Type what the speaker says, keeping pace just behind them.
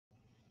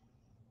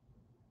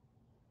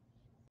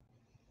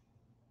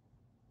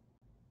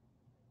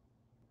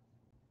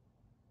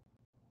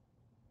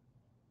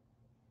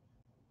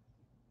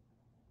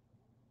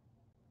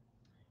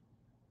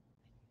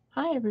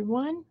Hi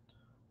everyone.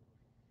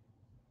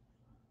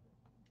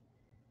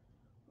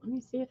 Let me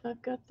see if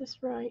I've got this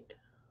right.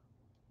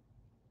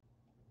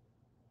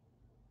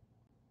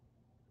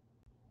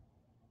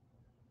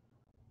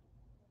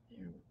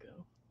 There we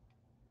go.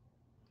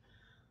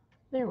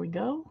 There we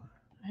go.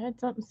 I had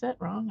something set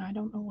wrong. I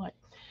don't know what.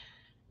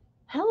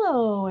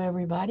 Hello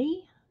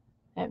everybody.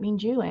 That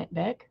means you, Aunt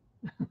Beck.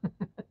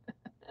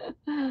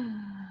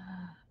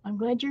 I'm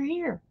glad you're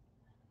here.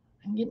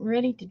 I'm getting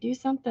ready to do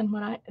something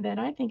that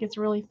I think is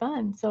really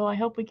fun. So I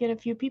hope we get a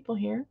few people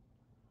here.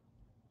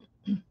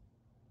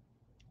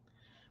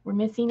 We're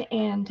missing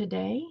Anne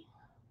today,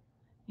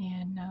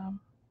 and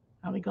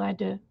I'll be glad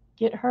to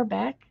get her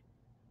back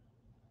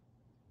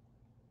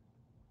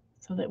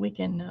so that we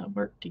can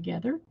work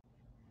together.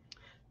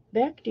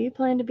 Beck, do you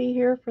plan to be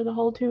here for the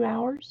whole 2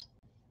 hours?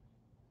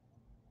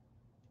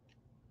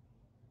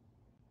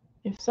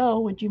 If so,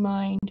 would you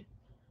mind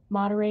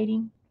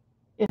moderating?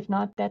 If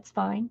not, that's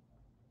fine.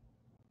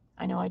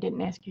 I know I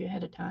didn't ask you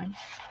ahead of time.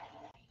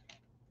 I'm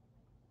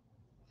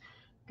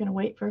going to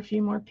wait for a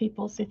few more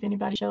people, see if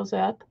anybody shows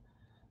up.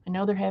 I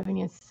know they're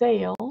having a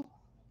sale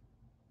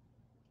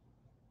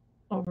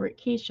over at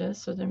Keisha,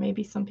 so there may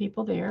be some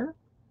people there.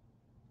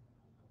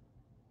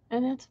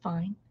 And that's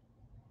fine.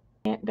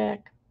 Aunt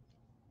Beck.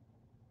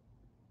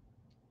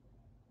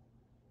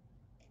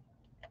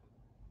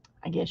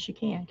 I guess you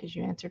can because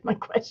you answered my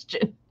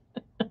question.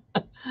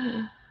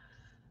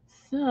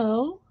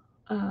 So,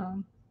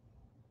 um,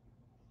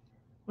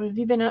 what have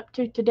you been up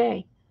to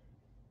today?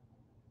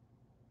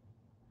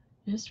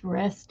 Just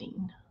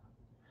resting.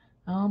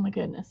 Oh my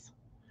goodness.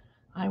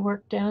 I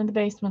worked down in the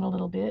basement a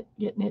little bit,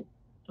 getting it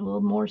a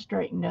little more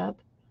straightened up.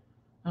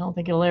 I don't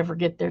think it'll ever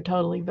get there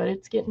totally, but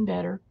it's getting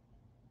better.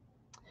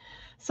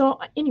 So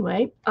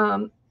anyway,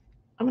 I'm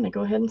going to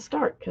go ahead and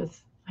start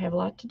because I have a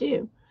lot to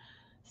do.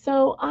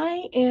 So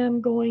I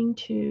am going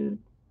to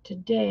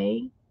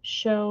today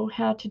show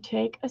how to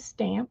take a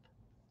stamp,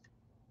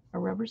 a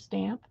rubber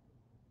stamp,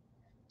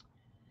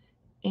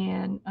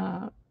 and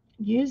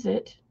use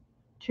it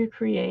to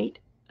create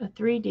a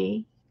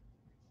 3D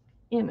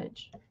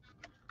image,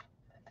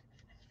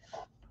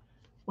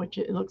 which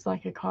it looks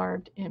like a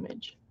carved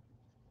image.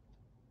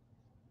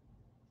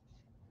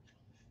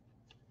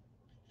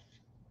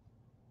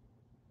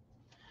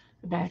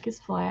 The back is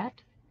flat,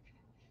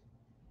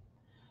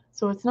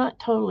 so it's not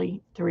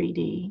totally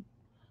 3D.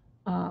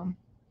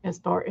 As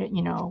far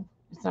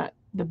it's not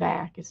the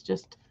back; it's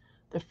just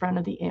the front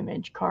of the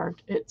image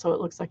carved. So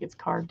it looks like it's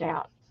carved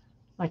out,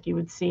 like you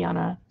would see on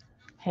a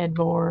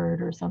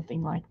headboard or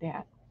something like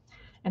that.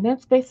 And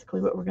that's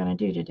basically what we're going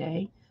to do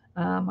today.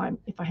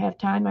 If I have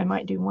time, I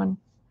might do one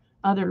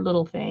other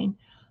little thing,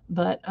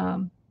 but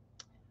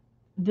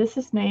this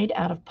is made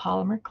out of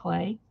polymer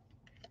clay.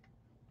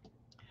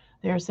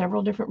 There are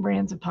several different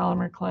brands of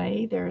polymer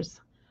clay.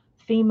 There's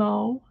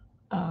Fimo.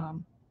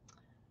 Um,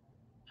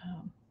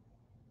 um,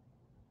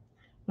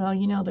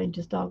 well, they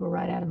just all go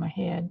right out of my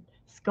head.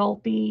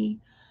 Sculpey,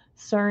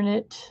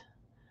 Cernit,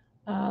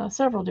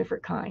 several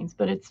different kinds,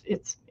 but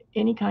it's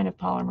any kind of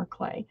polymer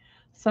clay.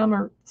 Some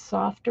are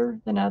softer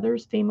than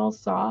others. Fimo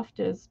Soft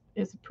is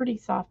a pretty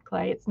soft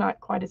clay. It's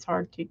not quite as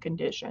hard to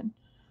condition.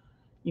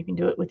 You can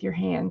do it with your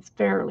hands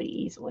fairly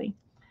easily.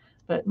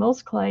 But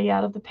most clay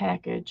out of the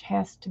package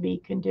has to be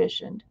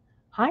conditioned.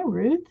 Hi,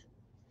 Ruth.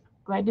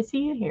 Glad to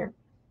see you here.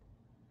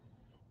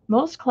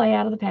 Most clay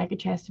out of the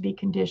package has to be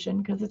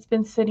conditioned because it's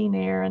been sitting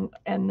there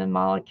and the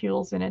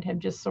molecules in it have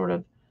just sort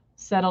of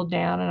settled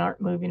down and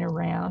aren't moving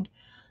around.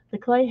 The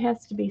clay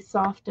has to be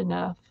soft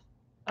enough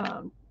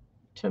um,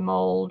 to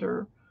mold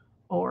or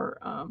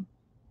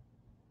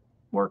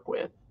work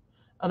with.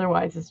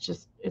 Otherwise,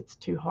 it's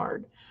too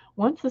hard.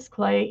 Once this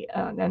clay,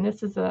 and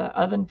this is a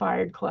oven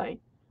fired clay.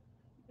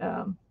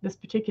 This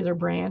particular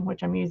brand,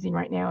 which I'm using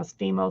right now, is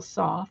Fimo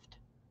Soft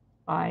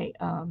by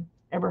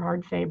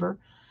Eberhard Faber,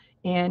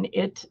 and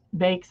it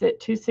bakes at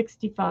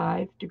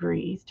 265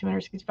 degrees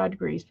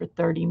for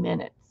 30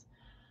 minutes.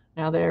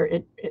 Now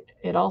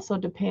it also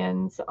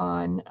depends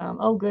on,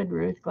 oh good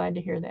Ruth, glad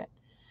to hear that.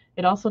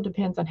 It also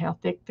depends on how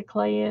thick the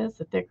clay is.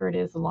 The thicker it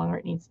is, the longer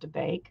it needs to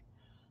bake,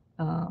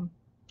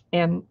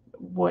 and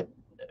what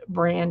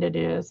brand it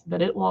is,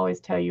 but it will always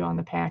tell you on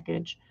the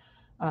package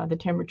the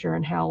temperature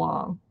and how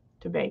long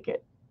to bake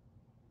it.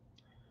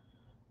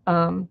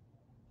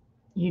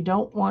 You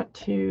don't want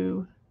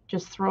to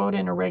just throw it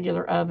in a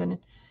regular oven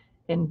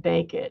and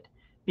bake it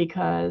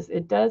because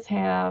it does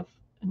have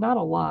not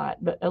a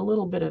lot, but a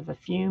little bit of a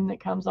fume that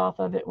comes off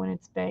of it when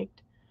it's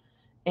baked.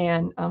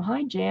 And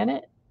hi,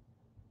 Janet.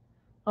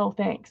 Oh,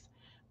 thanks.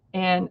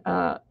 And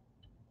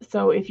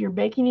so if you're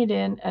baking it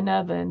in an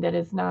oven that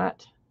is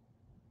not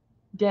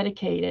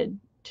dedicated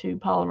to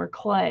polymer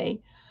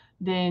clay,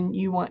 then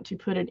you want to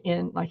put it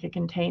in like a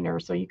container.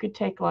 So you could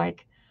take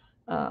like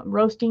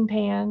roasting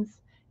pans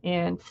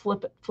and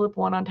flip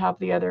one on top of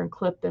the other and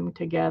clip them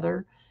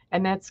together,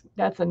 and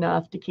that's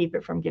enough to keep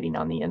it from getting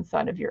on the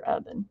inside of your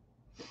oven.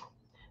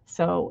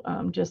 So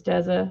just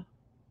as a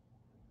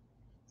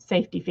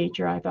safety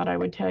feature, I thought I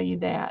would tell you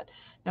that.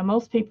 Now,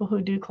 most people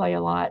who do clay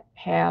a lot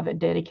have a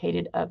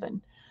dedicated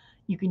oven.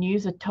 You can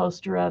use a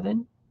toaster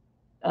oven,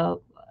 a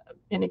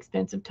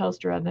inexpensive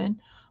toaster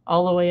oven,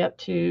 all the way up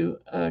to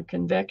a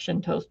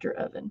convection toaster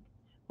oven,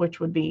 which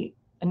would be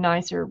a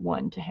nicer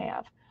one to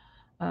have.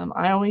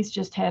 I always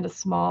just had a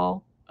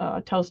small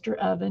toaster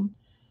oven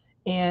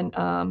and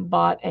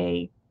bought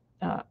a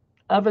uh,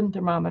 oven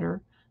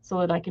thermometer so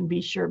that I can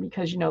be sure,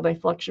 because they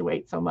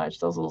fluctuate so much,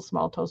 those little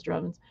small toaster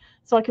ovens,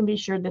 so I can be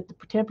sure that the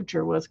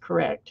temperature was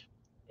correct.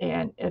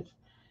 And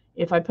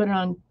if I put it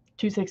on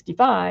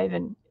 265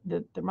 and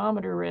the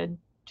thermometer read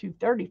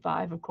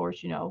 235, of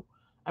course,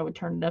 I would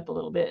turn it up a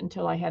little bit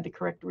until I had the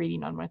correct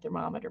reading on my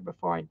thermometer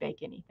before I'd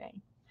bake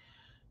anything.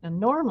 Now,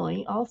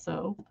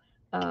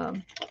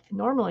 um,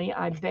 normally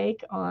I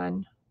bake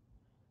on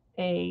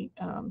a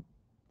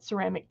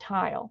ceramic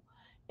tile.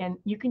 And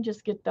you can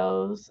just get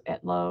those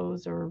at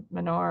Lowe's or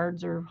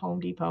Menards or Home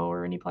Depot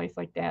or any place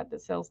like that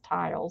that sells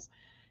tiles,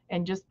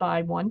 and just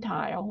buy one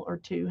tile or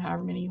two,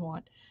 however many you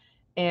want,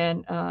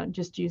 and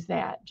just use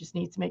that. Just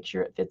needs to make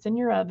sure it fits in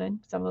your oven.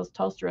 Some of those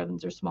toaster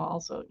ovens are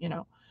small, so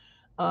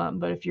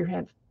but if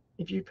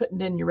you're putting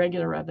it in your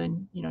regular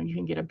oven, you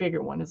can get a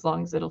bigger one as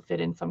long as it'll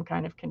fit in some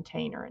kind of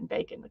container and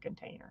bake in the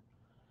container.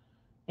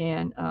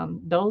 And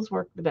those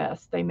work the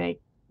best.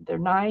 They're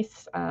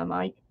nice.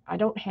 I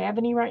don't have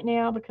any right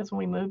now because when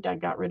we moved, I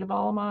got rid of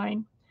all of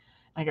mine.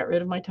 I got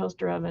rid of my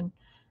toaster oven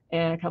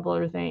and a couple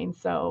other things.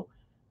 So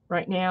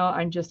right now,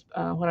 I'm just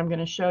what I'm going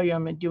to show you.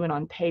 I'm going to do it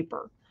on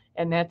paper,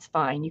 and that's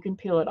fine. You can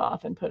peel it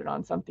off and put it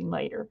on something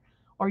later,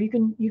 or you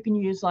can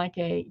use like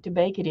a to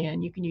bake it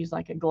in. You can use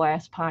like a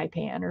glass pie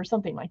pan or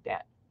something like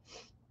that.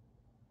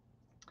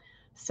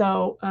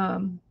 So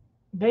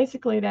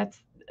basically,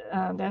 that's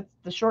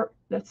the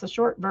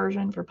short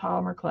version for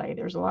polymer clay.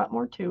 There's a lot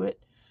more to it.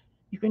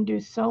 You can do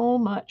so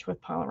much with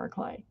polymer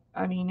clay.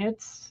 I mean,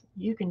 it's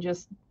you can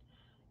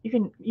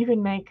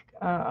make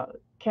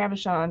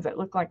cabochons that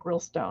look like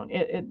real stone.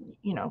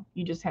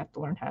 You just have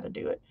to learn how to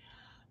do it.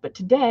 But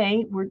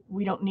today we're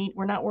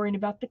not worrying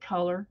about the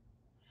color.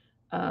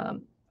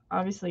 Um,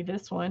 Obviously,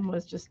 this one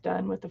was just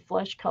done with the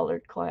flesh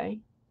colored clay.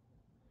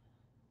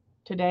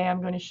 Today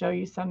I'm going to show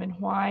you some in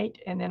white,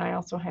 and then I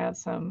also have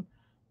some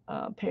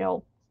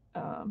pale,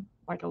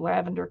 like a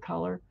lavender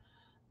color,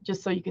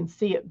 just so you can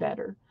see it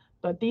better.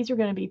 But these are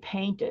going to be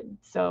painted,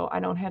 so I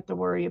don't have to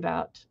worry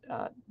about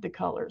the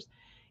colors.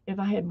 If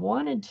I had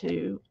wanted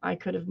to, I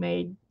could have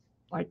made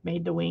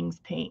the wings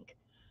pink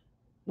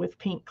with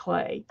pink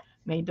clay,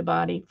 made the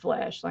body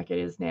flesh like it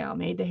is now,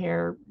 made the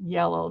hair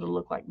yellow to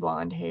look like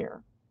blonde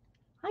hair.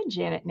 Hi,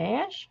 Janet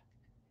Nash.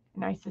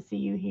 Nice to see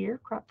you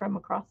here from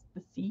across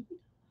the sea.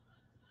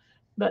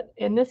 But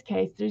in this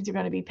case, these are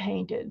going to be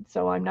painted,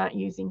 so I'm not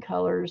using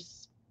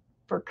colors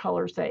for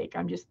color's sake.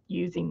 I'm just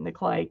using the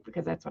clay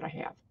because that's what I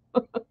have.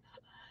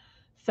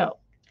 So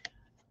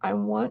I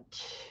want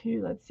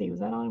let's see, was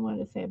that all I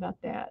wanted to say about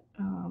that?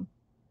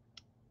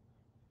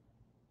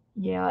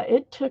 Yeah,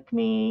 it took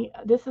me,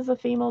 this is a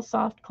female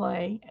soft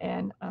clay,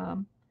 and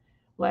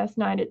last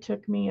night it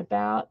took me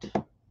about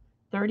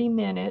 30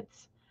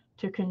 minutes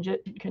to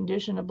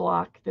condition a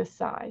block this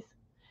size,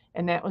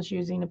 and that was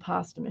using a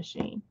pasta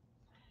machine.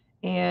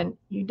 And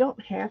you don't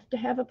have to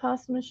have a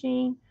pasta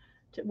machine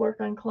to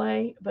work on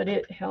clay, but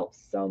it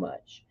helps so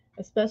much,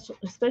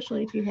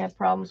 especially if you have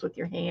problems with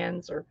your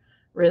hands or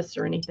wrists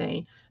or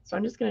anything. So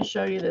I'm just going to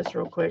show you this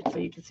real quick so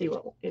you can see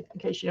in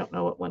case you don't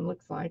know what one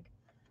looks like.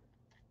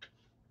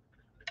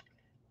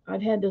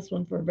 I've had this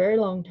one for a very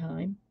long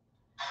time.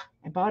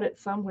 I bought it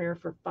somewhere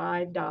for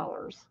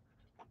 $5.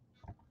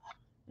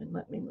 And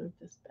let me move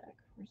this back.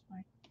 Where's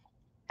my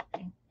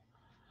thing?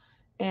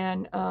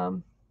 And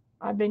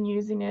I've been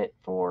using it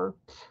for,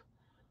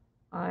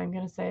 I'm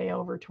going to say,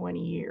 over 20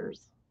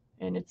 years,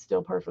 and it's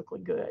still perfectly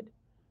good.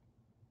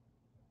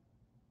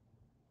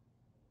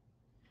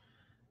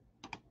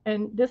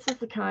 And this is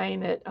the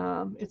kind that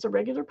it's a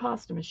regular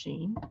pasta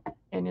machine,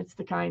 and it's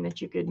the kind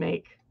that you could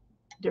make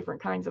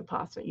different kinds of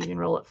pasta. You can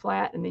roll it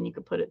flat, and then you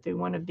could put it through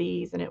one of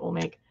these, and it will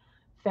make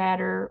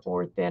fatter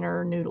or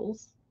thinner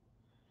noodles.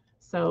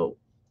 So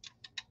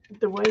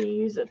the way you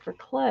use it for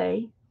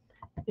clay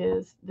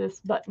is this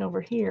button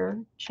over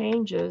here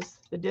changes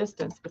the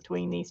distance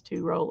between these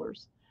two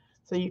rollers.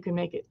 So you can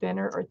make it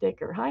thinner or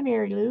thicker. Hi,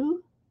 Mary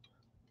Lou.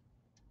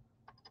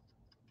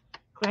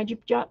 Glad you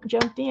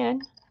jumped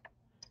in.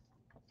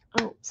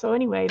 Oh, so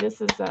anyway,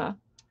 this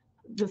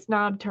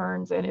knob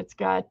turns, and it's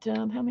got,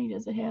 how many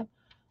does it have?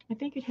 I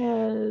think it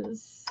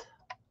has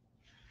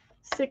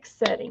 6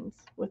 settings,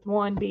 with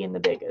one being the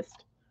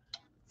biggest.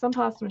 Some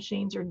pasta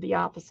machines are the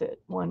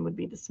opposite. One would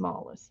be the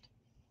smallest.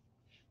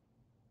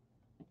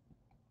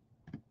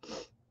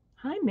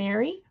 Hi,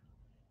 Mary.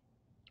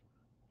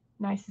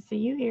 Nice to see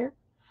you here.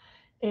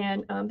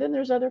 And then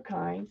there's other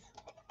kinds.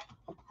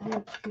 I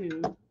have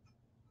 2.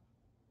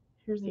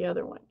 Here's the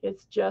other one.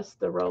 It's just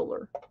the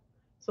roller.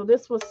 So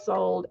this was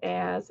sold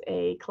as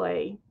a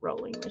clay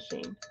rolling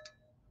machine.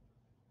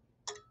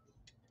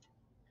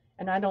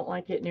 And I don't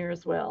like it near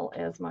as well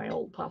as my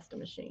old pasta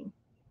machine.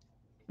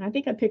 I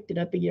think I picked it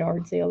up at a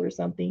yard sale or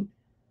something.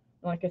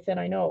 Like I said,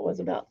 I know it was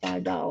about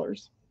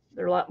 $5.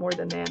 They're a lot more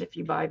than that if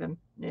you buy them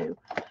new.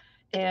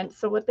 And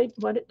so what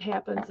it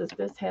happens is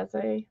this has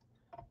a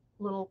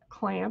little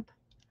clamp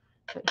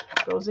that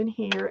goes in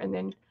here, and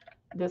then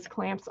this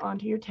clamps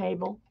onto your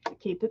table to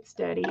keep it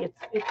steady.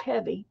 It's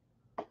heavy,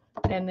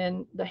 and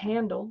then the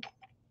handle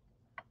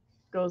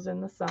goes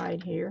in the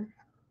side here,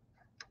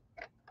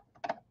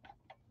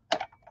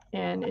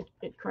 and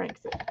it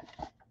cranks it.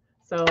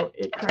 So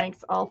it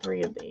cranks all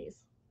three of these.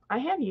 I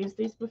have used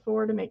these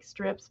before to make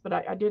strips, but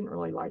I didn't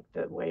really like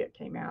the way it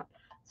came out.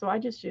 So I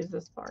just used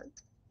this part.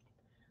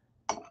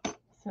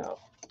 So,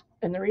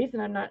 and the reason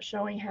I'm not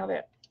showing how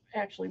that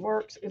actually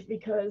works is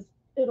because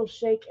it'll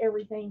shake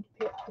everything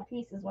to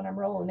pieces when I'm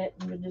rolling it,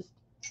 and you'll just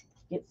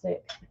get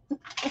sick.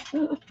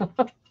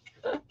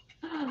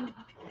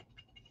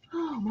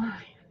 Oh my.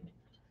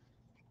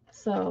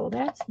 So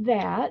that's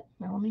that.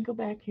 Now let me go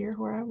back here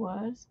where I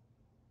was.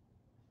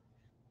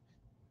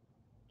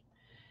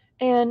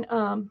 And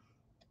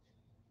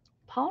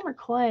polymer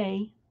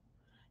clay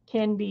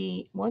can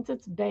be, once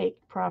it's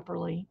baked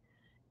properly,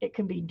 it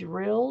can be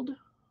drilled,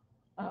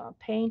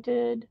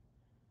 painted.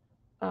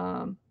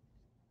 Um,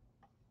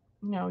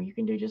 you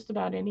can do just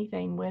about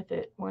anything with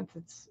it once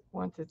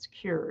it's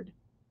cured.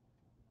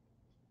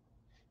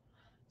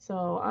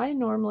 So I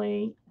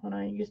normally, when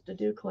I used to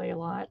do clay a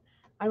lot,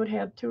 I would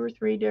have 2 or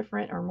 3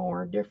 different or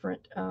more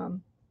different uh,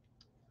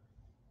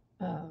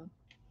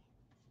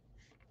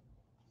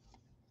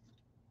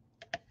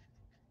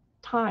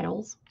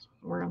 tiles,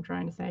 where I'm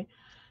trying to say,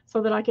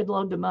 so that I could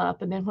load them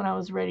up, and then when I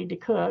was ready to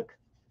cook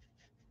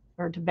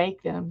or to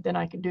bake them, then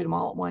I could do them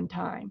all at one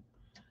time.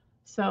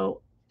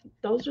 So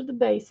those are the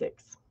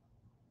basics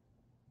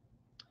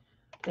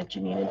that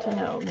you needed to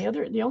know.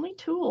 The only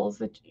tools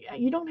that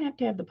you don't have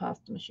to have the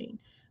pasta machine.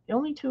 The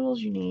only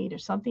tools you need are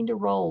something to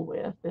roll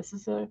with. This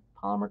is a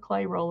polymer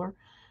clay roller,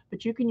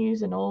 but you can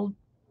use an old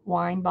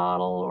wine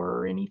bottle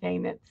or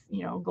anything that's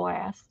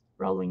glass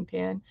rolling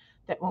pin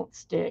that won't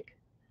stick.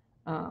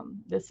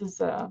 This is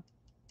a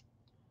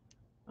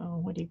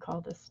what do you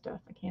call this stuff?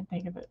 I can't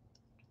think of it.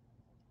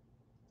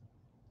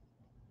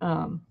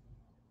 Um,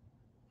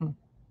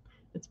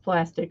 it's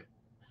plastic,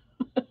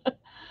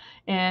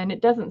 and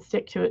it doesn't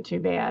stick to it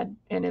too bad,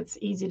 and it's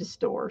easy to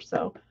store.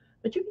 So,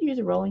 but you can use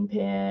a rolling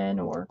pin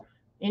or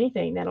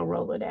anything that'll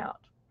roll it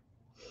out.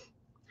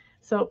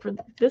 So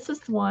this is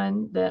the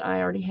one that I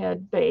already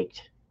had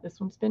baked. This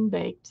one's been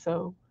baked,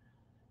 so,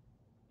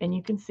 and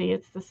you can see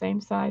it's the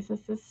same size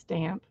as this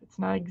stamp. It's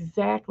not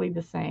exactly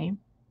the same,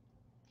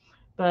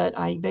 but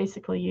I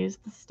basically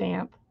used the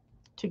stamp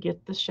to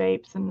get the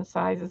shapes and the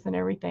sizes and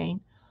everything,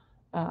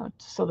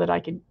 so that I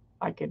could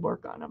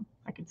work on them.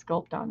 I could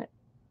sculpt on it.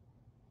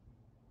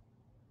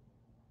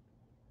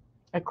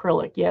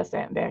 Acrylic, yes,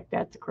 Aunt Beck,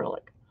 that's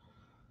acrylic.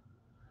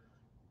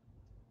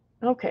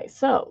 Okay,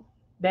 so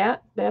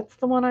that's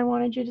the one I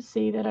wanted you to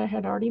see that I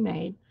had already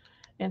made.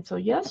 And so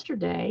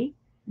yesterday,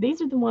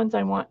 these are the ones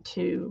I want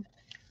to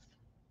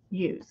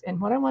use.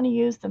 And what I want to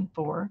use them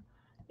for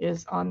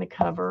is on the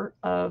cover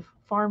of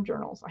farm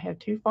journals. I have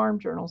 2 farm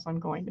journals I'm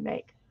going to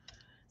make.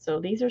 So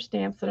these are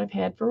stamps that I've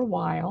had for a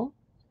while.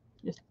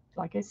 Just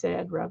like I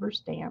said, rubber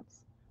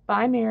stamps.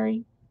 Bye,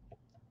 Mary.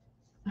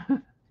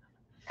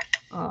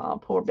 Oh,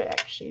 poor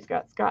Beck. She's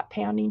got Scott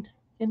pounding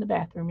in the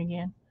bathroom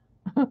again.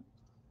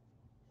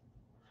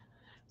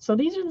 So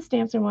these are the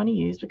stamps I want to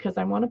use because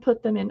I want to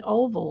put them in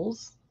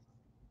ovals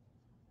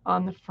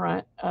on the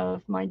front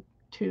of my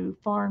 2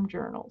 farm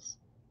journals.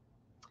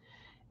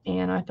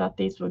 And I thought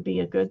these would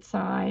be a good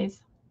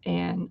size,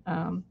 and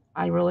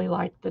I really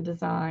like the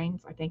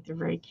designs. I think they're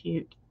very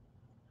cute.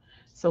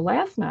 So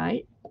last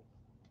night,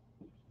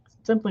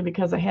 simply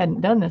because I hadn't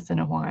done this in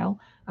a while,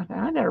 I thought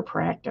I better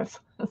practice.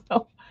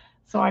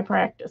 So I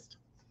practiced.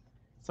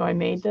 So I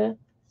made the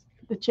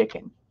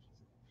chicken.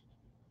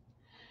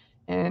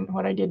 And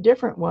what I did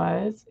different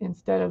was,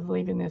 instead of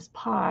leaving this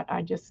pot,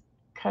 I just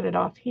cut it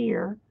off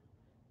here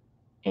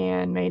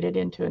and made it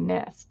into a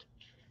nest.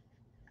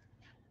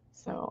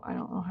 So I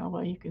don't know how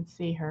well you can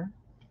see her.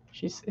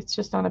 It's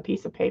just on a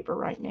piece of paper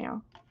right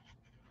now.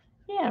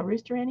 Yeah,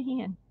 rooster and a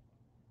hen.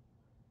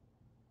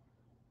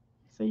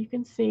 So you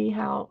can see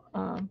how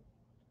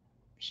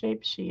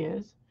shaped she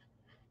is.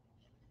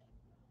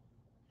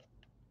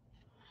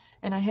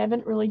 And I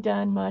haven't really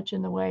done much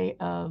in the way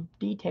of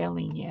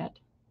detailing yet.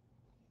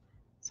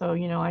 So,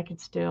 I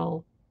could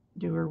still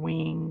do her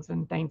wings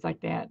and things like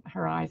that.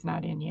 Her eye's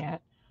not in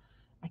yet.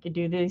 I could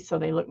do these so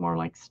they look more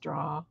like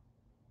straw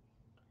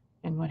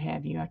and what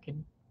have you. I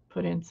could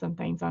put in some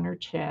things on her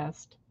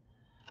chest.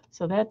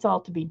 So that's all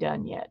to be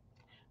done yet.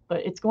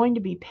 But it's going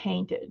to be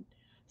painted.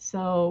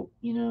 So,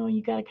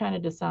 you got to kind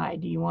of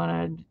decide. Do you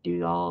want to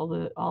do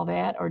all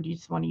that, or do you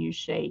just want to use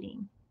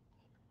shading?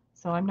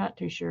 So I'm not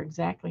too sure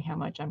exactly how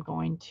much I'm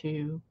going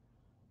to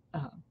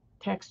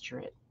texture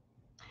it.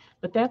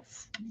 But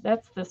that's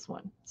this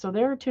one. So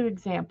there are 2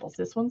 examples.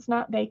 This one's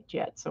not baked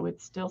yet, so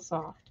it's still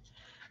soft.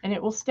 And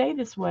it will stay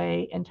this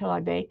way until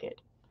I bake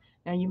it.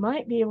 Now you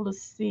might be able to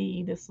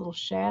see this little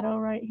shadow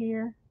right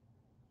here.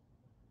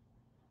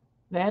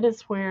 that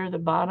is where the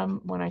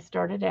bottom, when I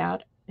started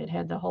out, it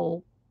had the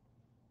whole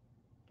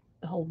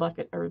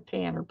bucket or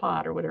pan or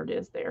pot or whatever it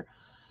is there.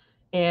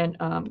 And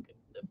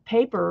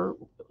paper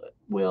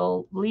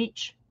will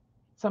leach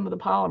some of the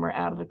polymer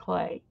out of the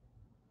clay.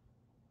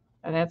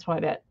 And that's why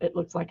that it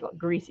looks like a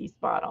greasy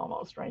spot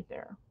almost right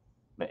there.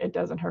 But it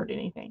doesn't hurt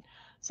anything.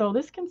 So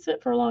this can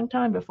sit for a long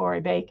time before I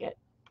bake it.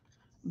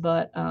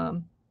 But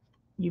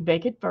you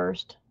bake it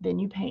first, then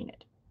you paint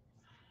it.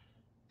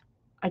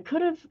 I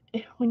could have,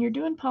 when you're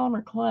doing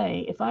polymer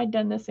clay, if I'd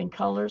done this in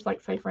colors,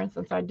 like say for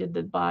instance, I did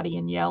the body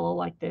in yellow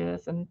like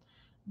this, and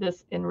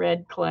this in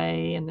red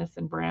clay, and this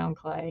in brown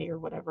clay or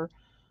whatever,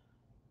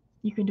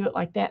 you can do it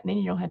like that, and then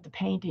you don't have to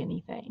paint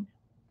anything.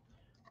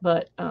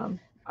 But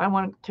I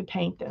wanted to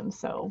paint them,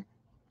 so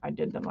I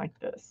did them like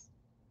this.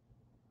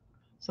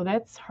 So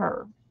that's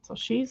her. So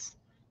she's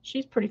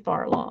pretty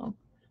far along.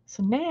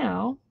 So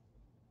now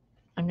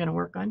I'm going to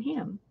work on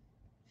him.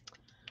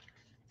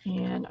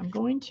 And I'm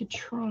going to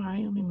try,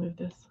 let me move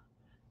this.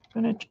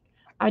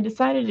 I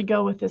decided to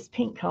go with this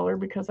pink color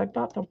because I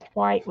thought the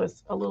white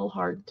was a little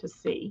hard to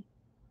see.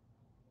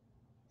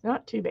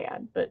 Not too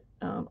bad, but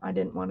I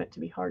didn't want it to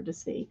be hard to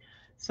see.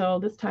 So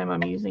this time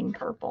I'm using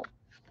purple.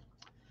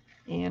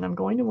 And I'm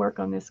going to work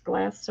on this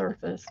glass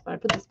surface. I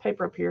put this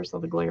paper up here so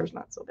the glare is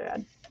not so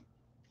bad.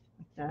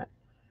 Like that.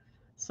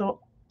 So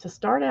to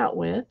start out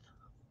with,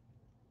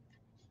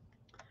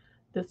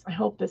 this, I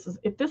hope this is,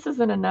 if this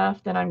isn't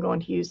enough, then I'm going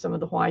to use some of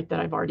the white that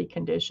I've already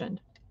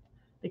conditioned.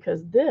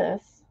 Because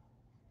this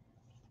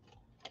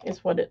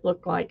is what it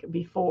looked like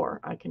before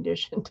I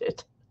conditioned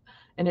it.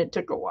 And it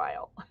took a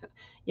while.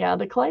 Yeah,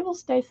 the clay will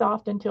stay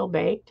soft until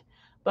baked,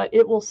 but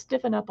it will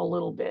stiffen up a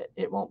little bit.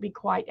 It won't be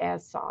quite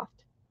as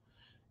soft.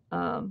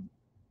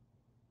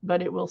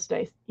 But it will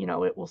stay,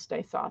 it will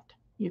stay soft.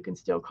 You can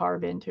still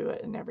carve into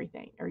it and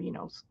everything, or,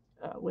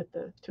 with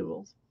the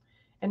tools.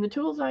 And the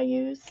tools I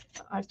use,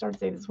 I started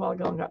saying this a while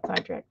ago and got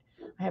sidetracked.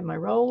 I have my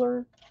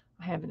roller,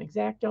 I have an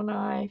X-Acto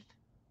knife,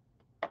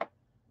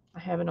 I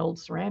have an old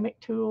ceramic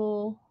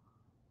tool,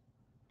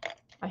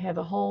 I have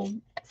a whole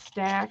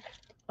stack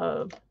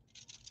of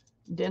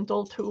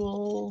dental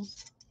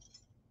tools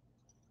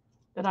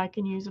that I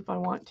can use if I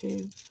want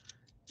to,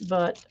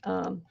 but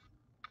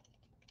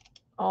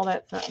all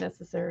that's not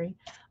necessary.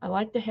 I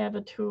like to have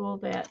a tool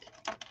that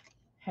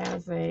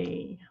has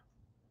like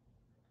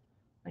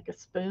a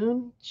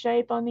spoon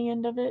shape on the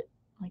end of it,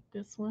 like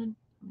this one.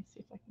 Let me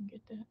see if I can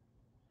get that.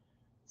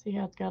 See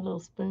how it's got a little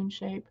spoon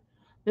shape?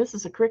 This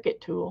is a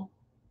Cricut tool.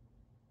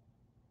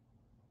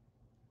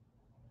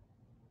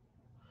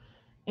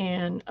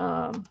 And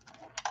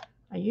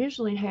I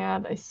usually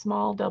have a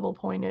smaller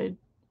double-pointed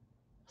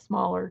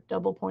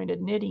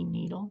knitting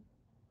needle,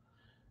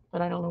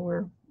 but I don't know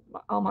where.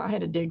 I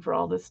had to dig for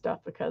all this stuff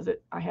because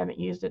I haven't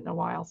used it in a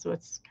while, so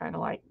it's kind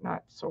of like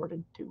not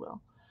sorted too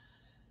well.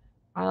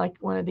 I like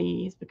one of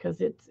these because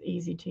it's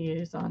easy to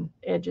use on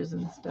edges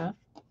and stuff.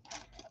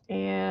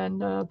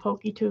 And a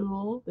pokey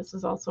tool. This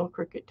is also a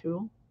Cricut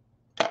tool.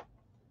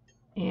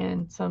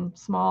 And some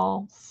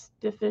small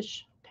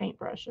stiffish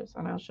paintbrushes,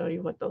 and I'll show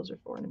you what those are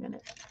for in a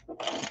minute.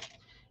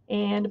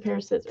 And a pair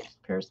of scissors,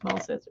 a pair of small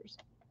scissors.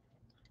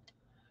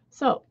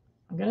 So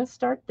I'm going to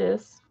start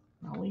this.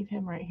 I'll leave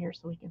him right here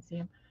so we can see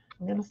him.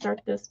 I'm going to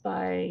start this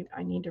by,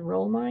 I need to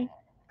roll my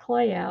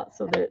clay out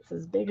so that it's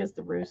as big as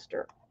the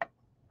rooster,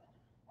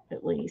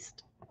 at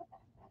least.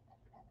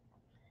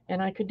 And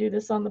I could do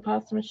this on the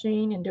pasta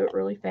machine and do it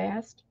really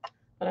fast,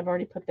 but I've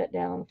already put that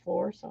down on the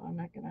floor, so I'm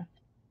not going to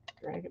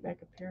drag it back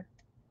up here.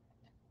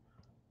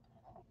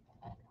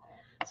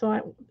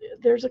 So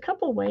there's a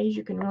couple ways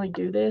you can really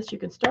do this. You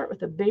can start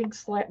with a big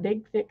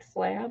thick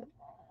slab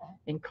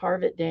and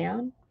carve it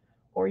down,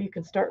 or you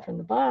can start from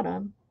the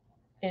bottom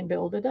and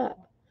build it up.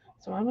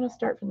 So I'm going to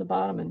start from the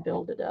bottom and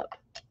build it up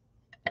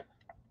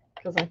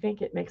because I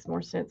think it makes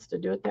more sense to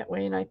do it that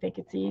way, and I think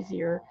it's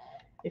easier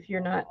if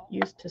you're not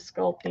used to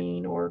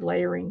sculpting or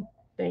layering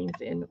things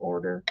in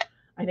order.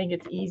 I think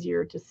it's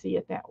easier to see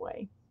it that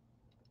way.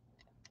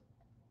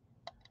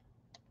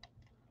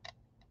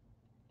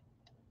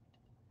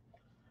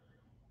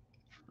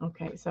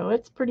 Okay, so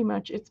it's pretty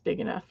much, it's big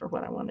enough for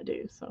what I want to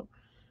do. So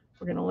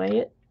we're going to lay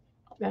it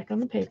back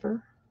on the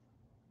paper.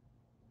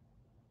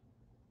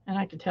 And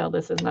I can tell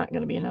this is not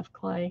going to be enough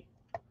clay.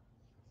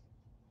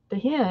 The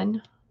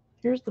hen,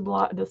 here's the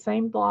block, the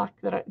same block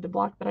the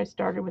block that I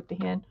started with the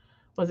hen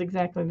was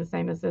exactly the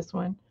same as this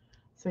one.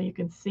 So you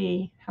can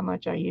see how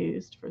much I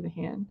used for the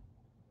hen.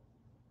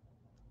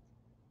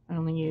 I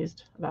only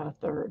used about a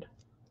third.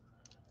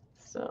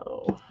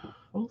 So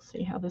we'll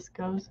see how this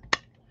goes.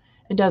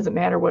 It doesn't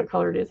matter what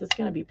color it is, it's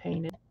going to be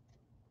painted.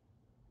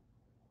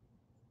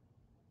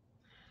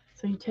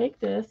 So you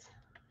take this,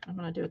 I'm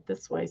going to do it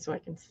this way so I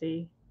can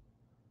see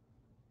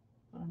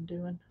what I'm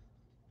doing.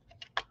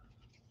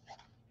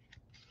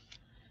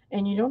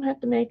 And you don't have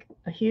to make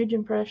a huge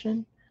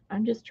impression.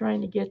 I'm just trying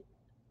to get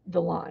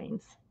the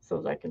lines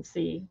so that I can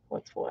see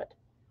what's what.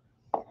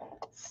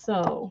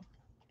 So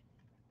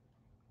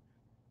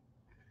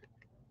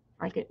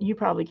you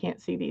probably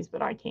can't see these,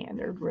 but I can.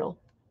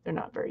 They're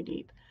not very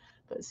deep.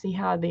 But see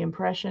how the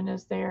impression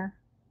is there?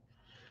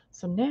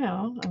 So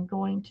now I'm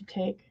going to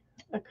take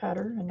a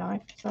cutter, a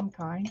knife of some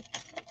kind.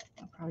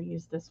 I'll probably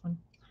use this one.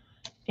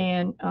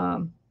 And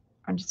I'm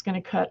just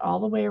going to cut all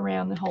the way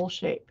around the whole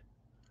shape,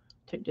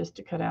 just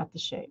to cut out the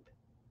shape.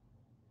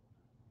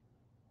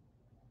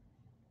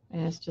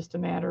 And it's just a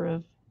matter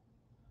of,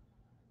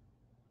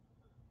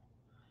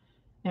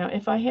 now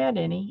if I had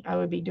any, I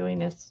would be doing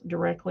this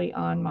directly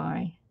on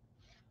my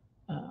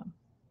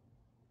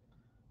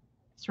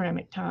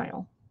ceramic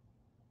tile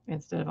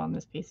instead of on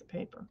this piece of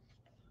paper.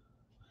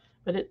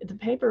 But the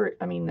paper,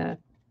 I mean, the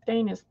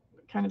thing is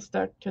kind of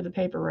stuck to the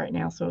paper right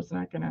now, so it's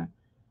not going to,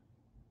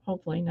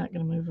 hopefully not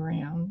going to move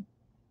around.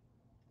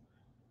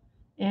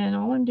 And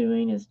all I'm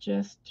doing is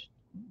just,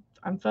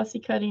 I'm fussy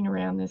cutting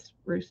around this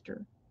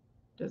rooster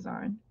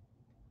design.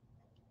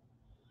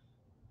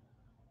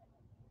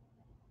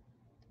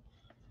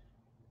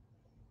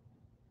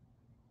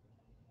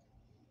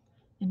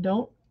 And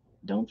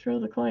don't throw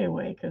the clay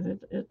away, because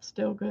it's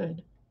still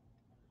good.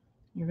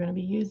 You're going to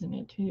be using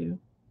it too.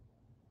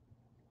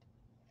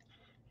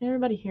 Can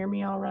everybody hear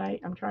me all right?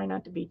 I'm trying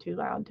not to be too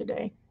loud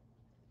today.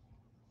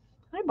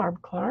 Hi,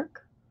 Barb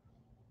Clark.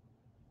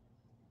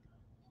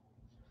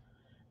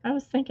 I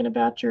was thinking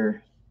about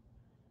your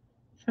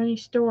funny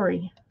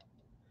story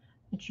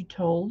that you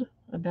told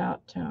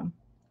about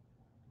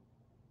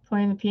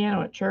playing the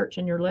piano at church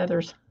in your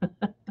leathers.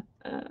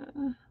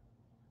 I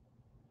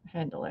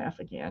had to laugh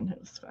again. It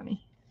was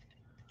funny.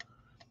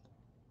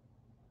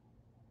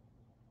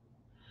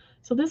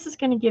 So this is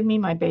going to give me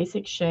my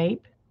basic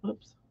shape.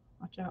 Whoops,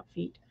 watch out,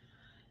 feet.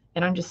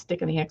 And I'm just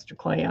sticking the extra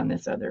clay on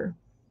this other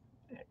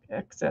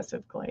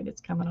excessive clay that's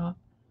coming off.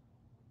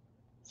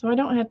 So I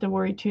don't have to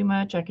worry too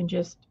much. I can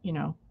just,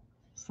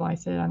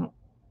 slice it. I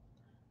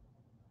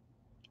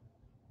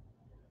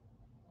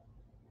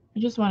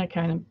just want to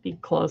kind of be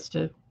close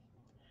to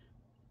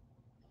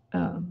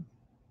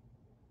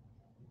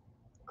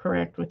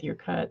correct with your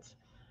cuts,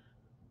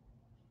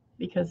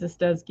 because this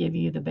does give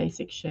you the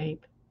basic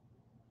shape.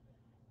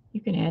 You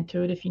can add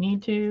to it if you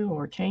need to,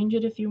 or change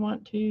it if you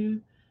want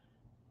to.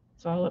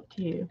 It's all up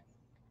to you.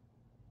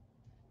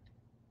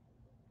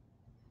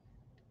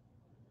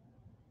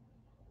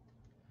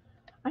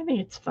 I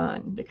think it's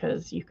fun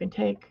because you can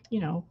take,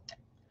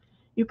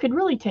 you could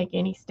really take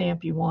any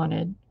stamp you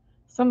wanted.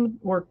 Some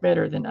work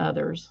better than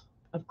others,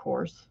 of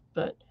course,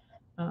 but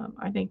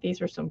I think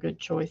these are some good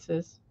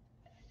choices.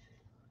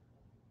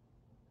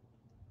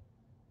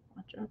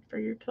 Watch out for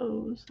your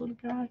toes, little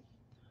guy.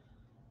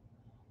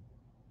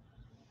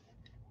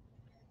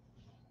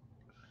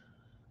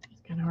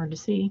 It's kind of hard to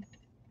see.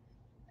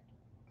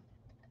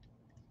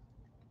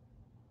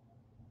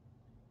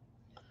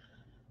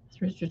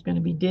 This rooster's going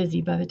to be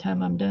dizzy by the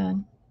time I'm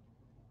done.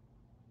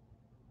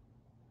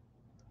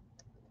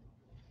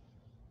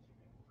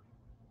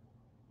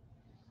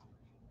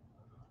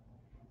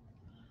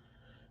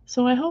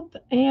 So I hope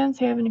Anne's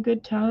having a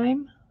good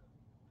time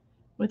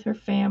with her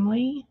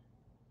family.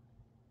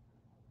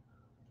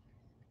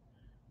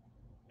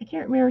 I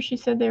can't remember if she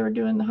said they were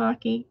doing the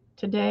hockey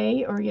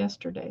today or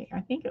yesterday. I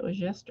think it was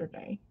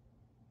yesterday.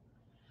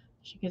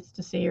 She gets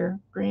to see her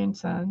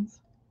grandsons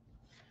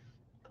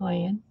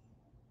playing.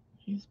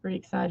 She was pretty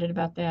excited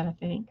about that, I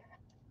think.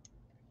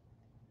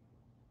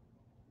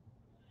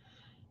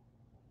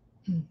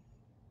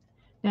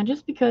 Now,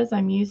 just because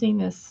I'm using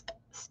this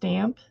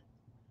stamp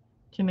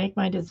to make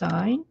my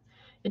design,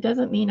 it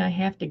doesn't mean I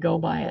have to go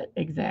by it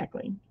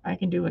exactly. I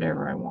can do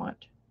whatever I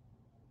want.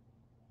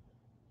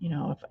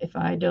 If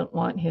I don't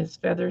want his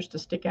feathers to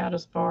stick out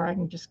as far, I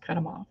can just cut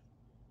them off.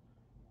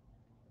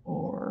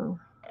 Or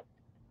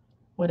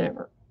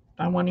whatever. If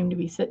I want him to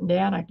be sitting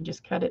down, I can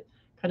just cut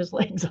his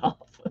legs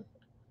off.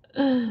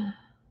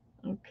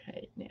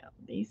 Okay, now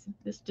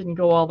this didn't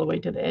go all the way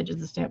to the edge of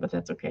the stamp, but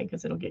that's okay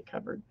because it'll get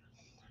covered.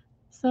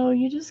 So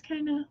you just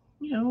kind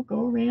of,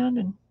 go around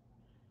and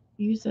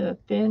use a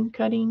thin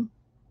cutting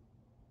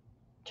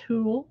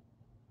tool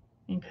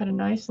and cut a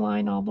nice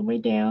line all the way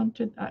down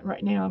to,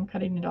 right now I'm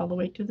cutting it all the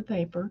way to the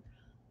paper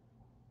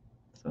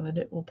so that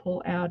it will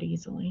pull out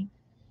easily.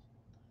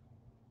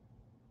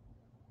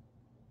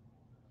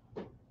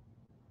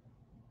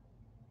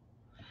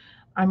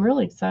 I'm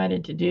really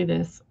excited to do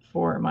this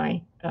for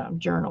my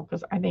journal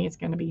because I think it's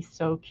going to be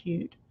so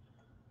cute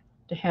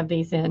to have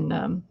these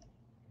in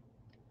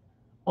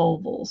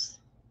ovals.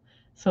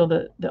 So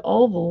the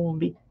oval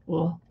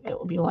will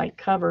be like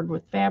covered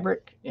with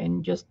fabric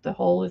and just the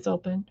hole is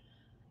open,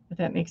 if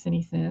that makes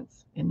any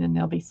sense. And then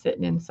they'll be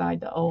sitting inside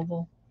the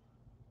oval.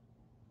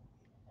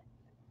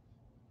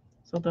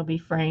 So they'll be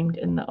framed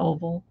in the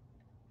oval.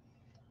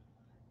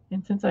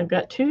 And since I've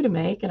got two to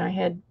make and I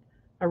had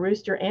a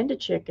rooster and a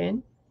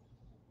chicken,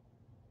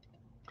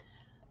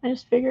 I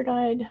just figured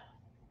I'd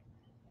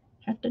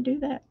have to do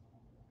that.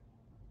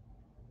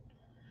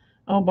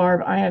 Oh,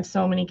 Barb, I have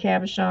so many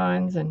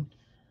cabochons and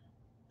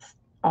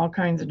all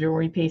kinds of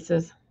jewelry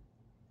pieces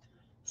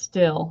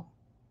still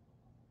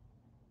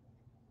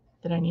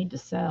that I need to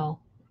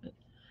sell.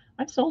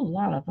 I've sold a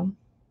lot of them.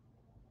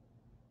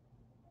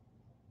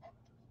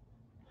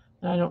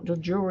 I don't do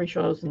jewelry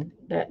shows and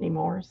that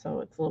anymore, so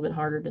it's a little bit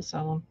harder to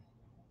sell them.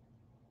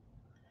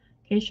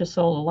 Keisha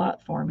sold a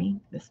lot for me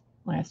this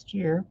last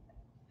year.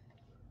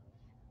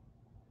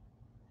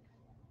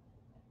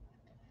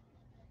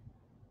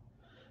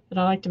 But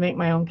I like to make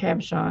my own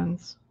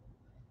cabochons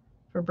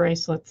for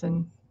bracelets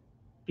and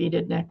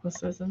beaded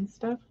necklaces and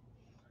stuff.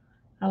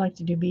 I like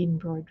to do bead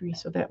embroidery,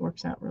 so that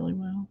works out really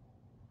well.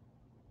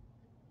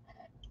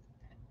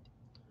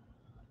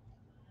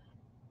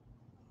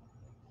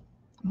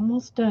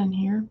 Almost done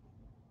here.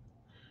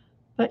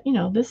 But you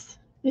know,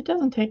 it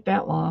doesn't take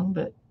that long,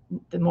 but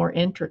the more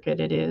intricate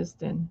it is,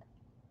 then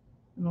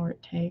the more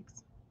it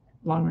takes,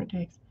 longer it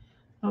takes.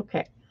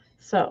 Okay,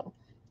 so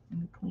I'm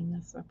going to clean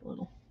this up a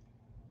little.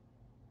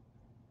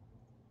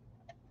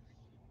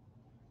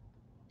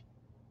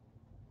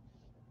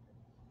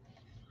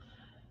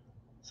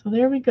 So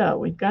there we go.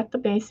 We've got the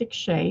basic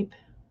shape.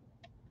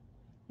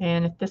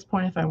 And at this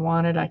point, if I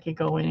wanted, I could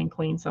go in and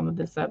clean some of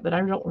this up, but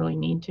I don't really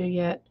need to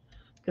yet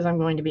because I'm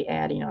going to be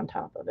adding on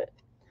top of it.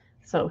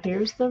 So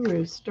here's the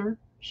rooster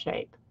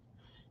shape.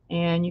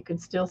 And you can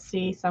still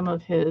see some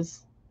of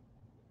his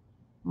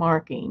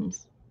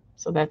markings.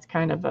 So that's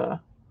kind of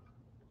a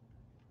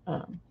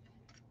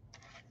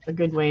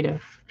good way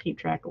to keep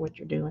track of what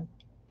you're doing.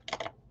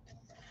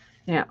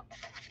 Now,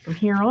 from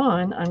here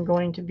on, I'm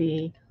going to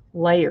be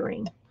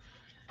layering.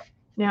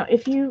 Now,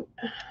 if you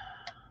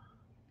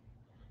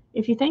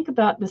think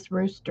about this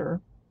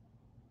rooster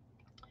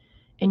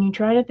and you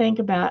try to think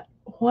about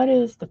what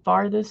is the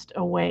farthest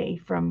away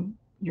from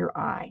your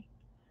eye,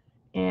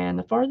 and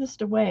the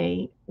farthest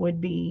away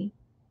would be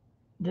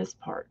this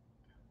part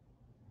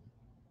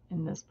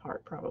and this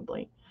part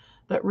probably,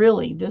 but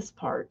really this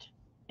part,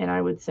 and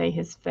I would say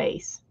his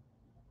face,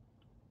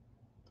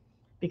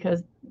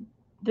 because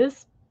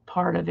this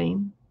part of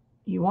him,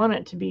 you want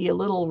it to be a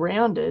little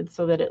rounded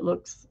so that it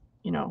looks,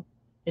 you know,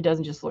 it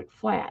doesn't just look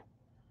flat,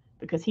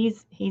 because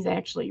he's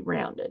actually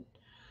rounded.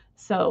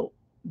 So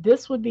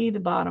this would be the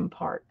bottom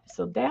part.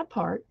 So that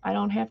part, I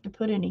don't have to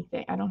put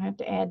anything, I don't have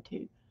to add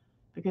to,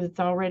 because it's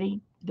already,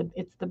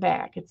 it's the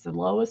back. It's the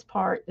lowest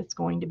part that's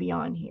going to be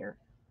on here.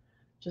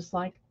 Just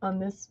like on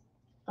this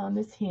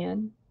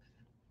hen,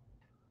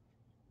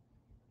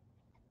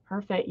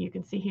 her face, you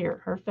can see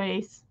here, her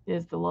face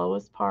is the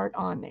lowest part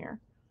on there.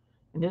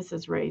 And this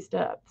is raised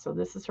up. So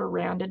this is her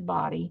rounded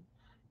body.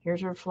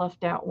 Here's her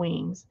fluffed out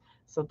wings.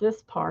 So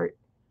this part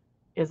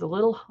is a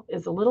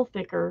little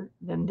thicker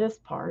than this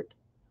part.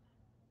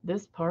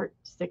 This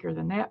part's thicker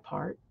than that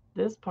part.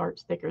 This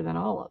part's thicker than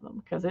all of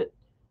them because it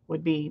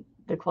would be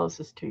the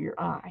closest to your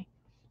eye.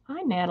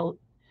 Hi,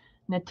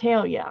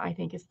 Natalia, I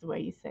think is the way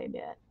you say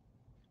that.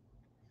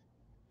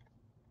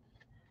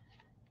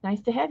 Nice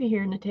to have you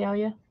here,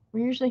 Natalia.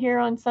 We're usually here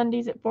on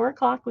Sundays at 4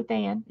 o'clock with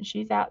Ann, and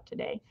she's out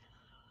today.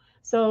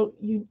 So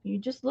you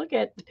just look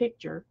at the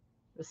picture,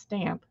 the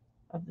stamp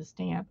of the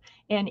stamp,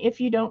 and if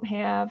you don't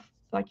have,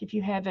 like if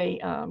you have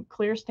a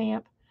clear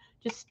stamp,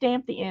 just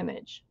stamp the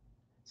image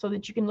so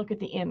that you can look at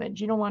the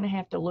image. You don't want to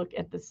have to look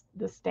at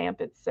the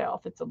stamp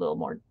itself. It's a little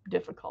more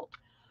difficult,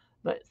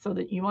 but so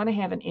that you want to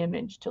have an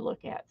image to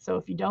look at. So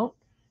if you don't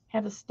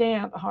have a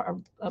stamp,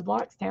 a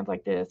block stamp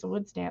like this, a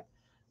wood stamp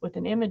with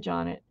an image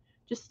on it,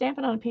 just stamp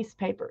it on a piece of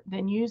paper.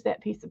 Then use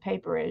that piece of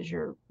paper as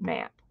your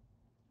map.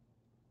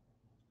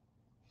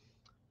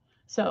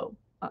 So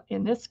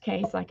in this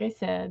case, like I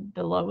said,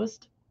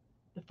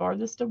 the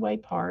farthest away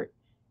part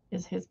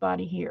is his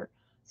body here.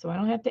 So I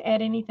don't have to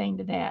add anything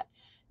to that.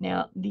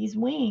 Now, these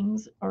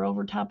wings are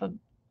over top of,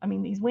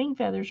 these wing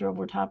feathers are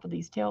over top of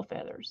these tail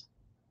feathers.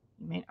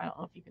 I don't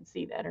know if you can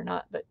see that or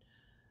not,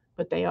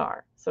 but they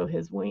are. So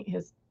his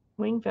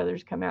wing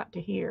feathers come out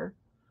to here,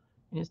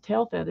 and his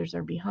tail feathers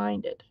are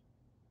behind it.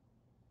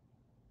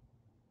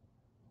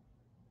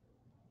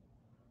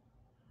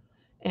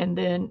 And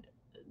then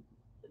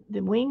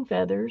the wing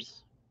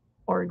feathers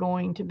are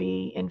going to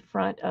be in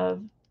front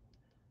of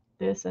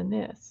this and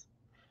this.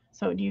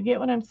 So do you get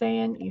what I'm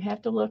saying? You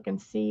have to look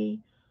and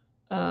see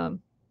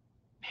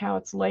how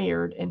it's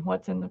layered and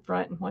what's in the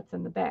front and what's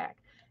in the back.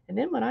 And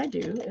then what I do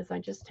is I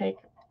just take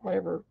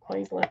whatever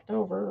clay's left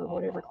over or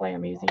whatever clay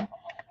I'm using,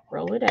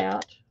 roll it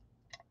out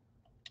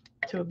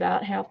to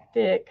about how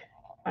thick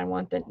I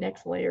want the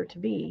next layer to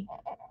be.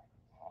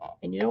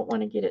 And you don't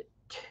want to get it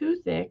too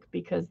thick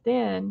because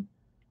then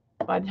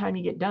by the time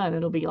you get done,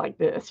 it'll be like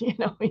this, you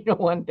don't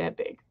want it that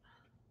big.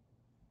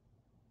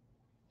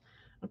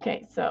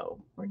 Okay,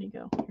 so where'd he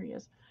go? Here he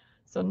is.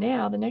 So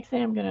now the next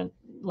thing I'm going to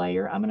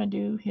layer, I'm going to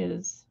do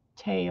his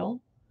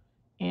tail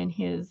and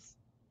his,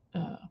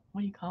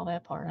 what do you call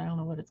that part? I don't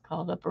know what it's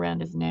called, up around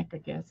his neck, I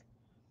guess.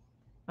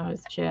 Oh,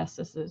 his chest,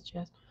 this is his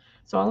chest.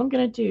 So all I'm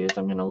going to do is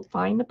I'm going to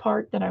find the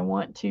part that I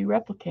want to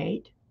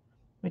replicate,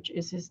 which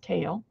is his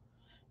tail,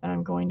 and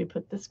I'm going to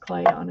put this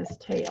clay on his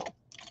tail.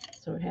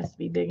 So it has to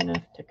be big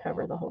enough to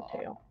cover the whole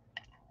tail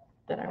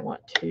that I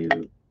want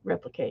to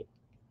replicate.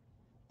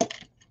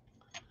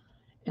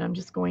 And I'm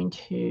just going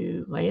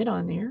to lay it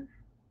on there,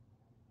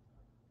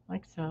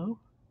 like so,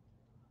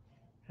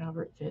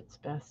 however it fits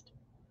best.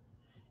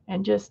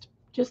 And just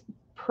just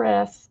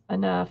press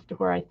enough to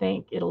where I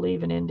think it'll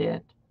leave an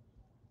indent.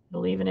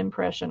 It'll leave an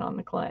impression on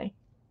the clay.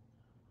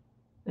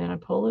 Then I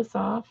pull this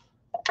off,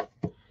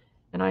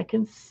 and I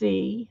can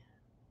see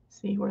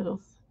where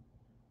those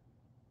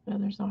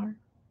feathers are.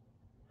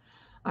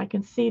 I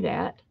can see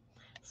that.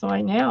 So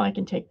now I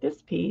can take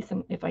this piece,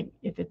 and if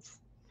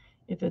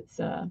it's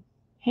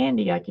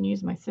handy, I can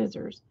use my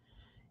scissors.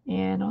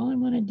 And all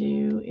I'm going to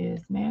do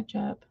is match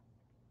up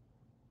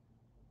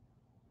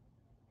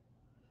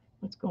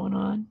what's going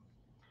on,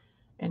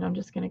 and I'm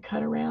just going to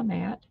cut around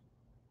that.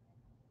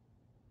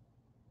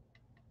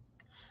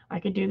 I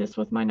could do this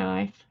with my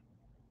knife.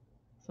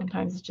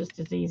 Sometimes it's just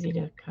as easy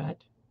to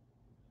cut.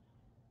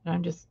 And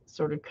I'm just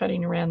sort of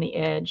cutting around the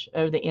edge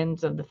or the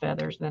ends of the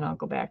feathers, then I'll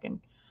go back and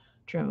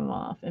trim them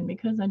off. And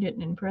because I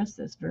didn't impress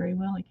this very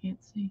well, I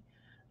can't see.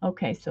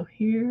 Okay, so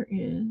here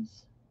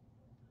is,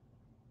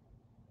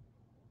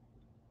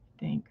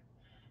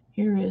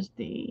 here is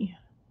the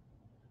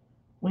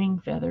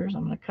wing feathers.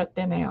 I'm going to cut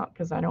them out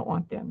because I don't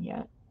want them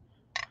yet.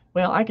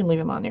 Well, I can leave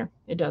them on there.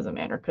 It doesn't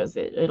matter because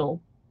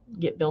it'll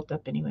get built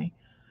up anyway.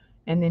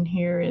 And then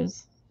here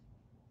is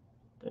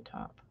the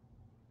top.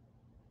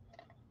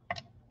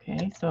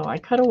 Okay, so I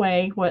cut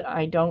away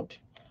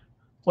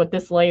what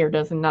this layer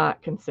does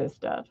not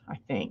consist of, I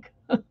think.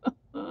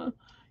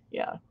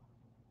 Yeah,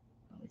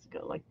 let's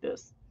go like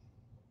this.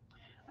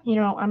 You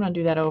know, I'm going to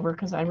do that over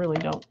because I really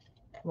don't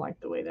like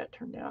the way that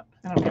turned out.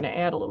 And I'm going to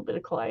add a little bit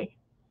of clay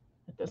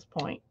at this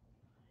point.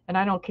 And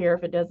I don't care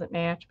if it doesn't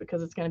match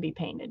because it's going to be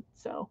painted.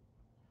 So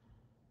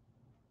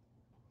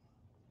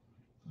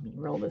let me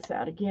roll this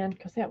out again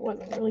because that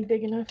wasn't really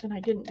big enough and I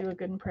didn't do a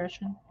good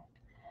impression.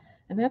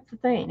 And that's the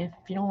thing. If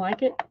you don't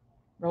like it,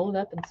 roll it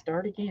up and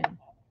start again.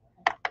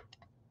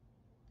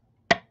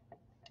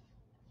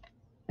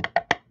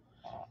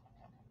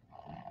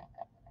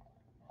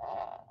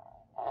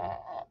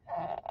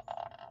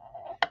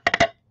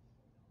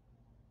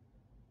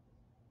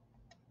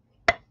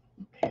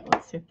 Okay,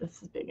 let's see if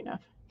this is big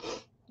enough.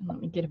 Let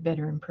me get a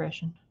better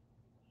impression.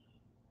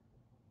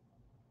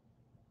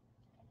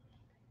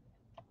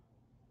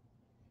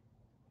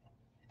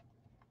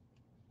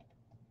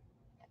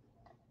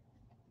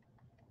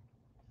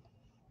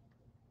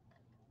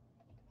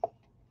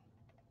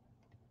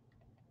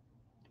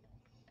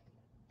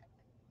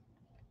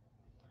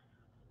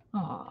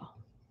 Aw,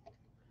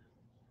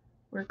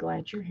 we're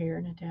glad you're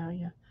here,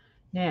 Natalia.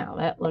 Now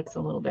that looks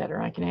a little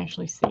better. I can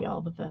actually see all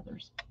the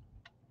feathers.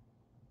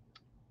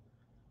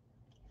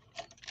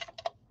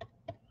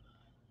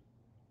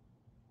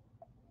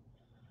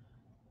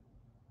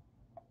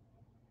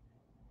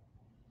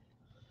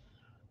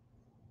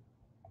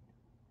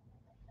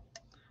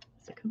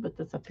 So I can put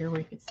this up here where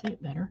you can see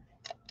it better.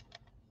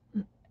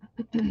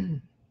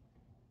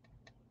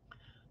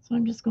 So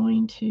I'm just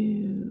going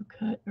to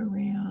cut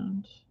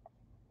around,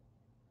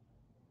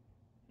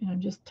 and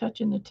I'm just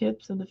touching the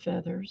tips of the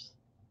feathers.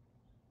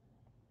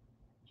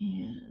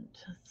 And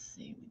let's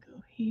see, we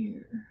go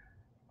here.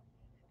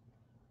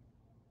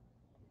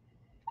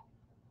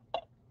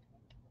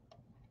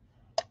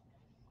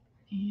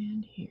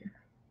 And here.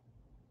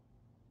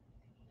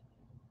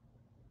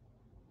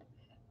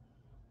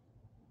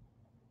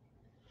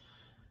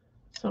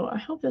 So I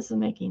hope this is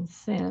making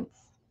sense.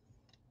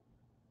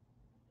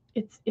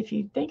 If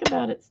you think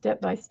about it step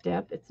by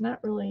step, it's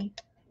not really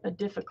a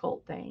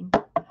difficult thing.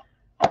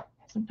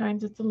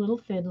 Sometimes it's a little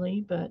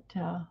fiddly, but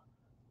now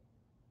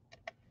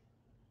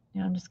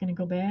I'm just going to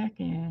go back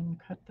and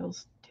cut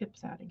those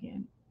tips out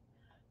again.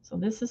 So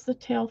this is the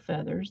tail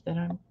feathers that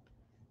I'm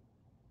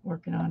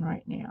working on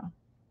right now.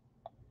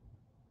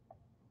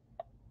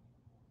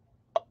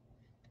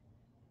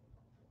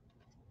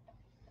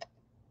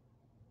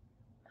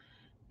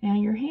 Now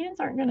your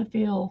hands aren't going to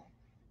feel,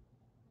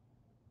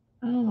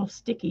 I don't know if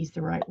sticky is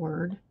the right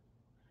word,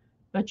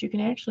 but you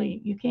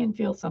can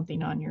feel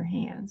something on your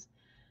hands.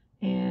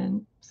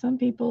 And some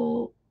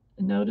people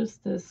notice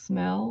the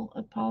smell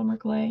of polymer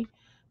clay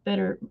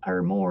better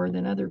or more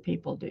than other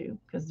people do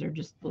because they're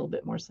just a little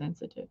bit more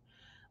sensitive.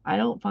 I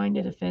don't find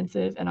it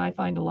offensive, and I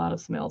find a lot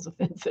of smells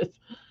offensive.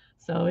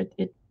 So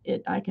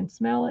I can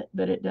smell it,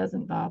 but it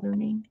doesn't bother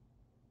me.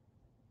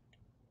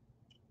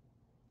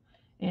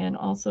 And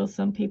also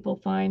some people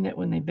find that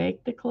when they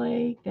bake the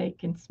clay, they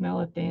can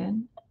smell it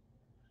then.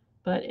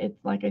 But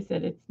it's, like I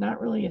said, it's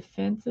not really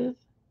offensive.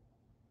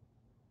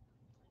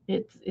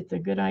 It's a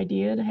good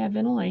idea to have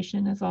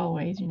ventilation, as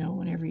always, you know,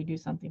 whenever you do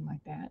something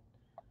like that.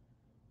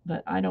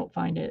 But I don't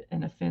find it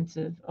an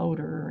offensive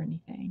odor or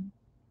anything.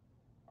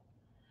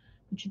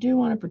 But you do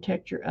want to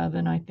protect your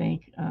oven, I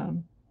think.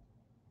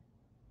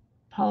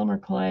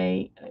 Polymer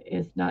clay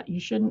is not, you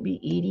shouldn't be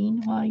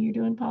eating while you're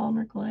doing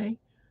polymer clay.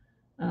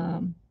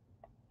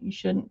 You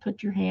shouldn't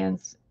put your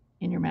hands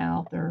in your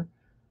mouth or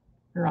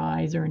your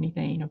eyes or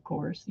anything, of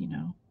course, you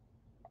know.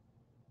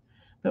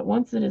 But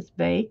once it is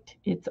baked,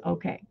 it's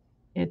okay.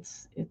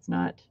 It's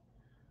not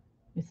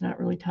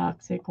really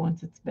toxic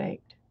once it's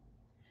baked.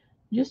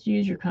 Just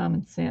use your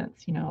common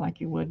sense, you know, like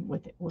you would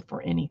with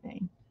for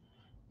anything.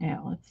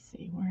 Now let's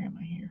see, where am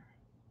I here?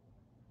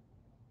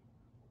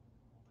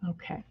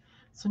 Okay,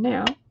 So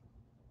now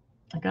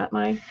I got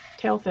my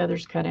tail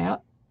feathers cut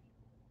out.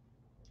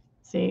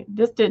 See,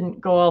 this didn't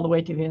go all the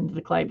way to the end of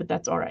the clay, but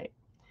that's all right.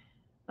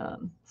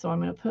 So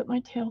I'm going to put my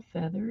tail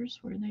feathers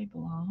where they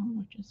belong,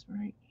 which is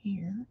right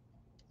here.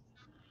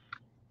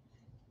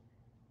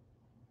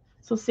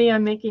 So see,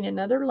 I'm making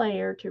another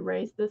layer to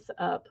raise this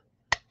up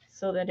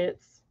so that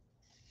it's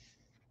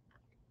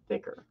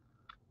thicker.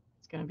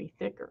 It's going to be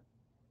thicker.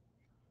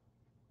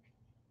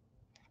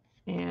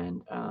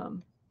 And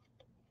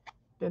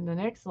then the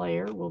next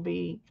layer will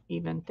be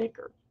even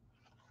thicker.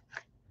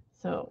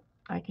 So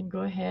I can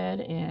go ahead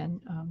and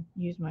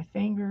use my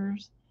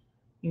fingers,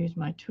 use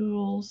my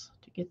tools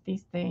to get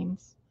these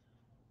things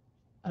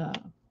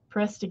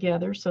pressed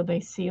together so they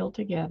seal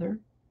together.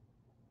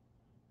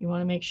 You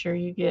want to make sure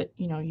you get,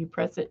 you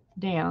press it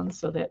down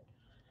so that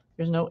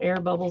there's no air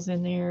bubbles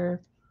in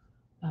there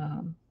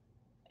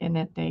and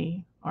that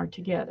they are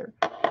together.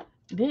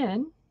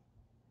 Then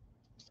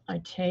I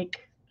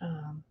take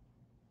a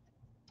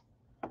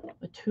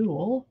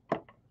tool,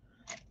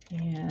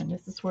 and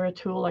this is where a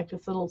tool like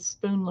this little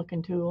spoon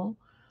looking tool,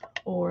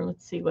 or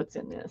let's see what's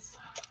in this.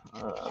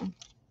 Ow,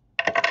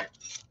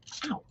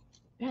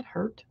 that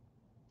hurt.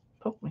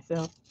 Poke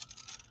myself.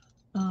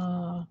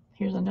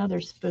 Here's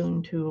another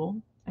spoon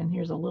tool, and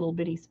here's a little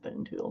bitty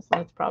spoon tool, so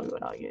that's probably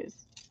what I'll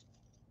use.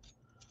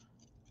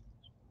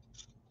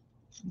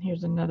 And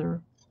here's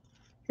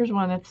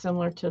one that's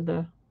similar to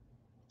the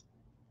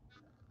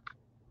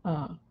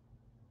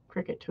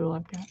Cricut tool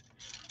I've got.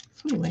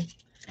 So anyway,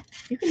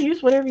 you can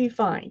use whatever you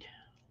find.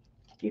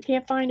 If you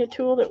can't find a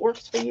tool that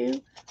works for you,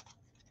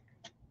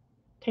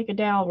 take a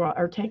dowel rod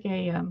or take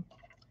a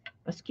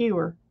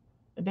skewer,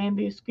 a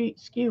bamboo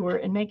skewer,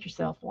 and make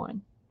yourself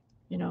one.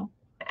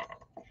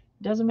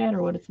 Doesn't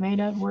matter what it's made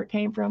of, where it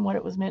came from, what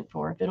it was meant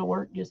for. If it'll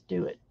work, just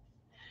do it.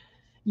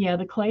 Yeah,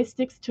 the clay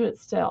sticks to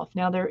itself.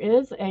 Now there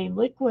is a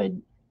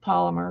liquid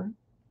polymer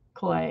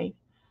clay.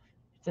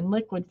 It's in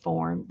liquid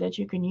form that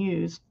you can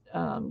use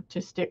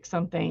to stick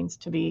some things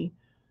to be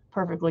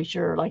perfectly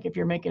sure. Like if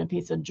you're making a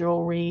piece of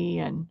jewelry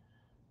and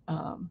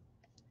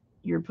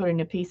you're putting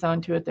a piece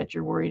onto it that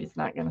you're worried it's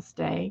not going to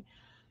stay,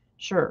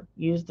 sure,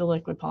 use the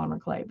liquid polymer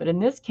clay. But in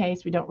this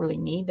case, we don't really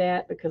need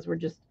that because we're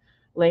just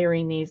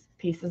layering these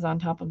pieces on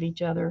top of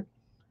each other,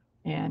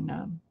 and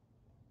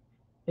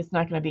it's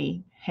not going to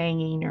be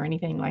hanging or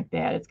anything like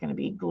that. It's going to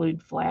be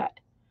glued flat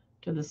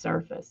to the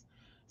surface.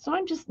 So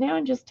I'm just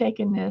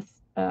taking this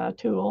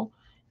tool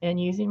and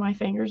using my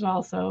fingers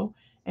also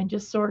and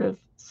just sort of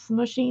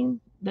smushing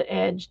the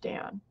edge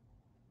down.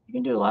 You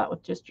can do a lot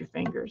with just your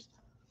fingers.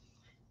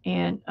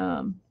 And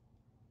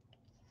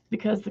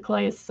because the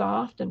clay is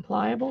soft and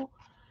pliable,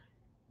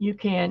 you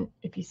can,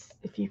 if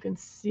you can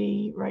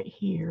see right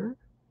here,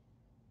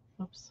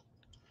 oops,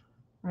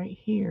 right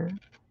here,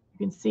 you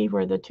can see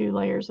where the two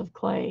layers of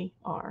clay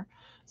are.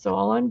 So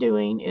all I'm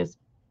doing is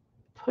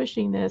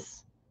pushing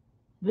this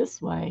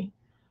way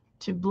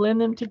to blend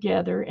them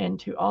together and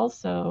to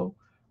also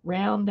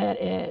round that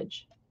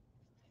edge.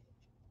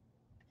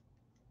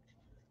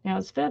 Now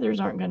his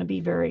feathers aren't going to be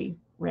very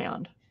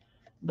round,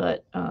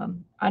 but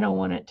I don't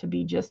want it to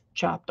be just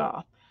chopped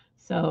off.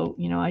 So,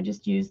 I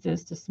just use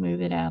this to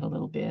smooth it out a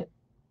little bit.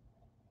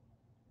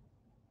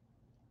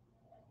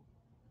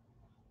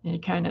 And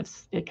it kind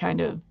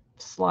of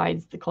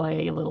slides the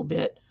clay a little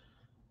bit.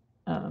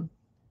 You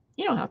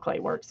know how clay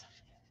works.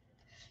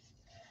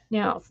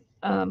 Now,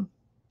 I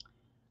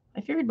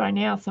figured by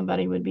now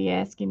somebody would be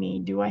asking me,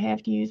 do I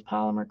have to use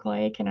polymer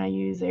clay? Can I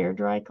use air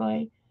dry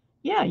clay?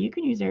 Yeah, you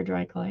can use air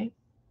dry clay.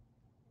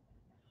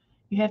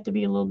 You have to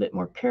be a little bit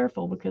more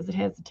careful because it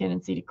has a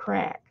tendency to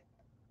crack.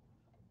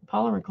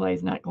 Polymer clay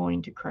is not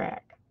going to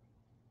crack.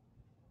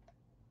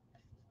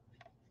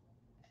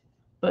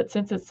 But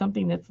since it's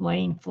something that's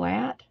laying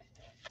flat,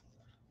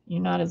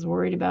 you're not as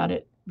worried about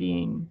it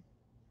being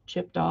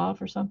chipped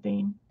off or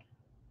something,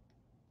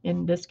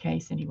 in this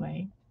case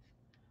anyway.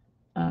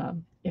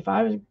 If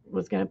I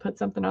was going to put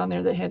something on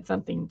there that had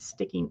something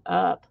sticking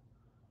up,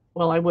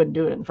 well, I wouldn't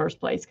do it in the first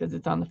place because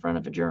it's on the front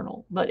of a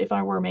journal. But if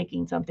I were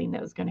making something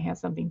that was going to have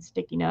something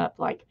sticking up,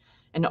 like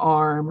an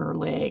arm or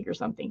leg or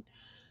something,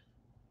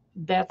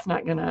 that's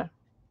not going to,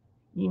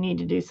 you need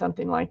to do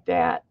something like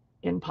that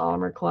in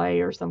polymer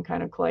clay or some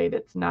kind of clay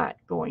that's not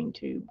going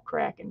to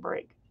crack and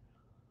break.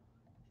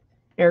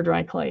 Air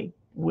dry clay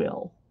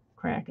will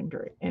crack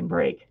and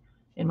break,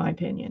 in my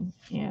opinion,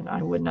 and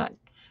I would not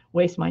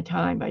waste my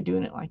time by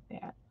doing it like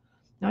that.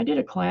 Now, I did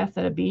a class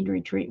at a bead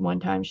retreat one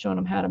time showing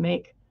them how to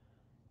make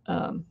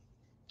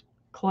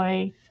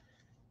clay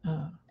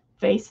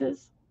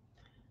faces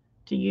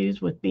to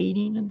use with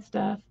beading and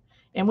stuff.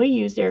 And we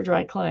used air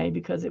dry clay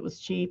because it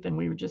was cheap and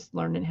we were just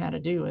learning how to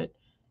do it.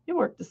 It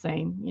worked the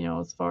same,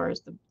 as far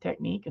as the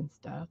technique and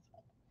stuff.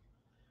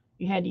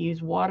 You had to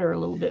use water a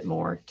little bit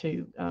more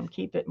to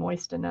keep it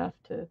moist enough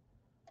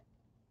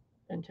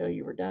until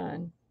you were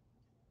done.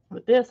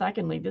 With this, I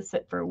can leave this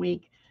sit for a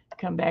week,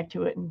 come back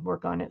to it and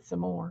work on it some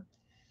more.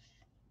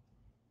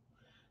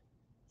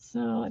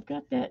 So I've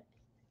got that,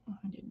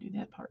 I didn't do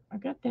that part.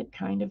 I've got that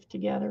kind of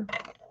together.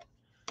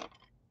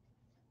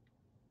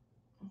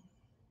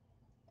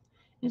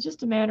 It's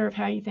just a matter of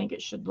how you think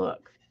it should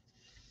look.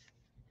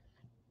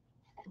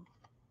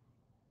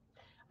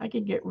 I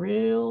could get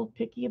real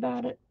picky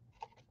about it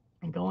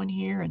and go in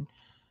here and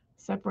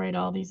separate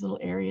all these little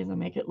areas and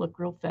make it look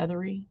real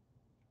feathery.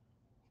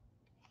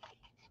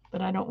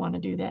 But I don't want to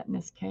do that in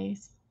this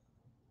case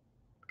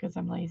because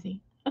I'm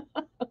lazy.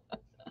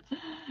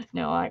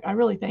 No, I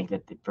really think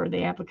that for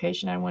the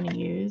application I want to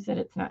use, that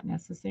it's not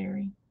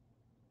necessary.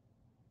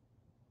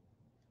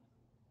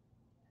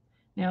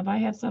 Now, if I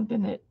have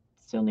something that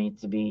still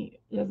needs to be,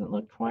 doesn't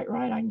look quite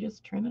right, I can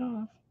just trim it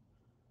off.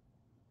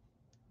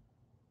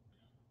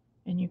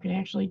 And you can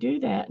actually do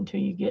that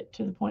until you get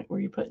to the point where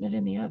you're putting it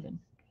in the oven.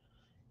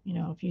 You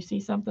know, if you see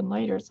something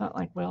later, it's not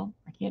like, well,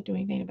 I can't do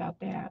anything about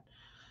that.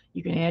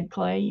 You can add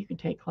clay, you can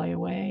take clay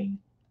away.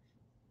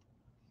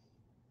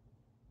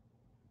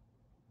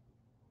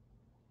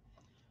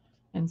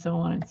 And so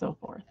on and so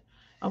forth.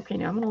 Okay,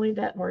 now I'm going to leave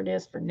that where it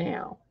is for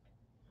now.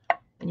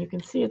 And you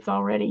can see it's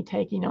already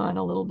taking on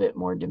a little bit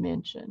more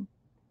dimension.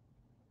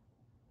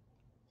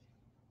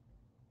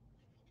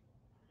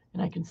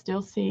 And I can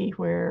still see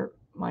where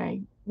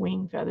my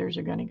wing feathers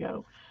are going to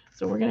go.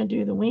 So we're going to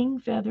do the wing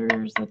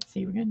feathers. Let's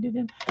see, we're going to do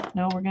them.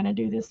 No, we're going to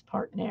do this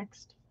part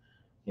next,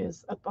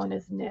 is up on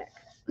his neck.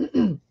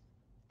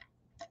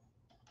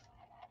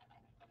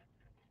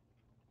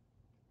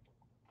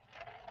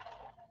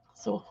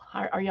 So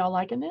are y'all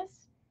liking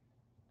this?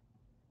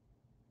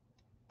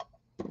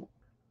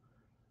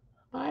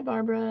 Bye,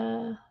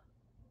 Barbara.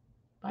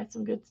 Buy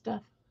some good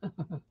stuff.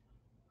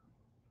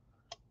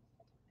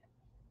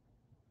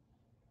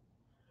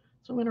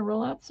 So I'm going to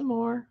roll out some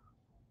more.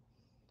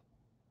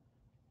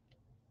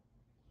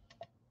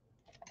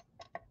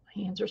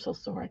 My hands are so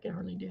sore I can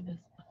hardly do this.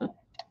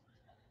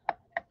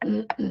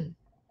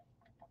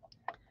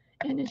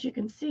 And as you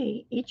can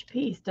see, each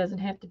piece doesn't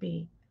have to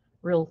be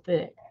real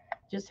thick.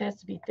 It just has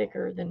to be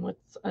thicker than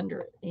what's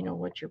under it, you know,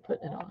 what you're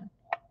putting it on.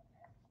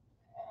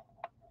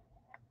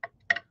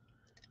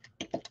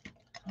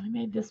 I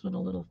made this one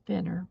a little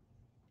thinner,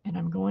 and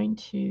I'm going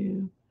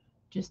to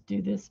just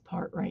do this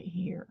part right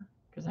here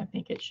because I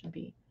think it should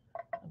be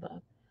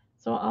above.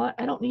 So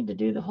I don't need to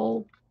do the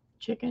whole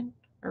chicken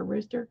or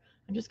rooster.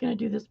 I'm just going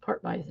to do this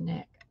part by his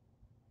neck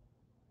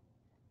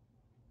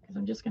because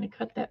I'm just going to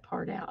cut that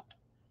part out.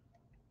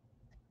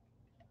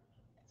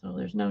 So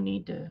there's no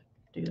need to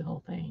do the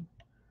whole thing.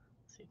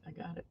 Let's see if I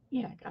got it.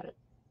 Yeah, I got it.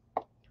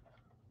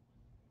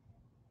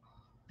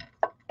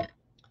 Let's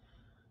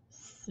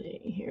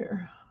see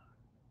here.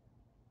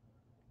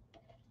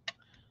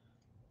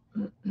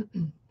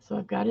 So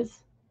I've got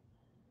his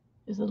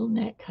little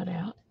neck cut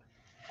out.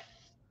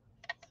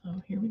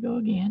 So here we go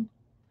again.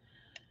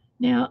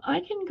 Now I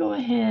can go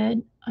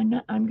ahead,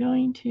 I'm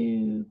going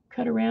to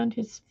cut around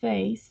his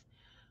face,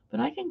 but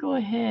I can go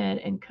ahead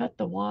and cut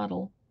the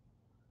wattle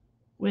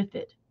with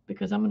it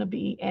because I'm going to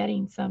be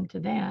adding some to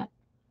that.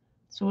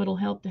 So it'll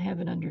help to have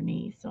it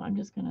underneath. So I'm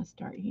just going to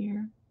start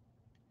here.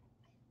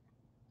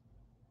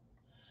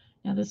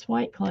 Now this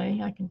white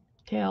clay I can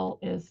tell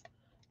is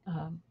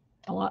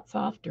a lot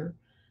softer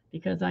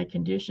because I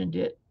conditioned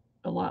it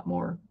a lot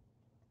more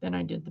than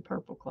I did the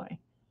purple clay.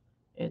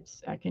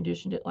 I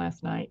conditioned it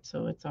last night,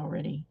 so it's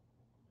already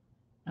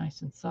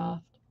nice and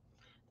soft.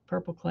 The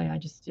purple clay I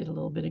just did a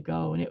little bit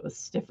ago, and it was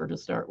stiffer to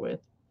start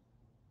with.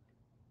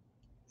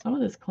 Some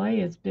of this clay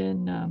has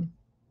been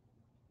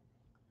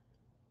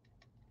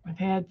I've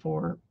had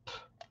for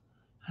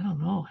I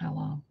don't know how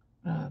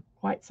long,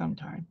 quite some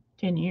time,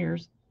 10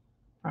 years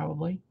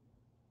probably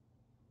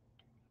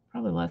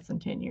less than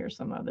 10 years,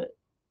 some of it.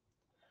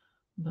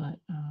 But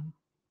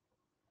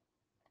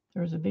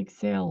there was a big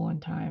sale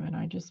one time, and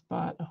I just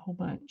bought a whole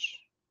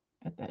bunch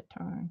at that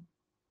time.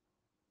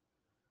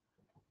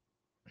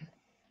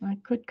 I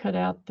could cut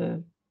out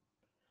the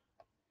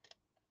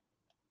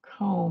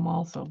comb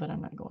also, but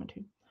I'm not going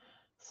to.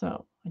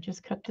 So I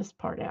just cut this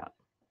part out.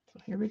 So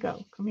here we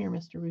go. Come here,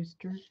 Mr.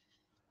 Rooster.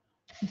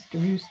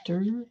 Mr.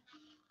 Rooster.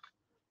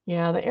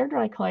 Yeah, the air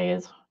dry clay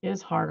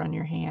is hard on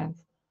your hands.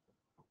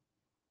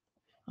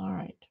 All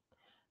right.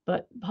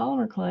 But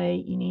polymer clay,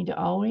 you need to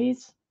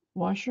always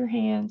wash your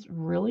hands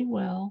really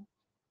well.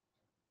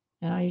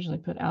 And I usually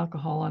put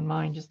alcohol on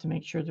mine just to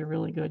make sure they're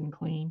really good and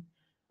clean,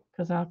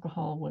 because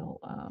alcohol will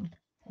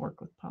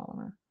work with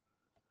polymer.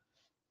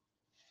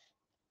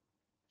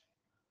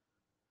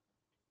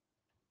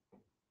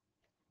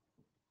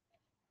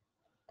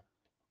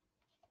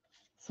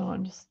 So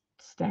I'm just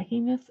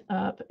stacking this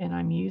up, and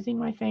I'm using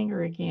my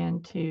finger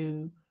again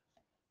to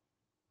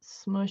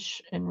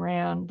smush and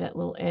round that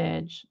little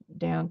edge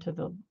down to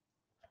the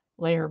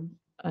layer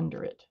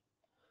under it.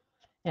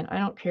 And I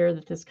don't care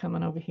that this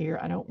coming over here.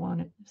 I don't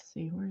want it. Let's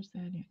see, where's that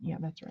in? Yeah,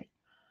 that's right.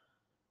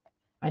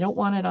 I don't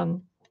want it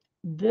on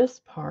this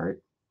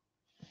part.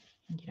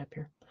 Get up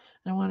here.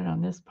 I don't want it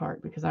on this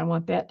part because I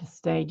want that to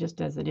stay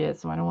just as it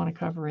is. So I don't want to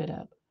cover it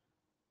up.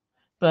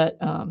 But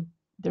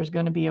there's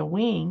going to be a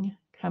wing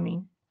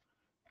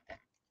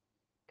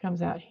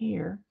comes out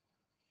here,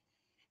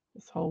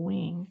 this whole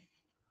wing.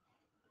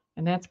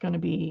 And that's going to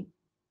be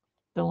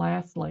the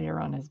last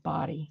layer on his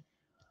body.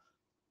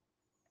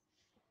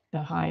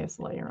 the highest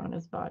layer on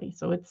his body,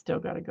 so it's still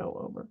got to go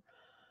over.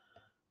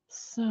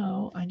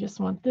 So I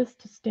just want this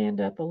to stand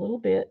up a little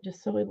bit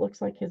just so it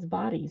looks like his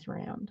body's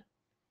round.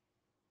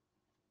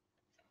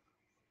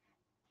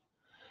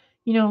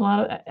 You know, a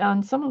lot of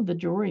on some of the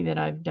jewelry that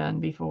I've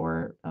done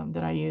before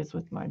that I use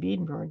with my bead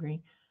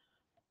embroidery,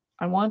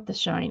 I want the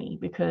shiny,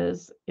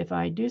 because if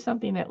I do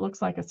something that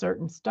looks like a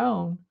certain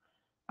stone,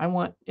 I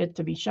want it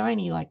to be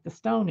shiny like the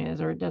stone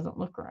is, or it doesn't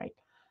look right.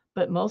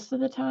 But most of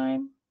the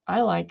time,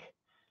 I'm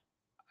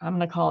going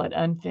to call it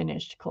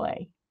unfinished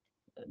clay.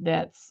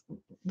 That's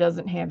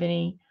doesn't have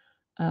any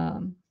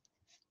um,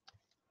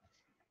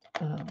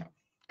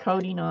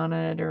 coating on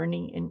it or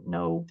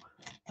no,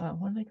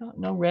 what do they call it?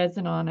 No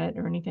resin on it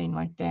or anything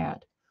like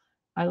that.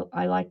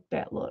 I like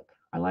that look.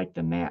 I like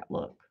the matte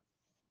look.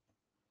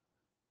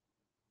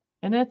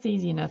 And that's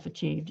easy enough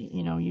achieved.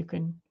 You know, you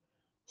can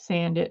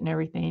sand it and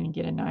everything and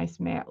get a nice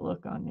matte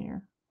look on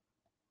there.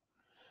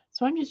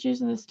 So I'm just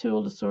using this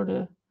tool to sort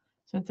of,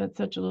 since that's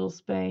such a little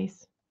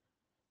space,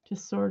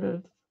 just sort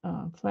of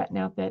flatten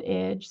out that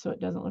edge so it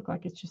doesn't look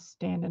like it's just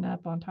standing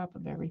up on top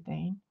of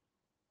everything.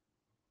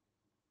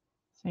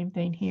 Same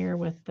thing here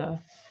with the,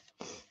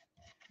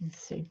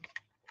 let's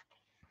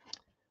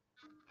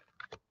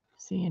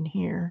see in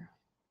here.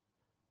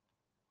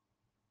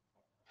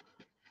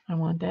 I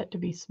want that to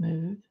be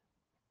smooth.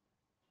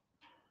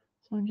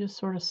 So I'm just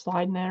sort of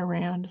sliding that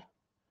around,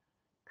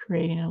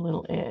 creating a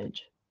little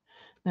edge.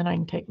 Then I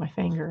can take my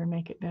finger and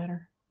make it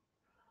better.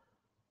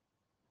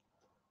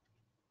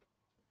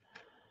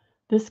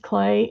 This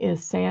clay is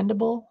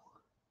sandable.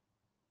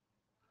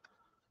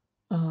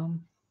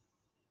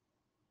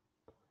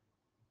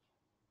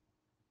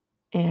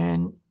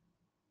 And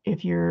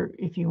if you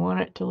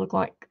want it to look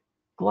like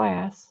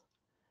glass,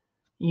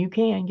 you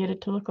can get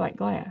it to look like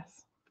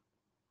glass.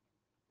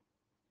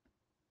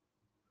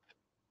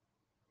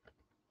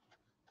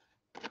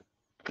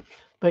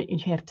 But you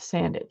have to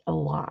sand it a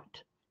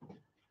lot.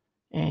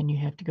 And you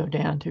have to go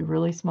down to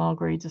really small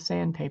grades of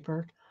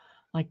sandpaper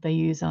like they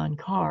use on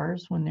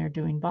cars when they're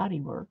doing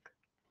body work.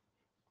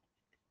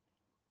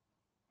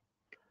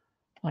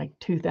 Like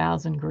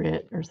 2000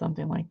 grit or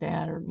something like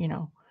that, or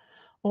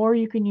or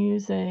you can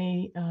use I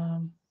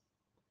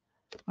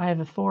have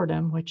a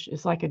Fordham, which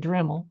is like a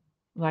Dremel,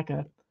 like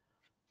a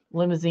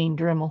limousine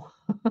Dremel.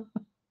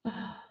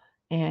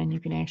 And you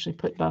can actually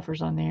put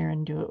buffers on there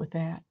and do it with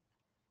that.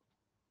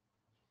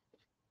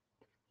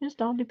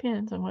 Just all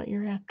depends on what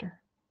you're after.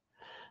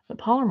 But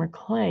polymer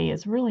clay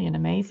is really an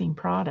amazing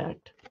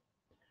product.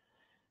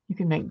 You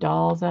can make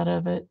dolls out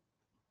of it,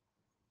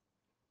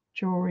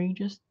 jewelry,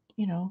 just,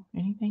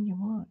 anything you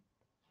want.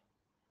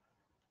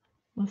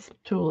 This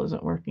tool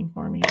isn't working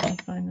for me. Let me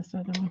find this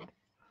other one.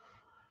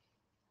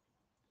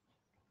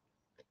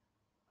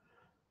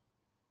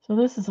 So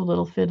this is a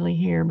little fiddly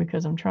here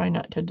because I'm trying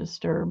not to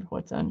disturb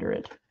what's under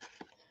it.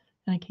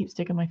 And I keep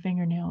sticking my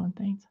fingernail on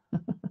things.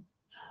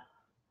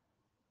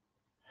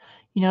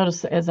 You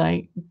notice as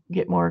I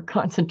get more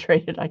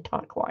concentrated, I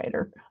talk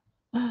quieter.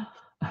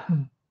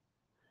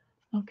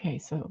 Okay,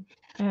 so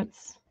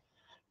that's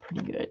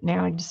pretty good.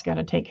 Now I just got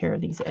to take care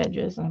of these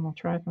edges. I'm going to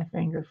try with my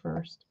finger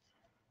first.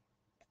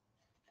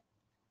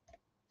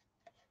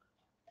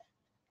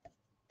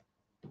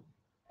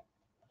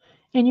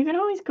 And you can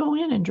always go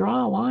in and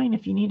draw a line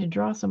if you need to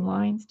draw some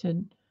lines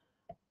to,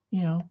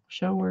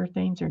 show where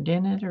things are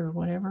dented or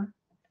whatever.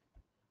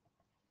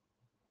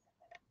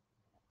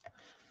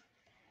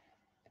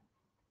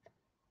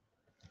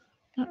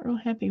 Not real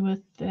happy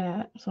with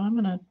that. So I'm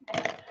going to,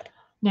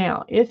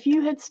 now, if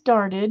you had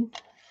started,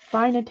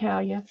 bye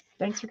Natalia,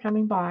 thanks for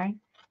coming by.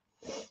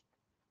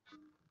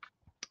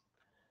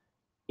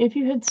 If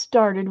you had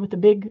started with a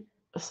big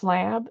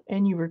slab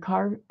and you were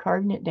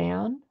carving it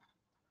down,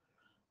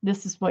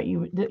 this is what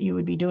you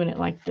would be doing it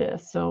like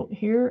this. So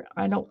here,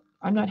 I'm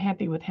not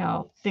happy with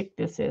how thick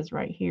this is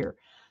right here.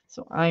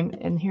 So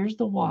and here's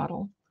the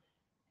wattle,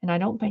 and I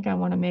don't think I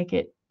want to make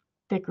it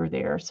thicker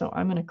there. So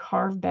I'm going to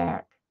carve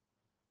back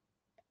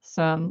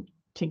some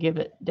to give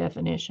it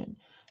definition.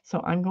 So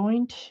I'm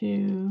going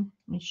to,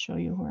 let me show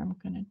you where I'm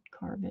going to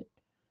carve it.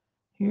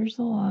 Here's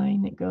the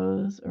line that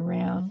goes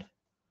around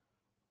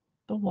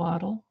the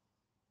wattle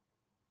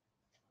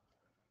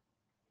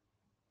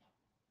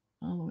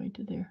all the way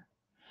to there.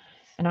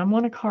 And I'm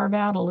going to carve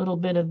out a little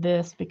bit of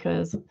this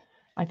because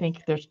I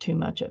think there's too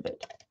much of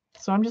it.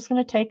 So I'm just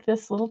going to take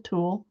this little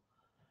tool,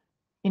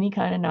 any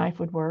kind of knife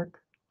would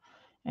work,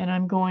 and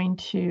I'm going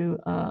to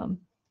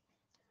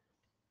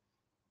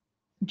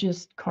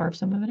just carve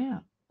some of it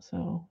out.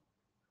 So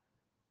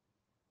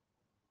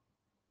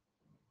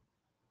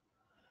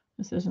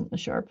this isn't the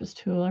sharpest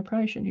tool. I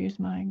probably should use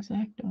my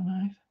X-Acto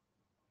knife.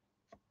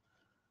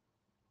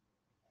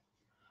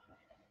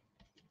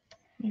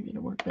 Maybe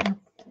it'll work better.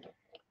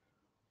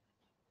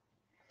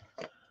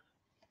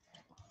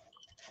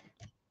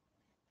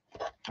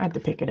 I have to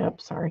pick it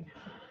up, sorry.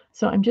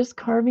 So I'm just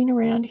carving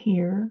around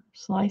here,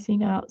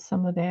 slicing out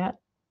some of that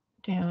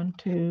down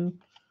to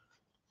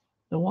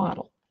the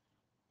wattle.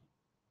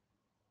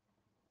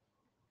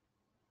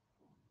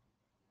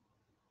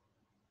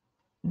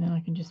 And then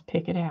I can just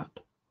pick it out,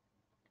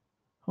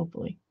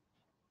 hopefully.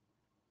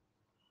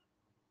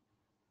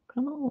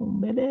 Come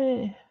on,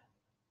 baby.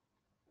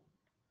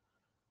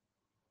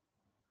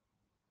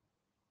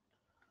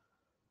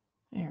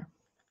 There.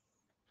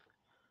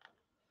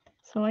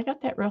 So I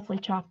got that roughly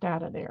chopped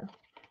out of there.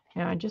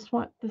 Now I just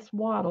want this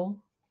wattle.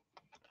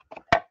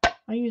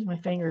 I use my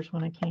fingers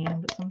when I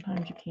can, but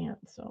sometimes you can't.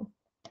 So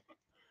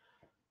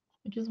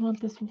I just want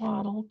this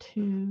wattle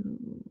to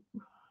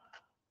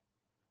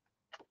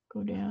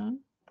go down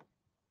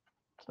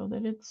so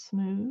that it's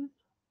smooth.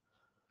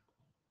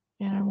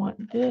 And I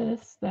want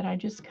this that I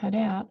just cut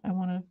out, I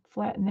want to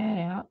flatten that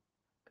out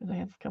because I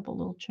have a couple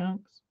little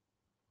chunks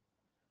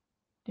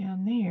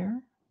down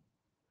there.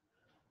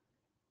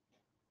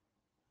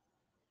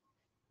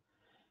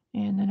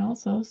 And then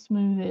also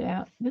smooth it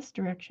out this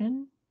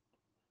direction.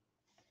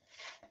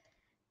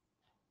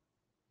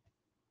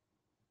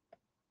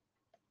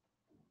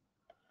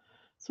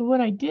 So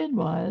what I did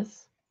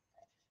was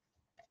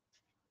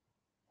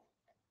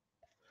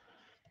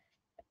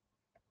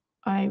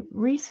I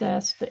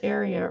recessed the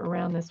area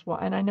around this wall,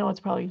 and I know it's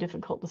probably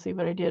difficult to see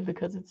what I did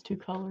because it's two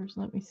colors.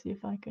 Let me see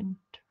if I can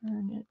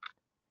turn it.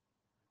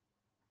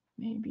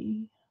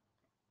 Maybe.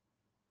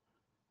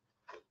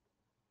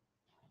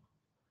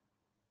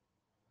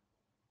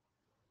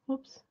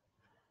 Whoops.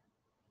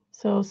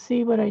 So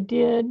see what I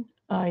did?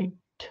 I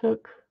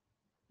took,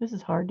 this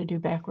is hard to do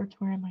backwards.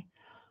 Where am I?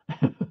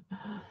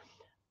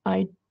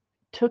 I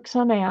took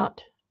some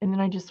out, and then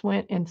I just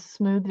went and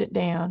smoothed it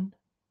down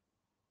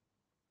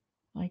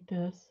like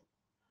this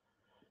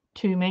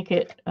to make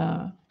it,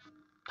 to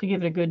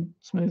give it a good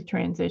smooth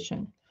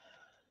transition.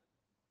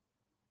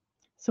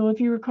 So if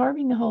you were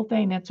carving the whole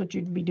thing, that's what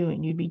you'd be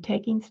doing. You'd be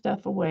taking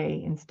stuff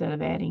away instead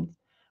of adding,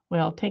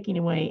 well, taking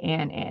away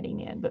and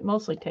adding in, but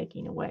mostly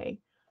taking away,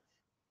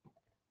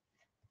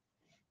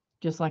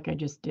 just like I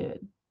just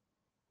did.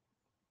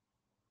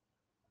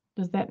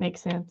 Does that make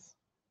sense?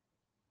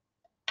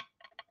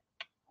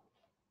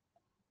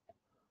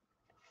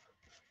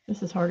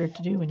 This is harder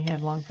to do when you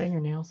have long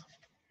fingernails.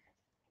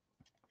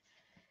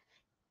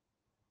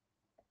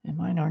 And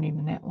mine aren't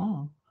even that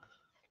long.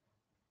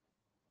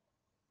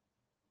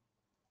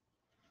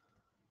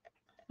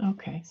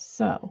 Okay,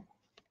 so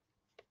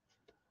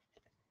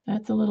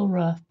that's a little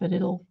rough, but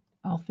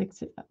I'll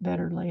fix it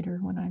better later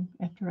when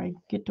after I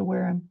get to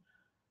where I'm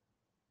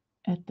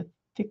at the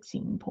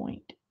fixing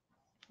point.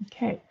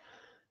 Okay,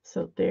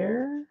 so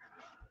there's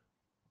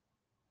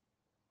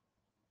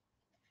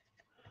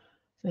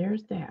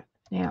that.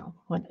 Now,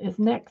 what is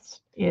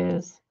next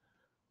is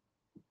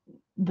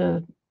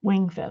the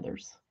wing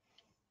feathers.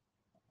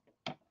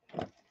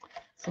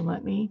 So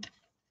let me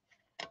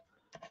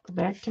go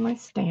back to my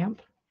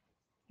stamp.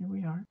 Here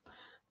we are. I'm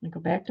going to go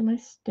back to my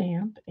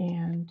stamp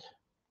and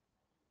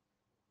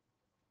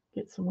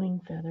get some wing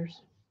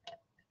feathers.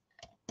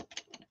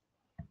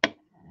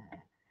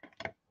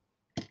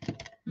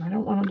 I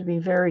don't want them to be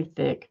very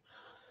thick,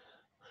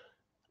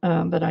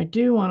 but I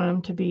do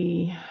want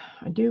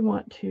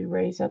to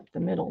raise up the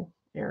middle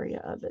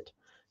area of it.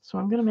 So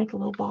I'm going to make a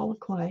little ball of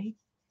clay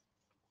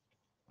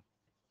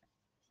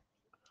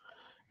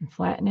and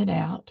flatten it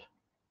out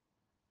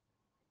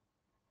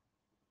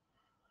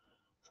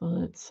so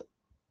that it's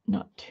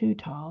not too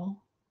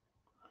tall,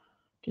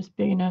 just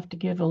big enough to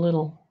give a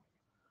little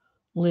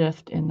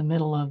lift in the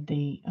middle of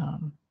the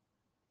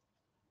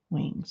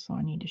wings. So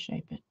I need to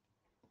shape it.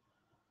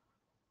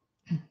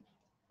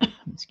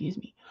 Excuse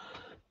me.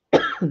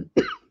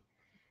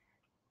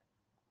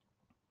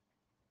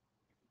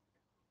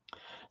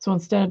 So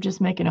instead of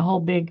just making a whole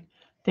big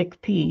thick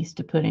piece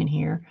to put in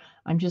here,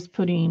 I'm just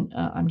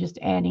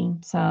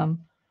adding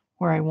some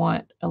where I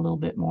want a little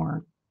bit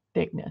more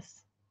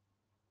thickness.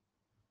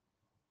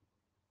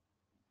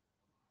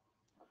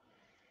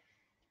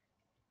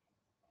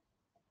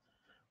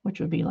 Which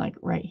would be like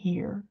right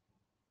here.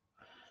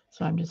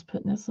 So I'm just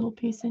putting this little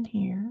piece in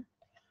here,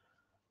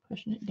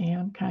 pushing it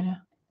down, kind of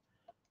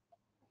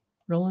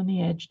rolling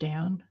the edge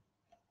down.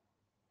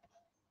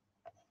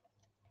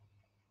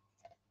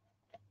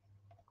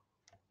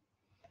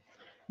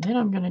 Then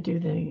I'm going to do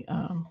the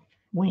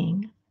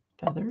wing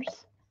feathers.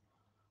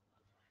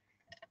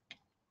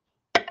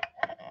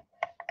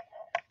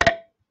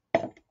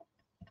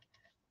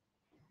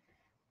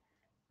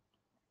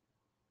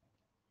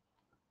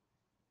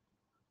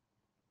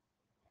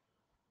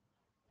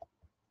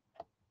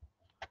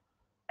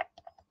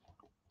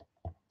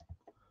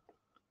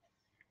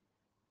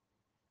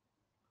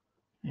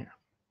 There.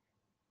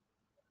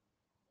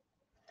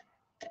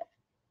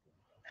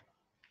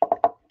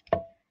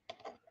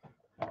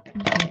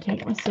 I'm going to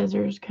take my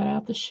scissors, cut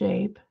out the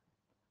shape.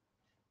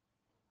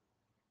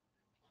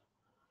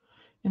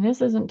 And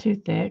this isn't too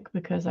thick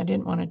because I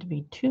didn't want it to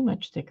be too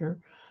much thicker,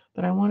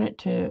 but I want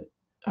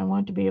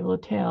to be able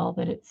to tell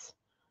that it's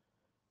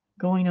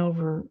going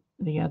over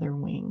the other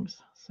wings.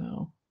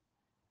 So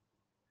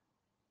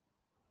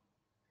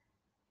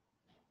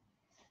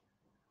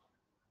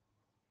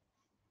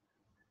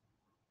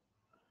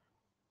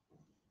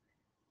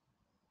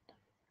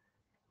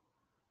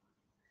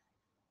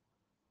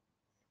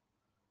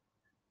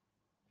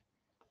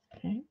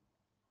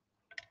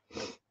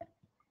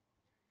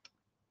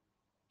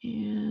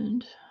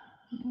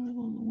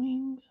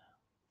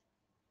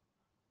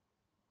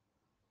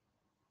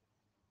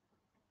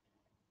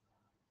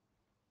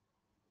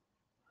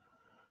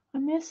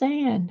Miss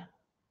Anne.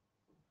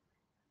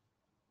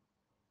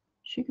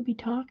 She could be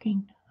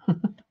talking.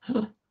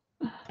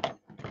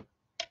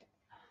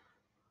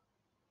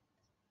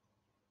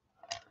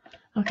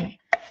 Okay,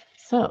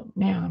 so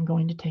now I'm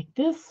going to take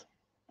this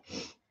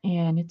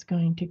and it's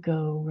going to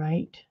go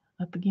right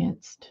up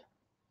against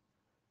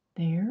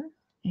there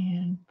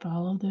and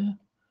follow the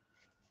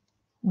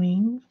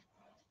wing.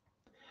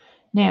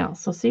 Now,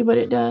 so see what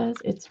it does?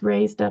 It's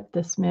raised up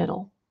this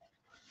middle.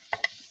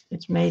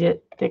 It's made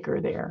it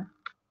thicker there.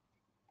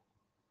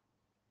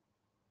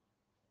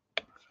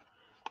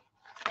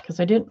 Because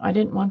I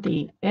didn't want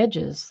the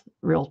edges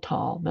real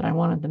tall, but I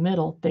wanted the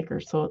middle thicker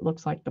so it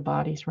looks like the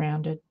body's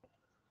rounded.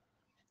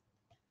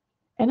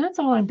 And that's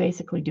all I'm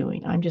basically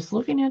doing. I'm just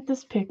looking at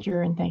this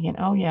picture and thinking,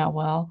 oh yeah,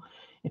 well,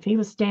 if he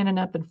was standing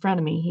up in front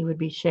of me, he would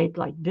be shaped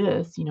like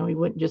this. You know, he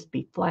wouldn't just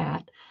be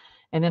flat.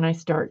 And then I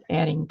start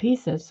adding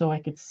pieces so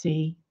I could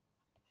see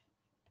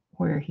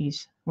where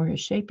his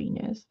shaping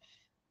is.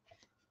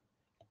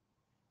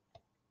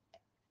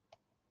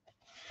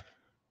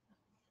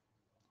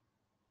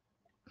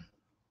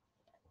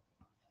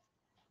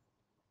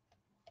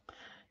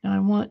 Now I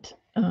want,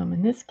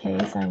 in this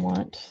case, I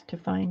want to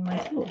find my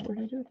tool. Where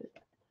did I do it?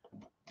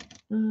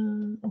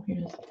 Oh, here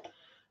it is.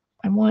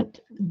 I want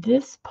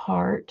this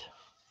part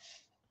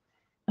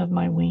of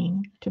my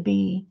wing to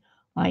be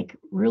like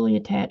really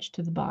attached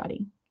to the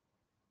body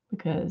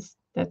because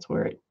that's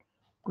where it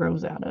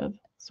grows out of,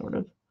 sort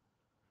of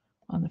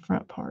on the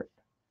front part.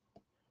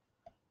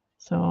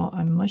 So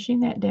I'm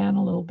mushing that down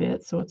a little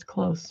bit so it's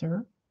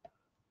closer.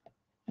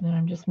 And then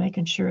I'm just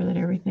making sure that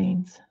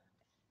everything's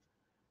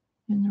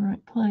in the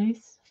right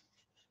place.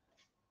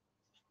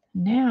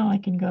 Now I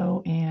can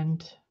go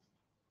and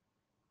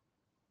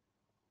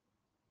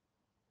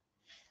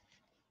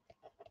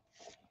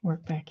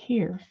work back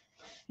here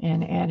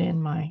and add in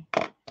my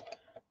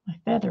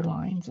feather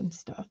lines and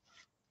stuff.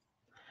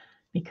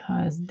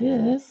 Because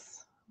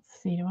this,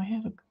 let's see, do I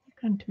have what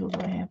kind of tool do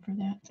I have for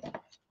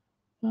that?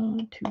 Oh,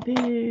 too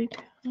big.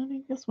 I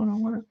think this one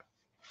will work.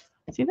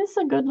 See, this is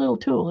a good little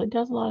tool. It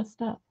does a lot of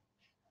stuff.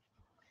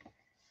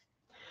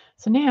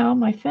 So now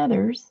my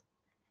feathers,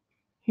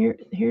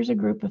 here's a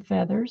group of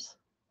feathers.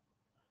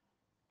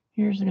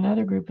 Here's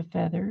another group of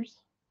feathers.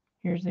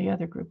 Here's the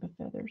other group of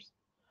feathers.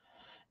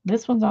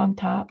 This one's on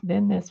top,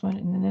 then this one,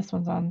 and then this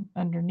one's on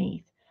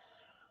underneath.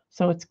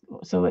 So it's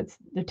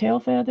the tail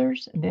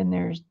feathers, and then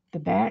there's the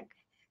back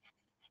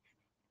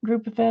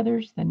group of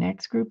feathers. The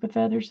next group of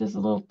feathers is a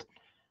little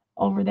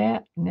over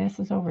that, and this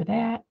is over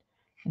that,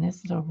 and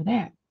this is over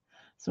that.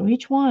 So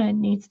each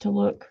one needs to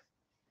look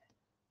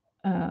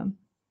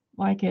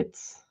like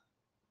it's,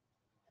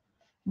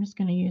 I'm just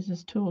going to use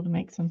this tool to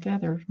make some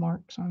feather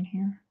marks on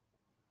here.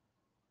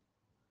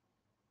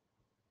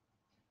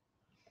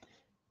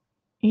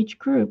 Each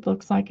group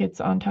looks like it's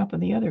on top of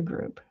the other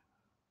group.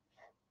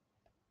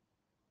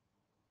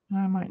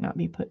 I might not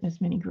be putting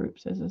as many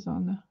groups as is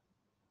on the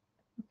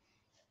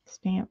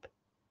stamp,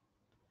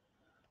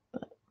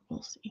 but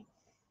we'll see.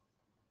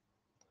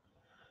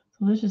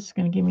 So this is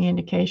going to give me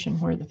indication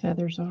where the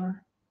feathers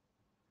are.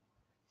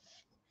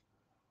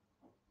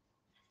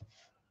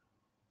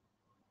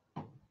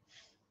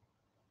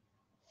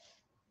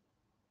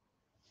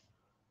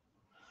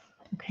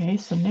 Okay,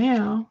 so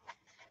now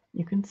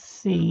you can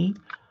see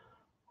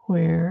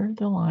where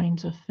the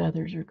lines of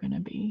feathers are going to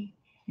be.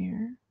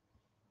 Here,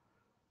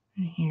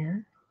 and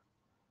here,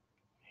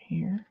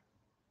 here,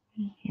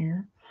 and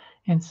here,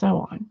 and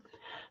so on.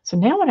 So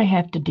now what I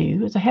have to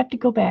do is I have to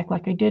go back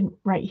like I did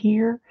right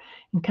here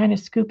and kind of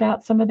scoop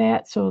out some of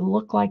that so it'll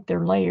look like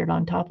they're layered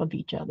on top of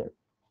each other.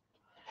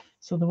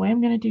 So the way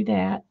I'm going to do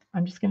that,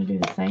 I'm just going to do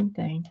the same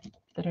thing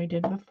that I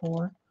did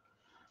before.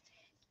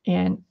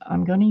 And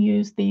I'm going to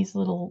use these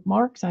little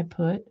marks I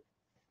put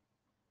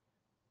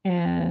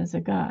as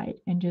a guide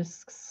and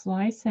just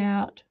slice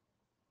out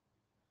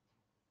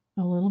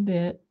a little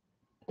bit.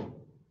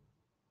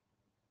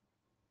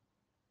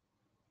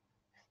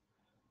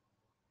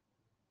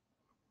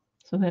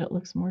 So that it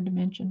looks more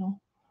dimensional.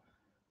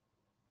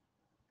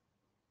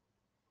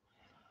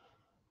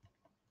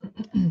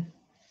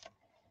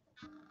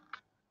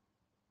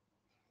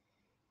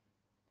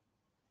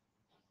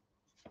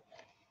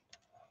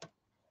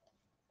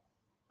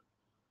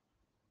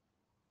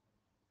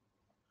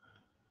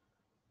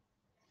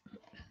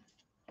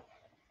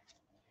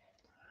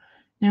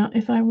 Now,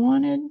 if I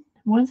wanted,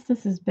 once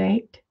this is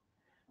baked,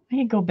 I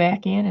could go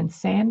back in and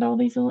sand all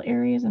these little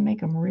areas and make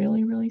them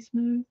really, really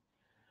smooth.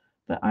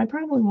 But I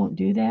probably won't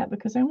do that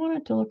because I want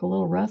it to look a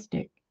little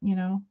rustic, you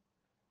know,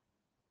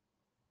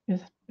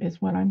 is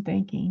what I'm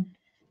thinking.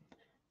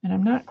 And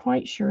I'm not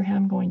quite sure how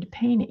I'm going to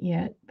paint it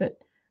yet, but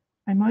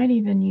I might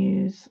even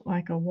use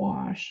like a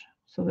wash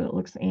so that it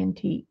looks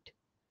antiqued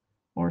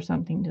or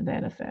something to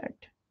that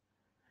effect.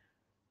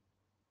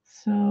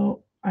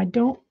 So I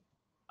don't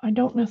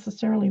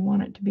necessarily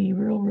want it to be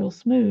real, real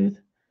smooth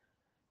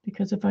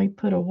because if I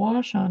put a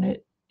wash on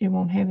it, it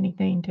won't have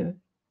anything to,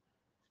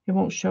 it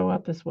won't show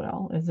up as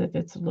well as if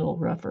it's a little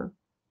rougher.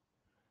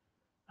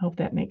 I hope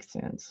that makes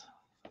sense.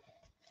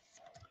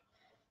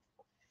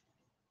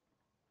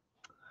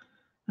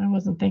 I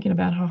wasn't thinking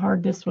about how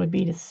hard this would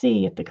be to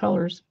see if the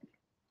colors,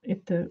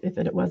 if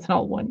it wasn't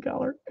all one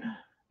color.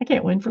 I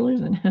can't win for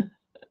losing.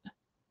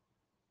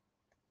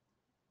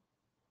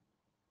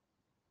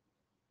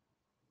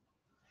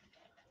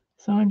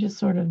 So I'm just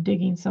sort of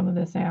digging some of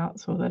this out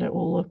so that it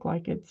will look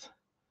like it's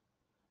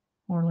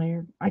more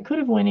layered. I could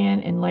have went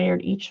in and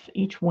layered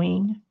each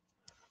wing,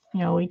 you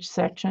know, each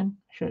section.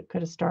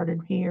 Could have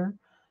started here,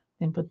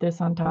 then put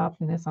this on top,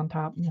 and this on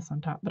top, and this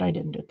on top, but I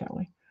didn't do it that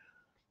way.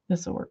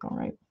 This will work all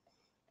right.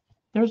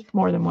 There's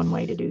more than one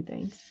way to do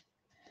things.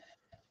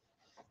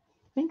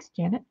 Thanks,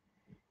 Janet.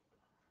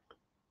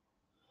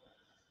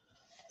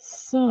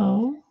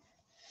 So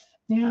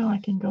now I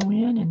can go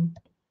in and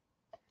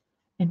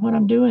what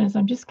I'm doing is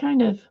I'm just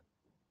kind of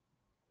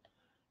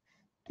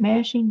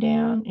mashing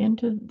down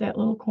into that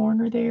little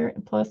corner there,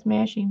 and plus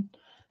mashing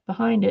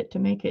behind it to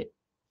make it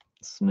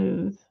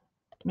smooth,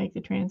 to make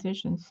the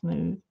transition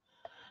smooth.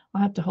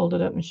 I'll have to hold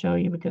it up and show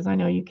you because I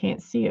know you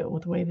can't see it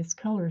with the way these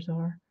colors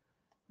are.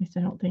 At least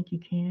I don't think you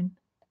can.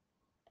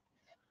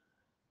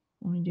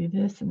 Let me do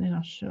this and then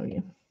I'll show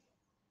you.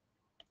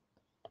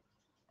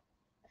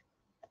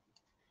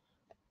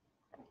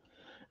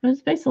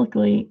 It's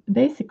basically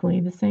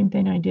the same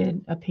thing I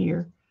did up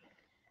here.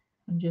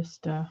 I'm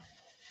just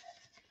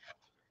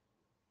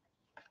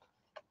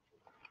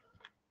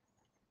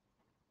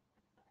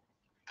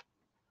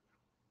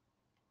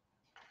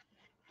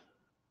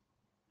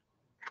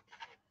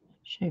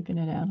shaping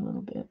it out a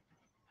little bit.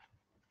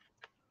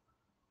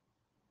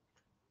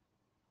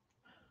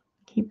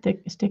 Keep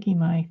sticking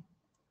my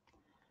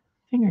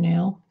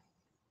fingernail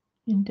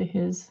into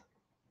his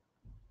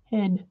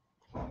head.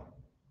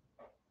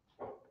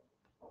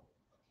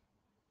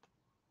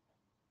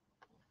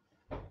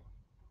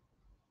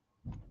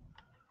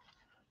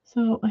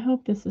 So I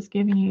hope this is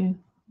giving you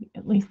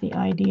at least the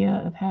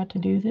idea of how to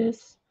do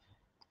this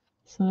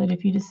so that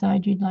if you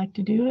decide you'd like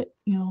to do it,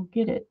 you'll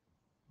get it.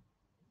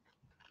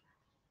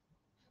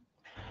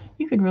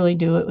 You could really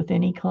do it with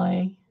any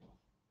clay.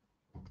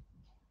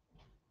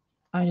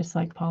 I just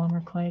like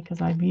polymer clay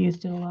because I've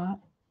used it a lot.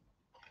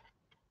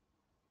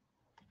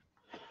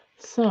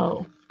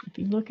 So if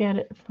you look at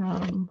it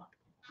from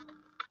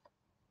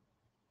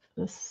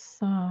the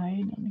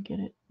side, let me get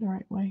it the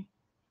right way.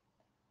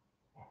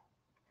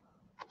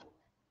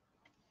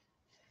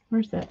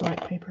 Where's that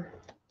black paper?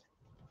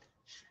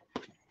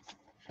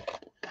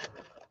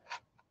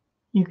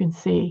 You can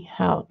see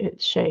how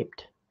it's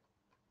shaped.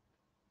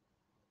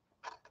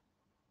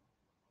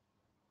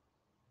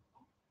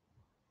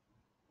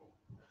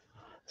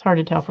 It's hard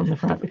to tell from the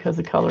front because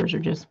the colors are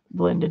just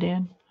blended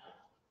in.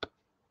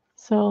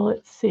 So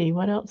let's see,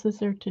 what else is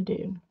there to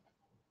do?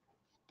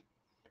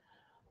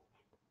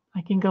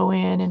 I can go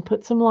in and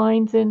put some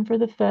lines in for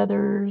the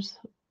feathers,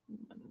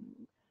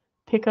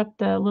 pick up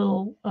the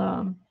little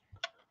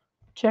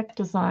check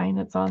design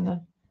that's on the,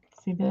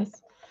 see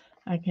this?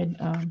 I can,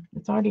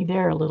 it's already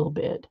there a little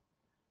bit,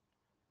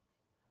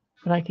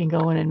 but I can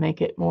go in and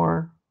make it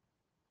more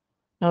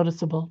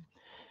noticeable.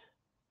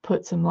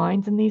 Put some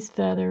lines in these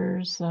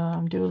feathers, do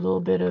a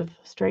little bit of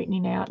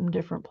straightening out in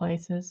different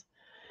places.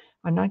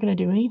 I'm not going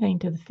to do anything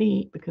to the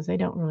feet because they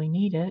don't really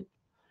need it.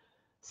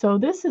 So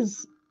this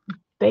is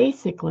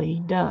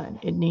basically done.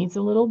 It needs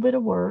a little bit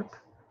of work.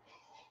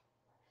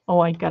 Oh,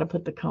 I got to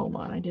put the comb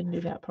on. I didn't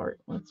do that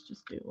part. Let's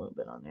just do a little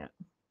bit on that.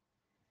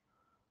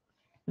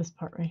 This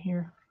part right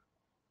here.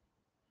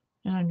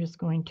 And I'm just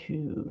going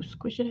to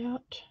squish it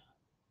out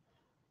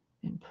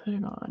and put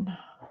it on.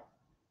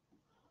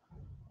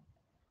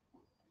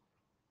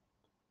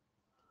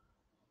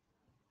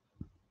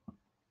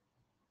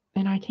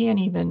 And I can't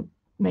even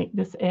make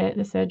this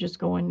edge is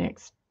going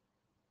next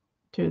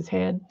to his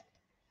head.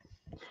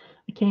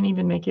 I can't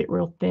even make it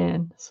real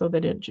thin so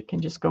that it can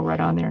just go right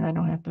on there and I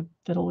don't have to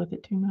fiddle with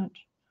it too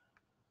much.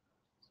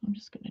 So I'm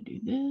just going to do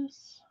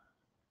this.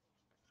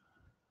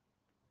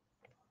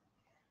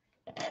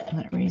 And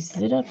that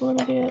raises it up a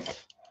little bit.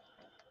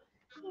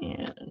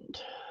 And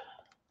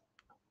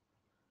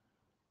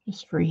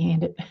just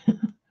freehand it.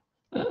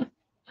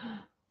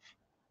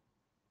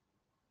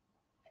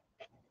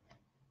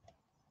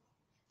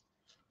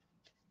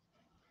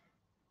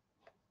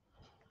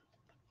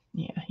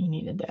 Yeah, he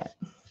needed that.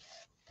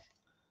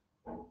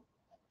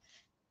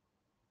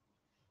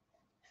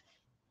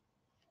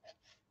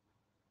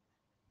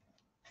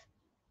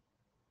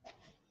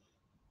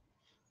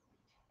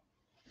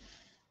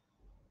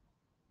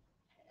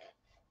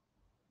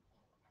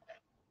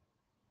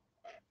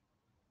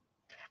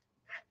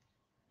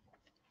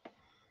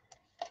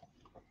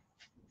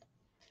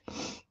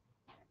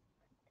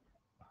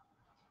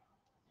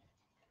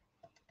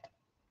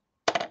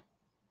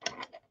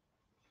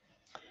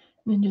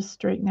 And then just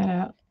straighten that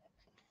out.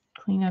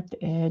 Clean up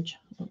the edge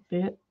a little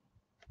bit.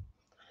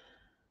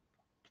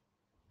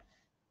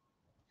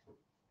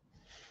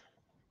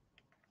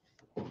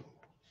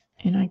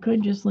 And I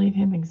could just leave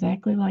him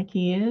exactly like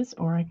he is,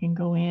 or I can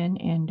go in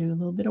and do a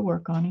little bit of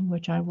work on him,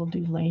 which I will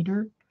do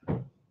later.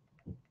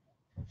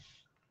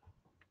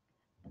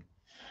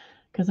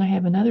 because I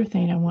have another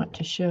thing I want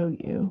to show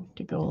you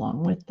to go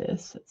along with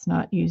this. It's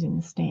not using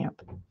the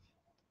stamp,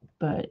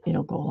 but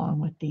it'll go along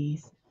with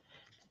these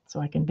so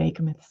I can bake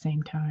them at the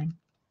same time.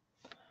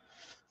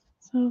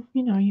 So,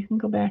 you know, you can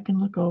go back and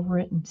look over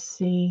it and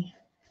see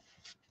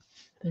if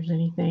there's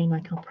anything.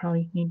 Like I'll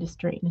probably need to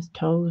straighten his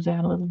toes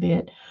out a little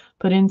bit,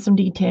 put in some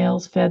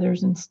details,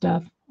 feathers and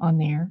stuff on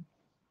there,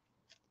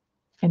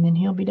 and then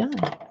he'll be done.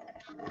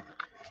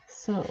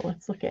 So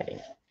let's look at him.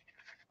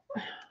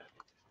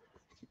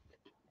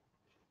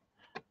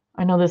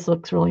 I know this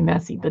looks really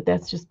messy, but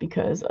that's just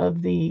because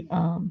of the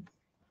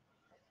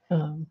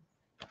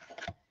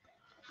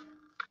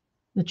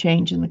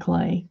change in the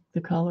clay,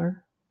 the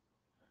color.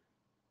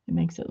 It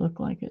makes it look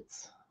like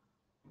it's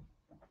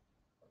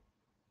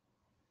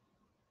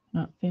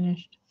not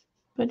finished,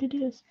 but it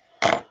is.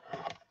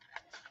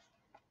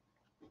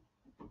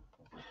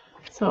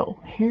 So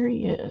here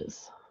he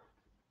is.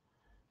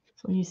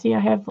 So you see I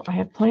have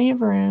plenty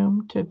of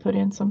room to put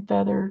in some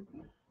feather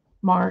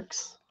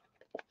marks.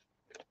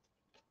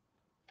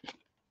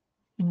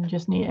 And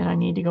I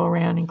need to go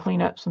around and clean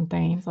up some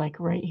things, like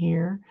right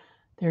here.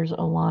 There's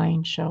a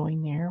line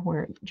showing there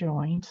where it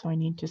joined, so I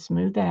need to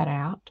smooth that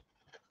out.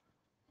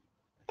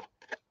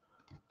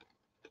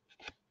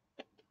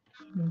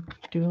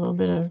 Do a little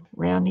bit of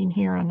rounding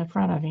here on the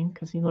front of him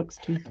because he looks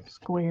too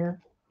square.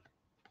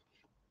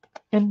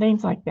 And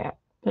things like that.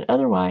 But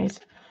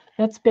otherwise,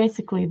 that's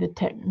basically the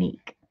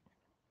technique.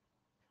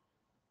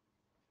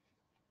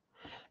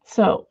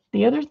 So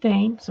the other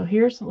thing,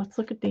 let's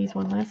look at these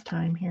one last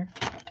time here.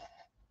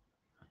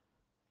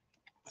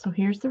 So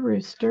here's the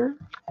rooster.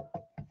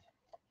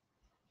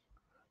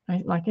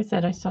 Like I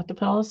said, I still have to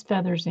put all his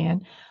feathers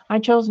in. I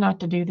chose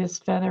not to do this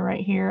feather right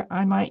here.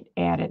 I might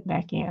add it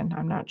back in.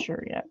 I'm not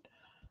sure yet.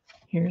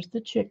 Here's the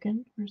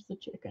chicken. Where's the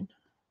chicken?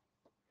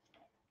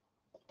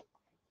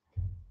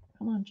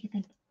 Come on,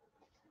 chicken.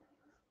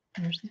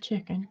 There's the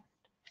chicken.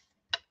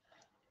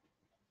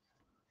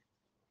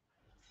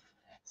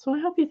 So I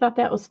hope you thought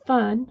that was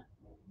fun.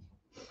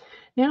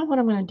 Now what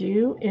I'm going to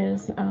do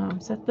is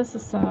set this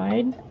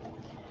aside.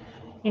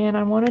 And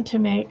I wanted to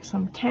make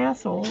some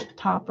tassel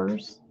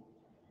toppers.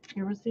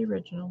 Here was the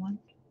original one.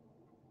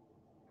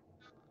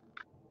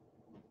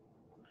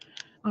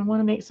 I want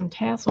to make some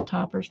tassel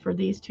toppers for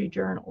these two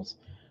journals.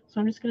 So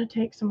I'm just going to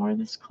take some more of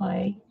this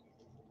clay.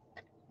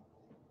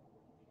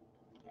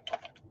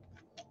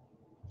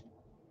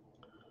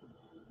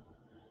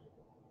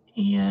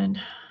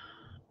 And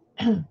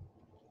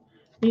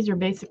these are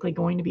basically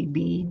going to be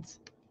beads.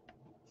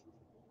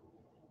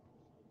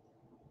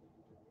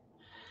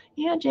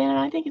 Yeah, Janet,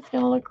 I think it's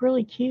going to look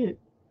really cute.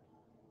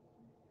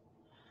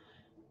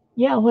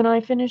 Yeah, when I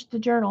finish the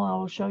journal, I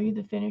will show you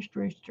the finished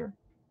rooster.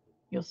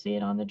 You'll see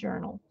it on the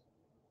journal.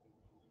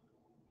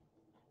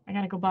 I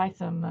got to go buy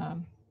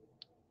some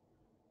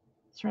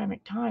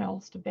ceramic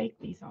tiles to bake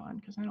these on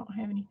because I don't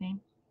have anything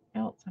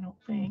else, I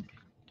don't think,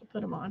 to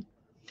put them on.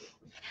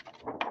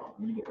 I'm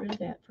going to get rid of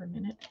that for a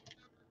minute.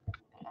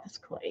 Get this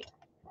clay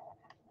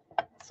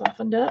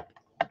softened up.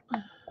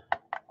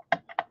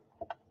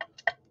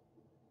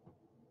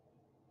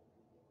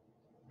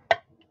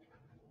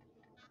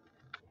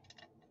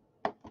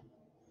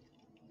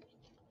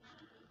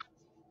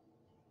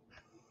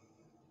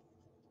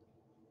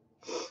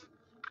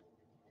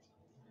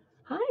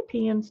 Hi,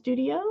 PM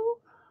Studio.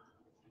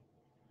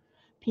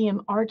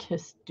 PM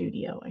Artist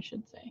Studio, I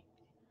should say.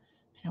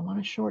 I don't want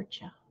to short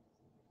you.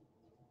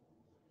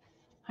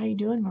 How you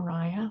doing,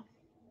 Mariah?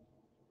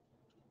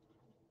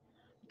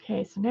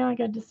 Okay, so now I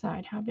got to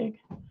decide how big.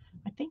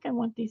 I think I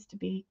want these to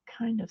be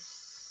kind of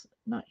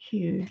not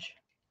huge.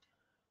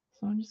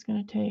 So I'm just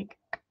going to take,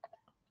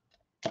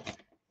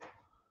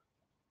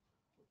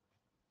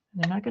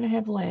 they're not going to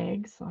have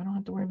legs, so I don't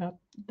have to worry about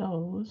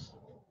those.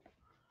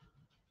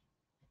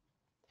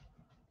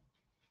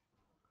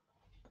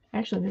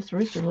 Actually, this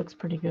rooster looks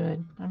pretty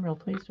good. I'm real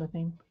pleased with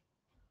him.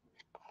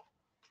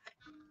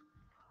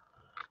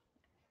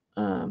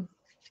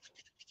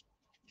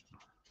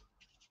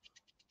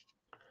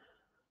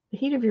 The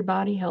heat of your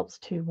body helps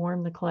to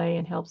warm the clay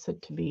and helps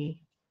it to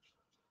be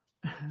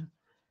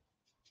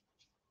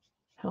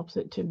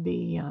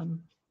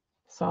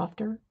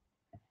softer.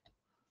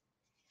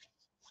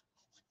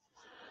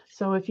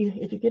 So if you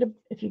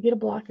get a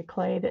block of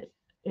clay that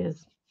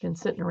is been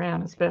sitting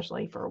around,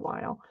 especially for a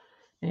while,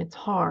 and it's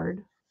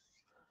hard,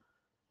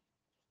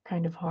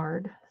 kind of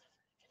hard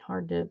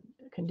to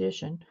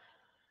condition,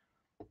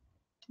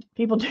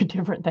 people do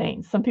different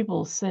things. Some people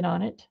will sit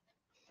on it.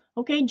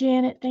 Okay,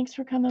 Janet, thanks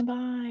for coming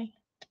by.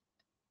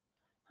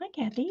 Hi,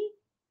 Kathy.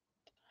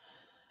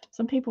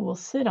 Some people will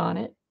sit on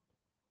it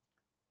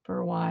for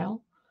a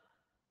while,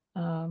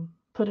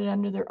 put it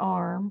under their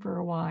arm for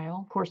a while.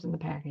 Of course, in the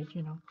package,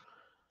 you know.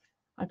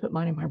 I put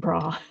mine in my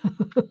bra.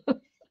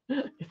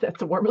 If that's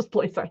the warmest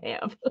place I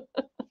have.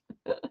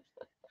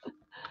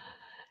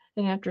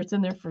 And after it's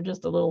in there for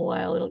just a little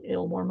while,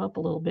 it'll warm up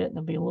a little bit and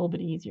it'll be a little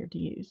bit easier to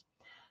use.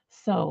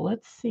 So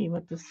let's see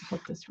what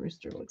this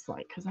rooster looks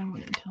like, because I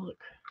want it to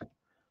look.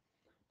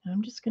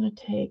 I'm just going to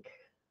take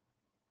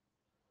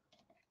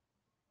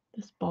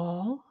this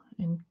ball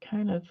and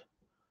kind of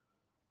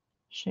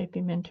shape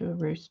him into a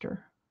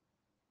rooster.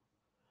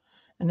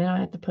 And then I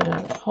have to put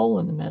a hole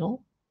in the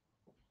middle.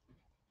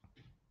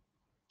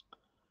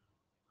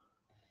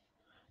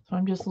 So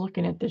I'm just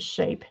looking at this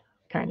shape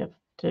kind of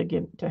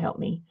to help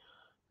me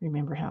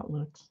remember how it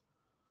looks.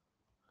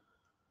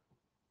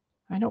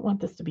 I don't want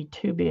this to be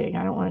too big.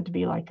 I don't want it to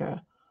be like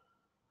a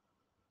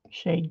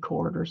shade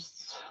cord or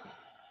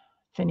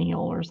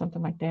finial or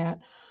something like that,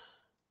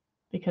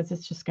 because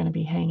it's just going to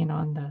be hanging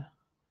on the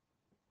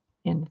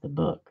end of the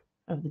book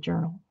of the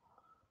journal.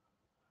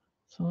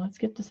 So let's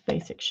get this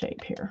basic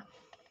shape here.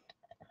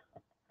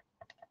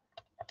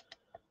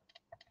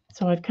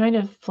 So I've kind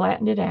of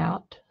flattened it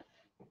out,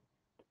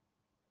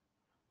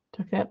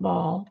 took that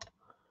ball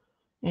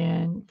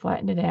and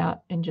flattened it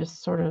out and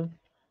just sort of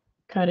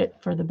cut it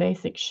for the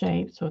basic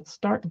shape, so it's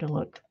starting to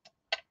look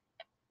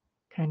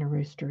kind of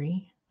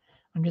roostery.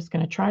 I'm just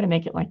going to try to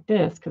make it like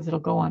this because it'll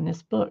go on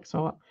this book,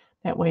 so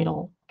that way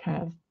it'll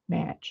kind of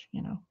match,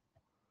 you know.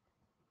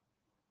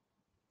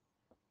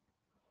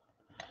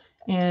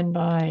 And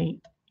by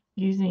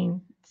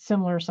using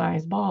similar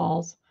size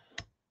balls,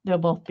 they'll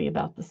both be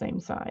about the same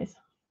size,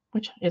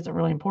 which isn't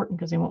really important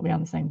because they won't be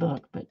on the same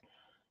book, but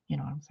you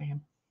know what I'm saying.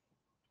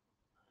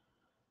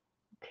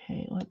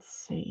 Okay, let's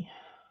see.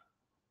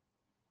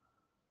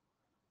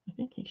 I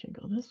think he should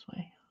go this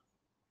way.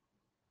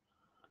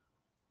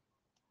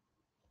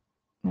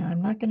 Now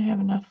I'm not going to have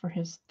enough for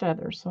his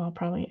feathers, so I'll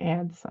probably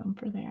add some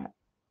for that.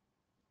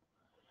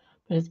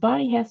 But his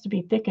body has to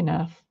be thick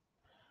enough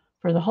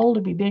for the hole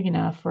to be big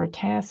enough for a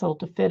tassel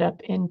to fit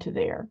up into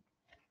there.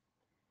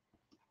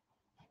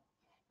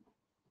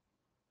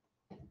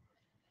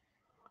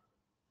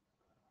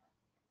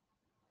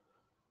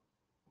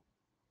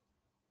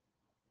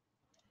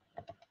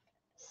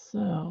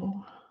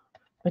 So,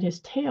 but his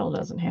tail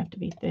doesn't have to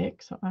be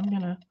thick, so I'm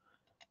going to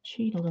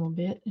cheat a little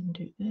bit and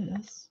do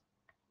this.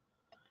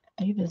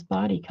 Leave his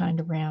body kind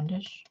of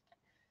roundish.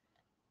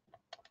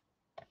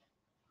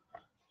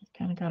 He's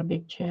kind of got a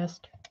big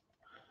chest,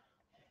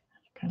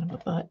 kind of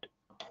a butt.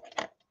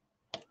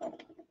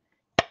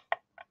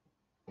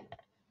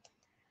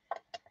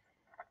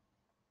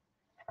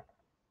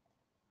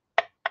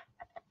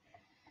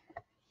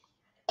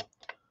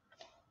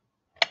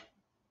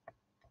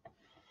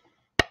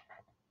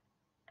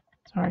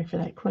 Sorry for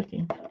that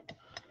clicking.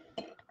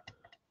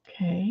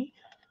 Okay,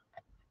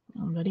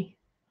 come on, buddy.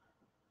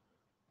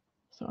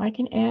 So I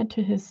can add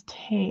to his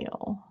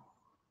tail.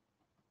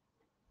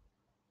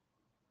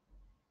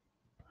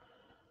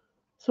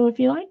 So if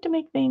you like to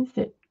make things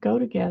that go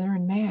together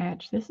and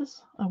match, this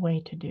is a way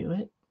to do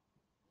it.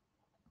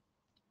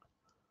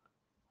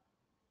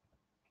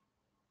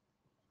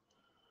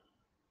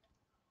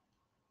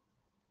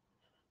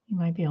 You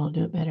might be able to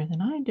do it better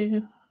than I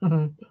do.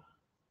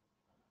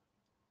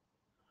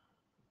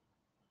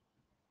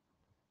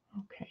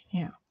 Okay,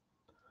 now.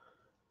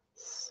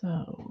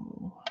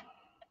 So,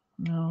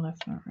 no,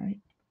 that's not right.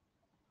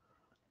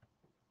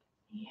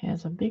 He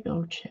has a big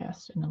old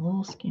chest and a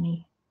little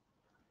skinny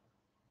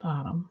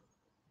bottom.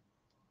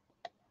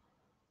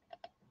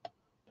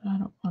 But I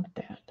don't want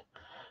that.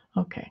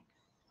 Okay,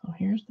 so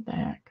here's the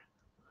back.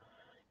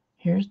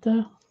 Here's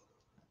the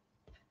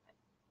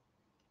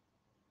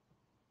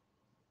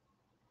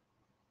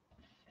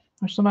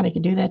or somebody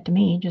could do that to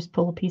me, just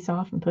pull a piece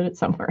off and put it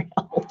somewhere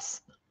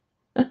else.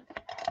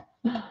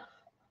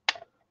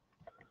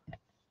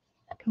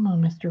 Come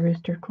on, Mr.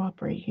 Rooster,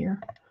 cooperate here.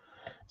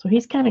 So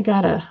he's kind of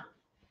got a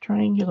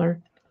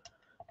triangular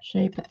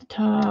shape at the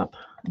top,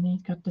 and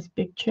he's got this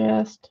big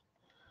chest,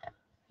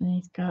 and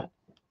he's got,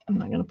 I'm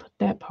not going to put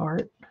that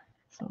part,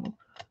 so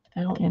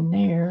that'll end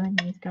there, and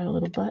he's got a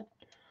little butt,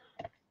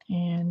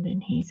 and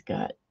then he's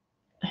got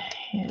a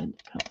head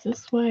that comes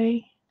this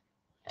way.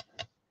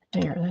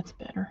 There, that's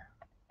better.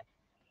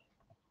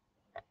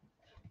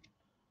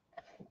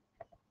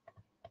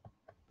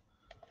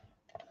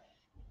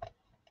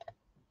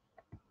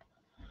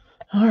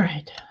 All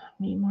right,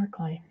 need more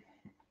clay.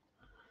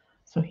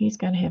 So he's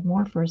got to have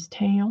more for his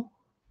tail,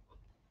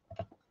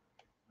 or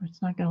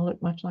it's not going to look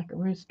much like a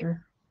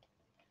rooster.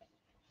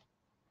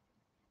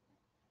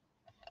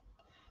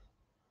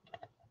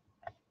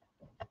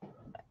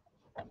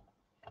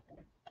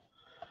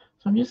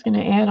 So I'm just going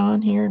to add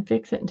on here and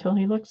fix it until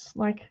he looks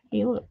like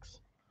he looks.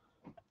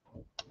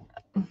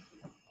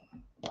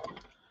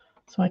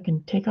 So I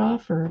can take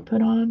off or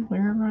put on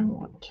wherever I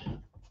want.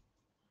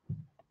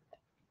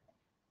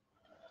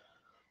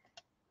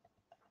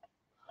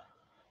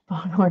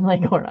 Foghorn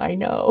Leghorn, I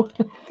know.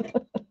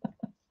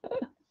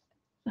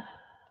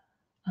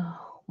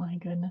 Oh my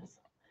goodness.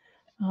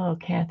 Oh,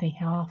 Kathy,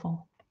 how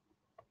awful.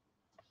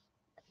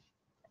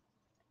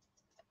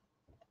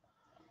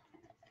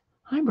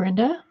 Hi,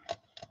 Brenda.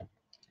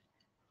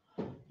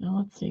 Now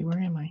let's see, where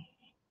am I?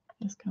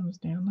 This comes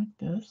down like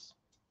this.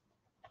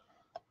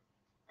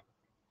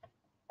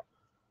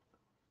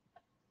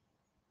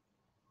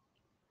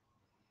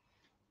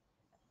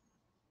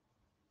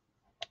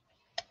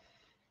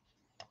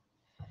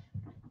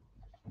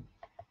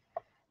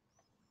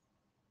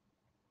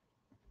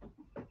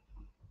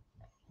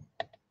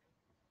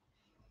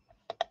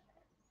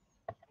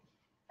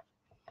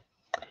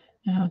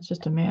 Now it's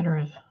just a matter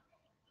of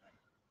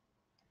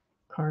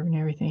carving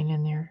everything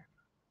in there.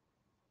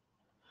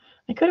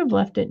 I could have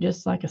left it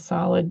just like a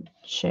solid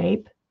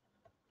shape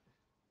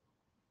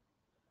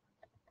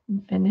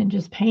and then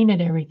just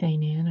painted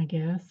everything in, I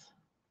guess.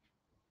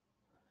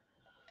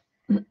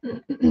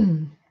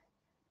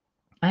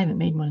 I haven't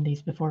made one of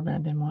these before, but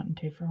I've been wanting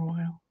to for a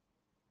while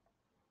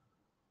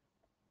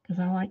because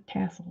I like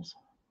tassels.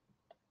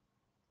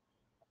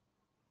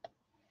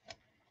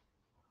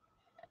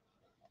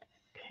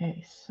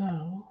 Okay,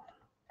 so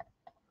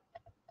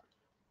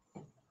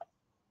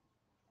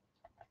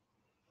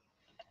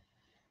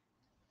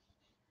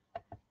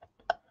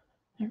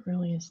it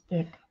really is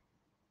thick.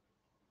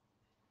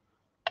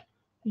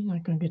 He's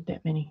not going to get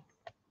that many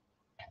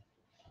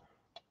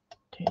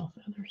tail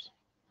feathers.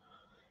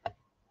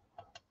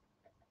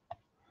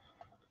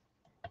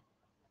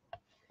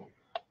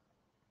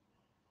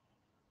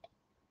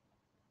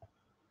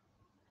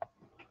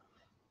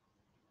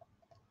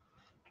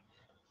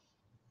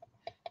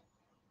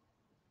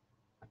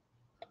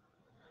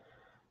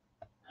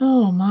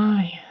 Oh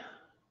my.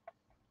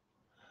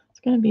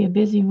 It's going to be a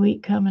busy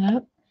week coming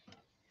up.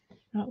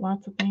 Got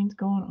lots of things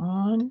going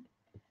on.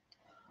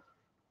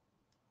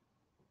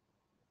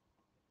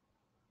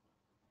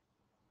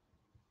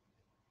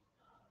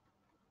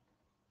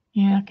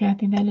 Yeah,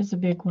 Kathy, that is a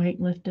big weight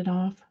lifted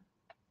off.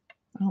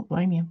 I don't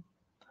blame you.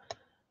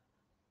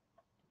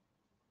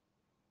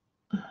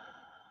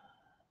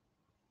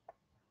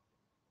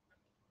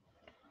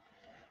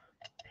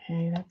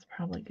 Okay, that's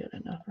probably good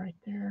enough right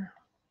there.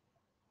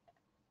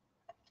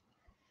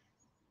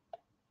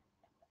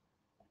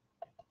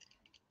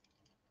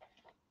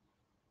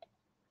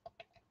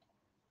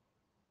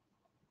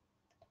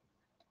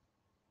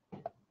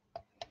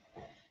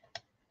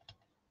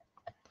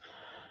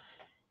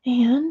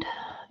 And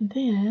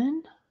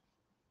then,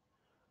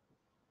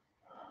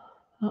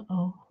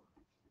 uh-oh.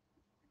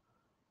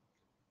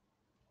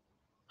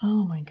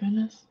 Oh my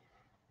goodness.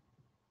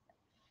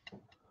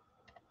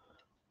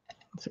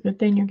 It's a good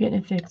thing you're getting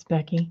it fixed,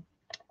 Becky.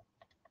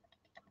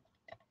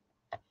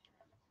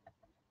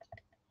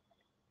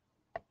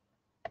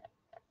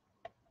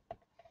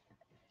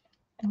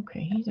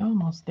 Okay, he's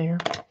almost there.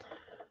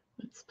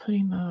 Let's put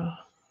him a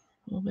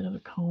little bit of a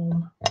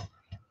comb.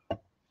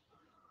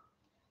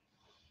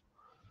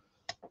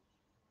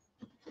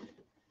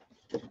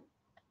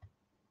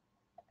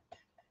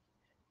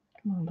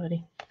 Come on,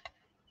 buddy.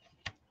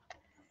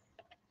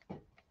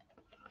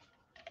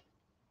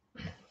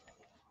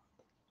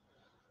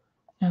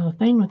 Now the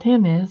thing with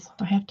him is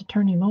I have to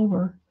turn him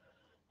over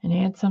and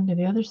add some to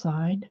the other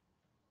side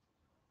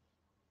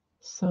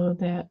so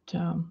that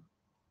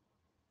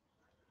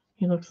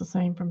he looks the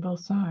same from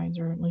both sides,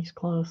 or at least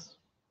close.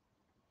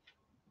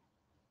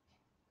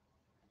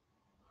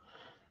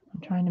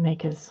 I'm trying to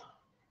make his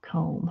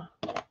comb.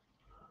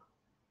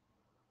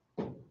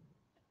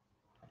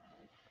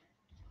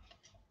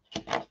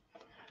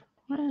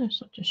 Why is there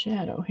such a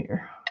shadow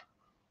here?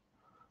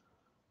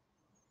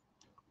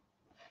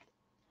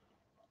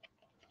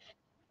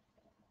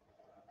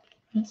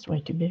 That's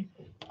way too big.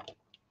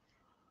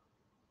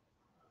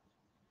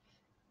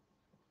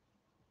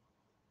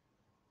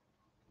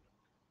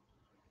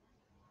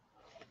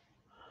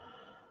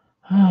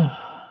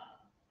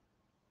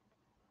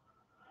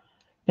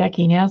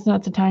 Becky, now's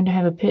not the time to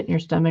have a pit in your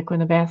stomach when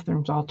the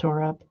bathroom's all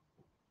tore up.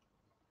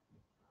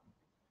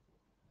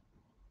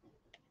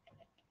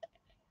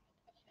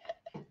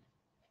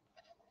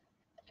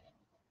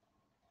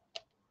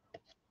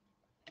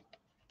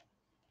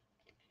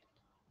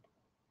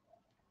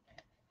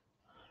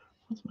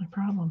 What's my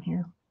problem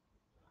here?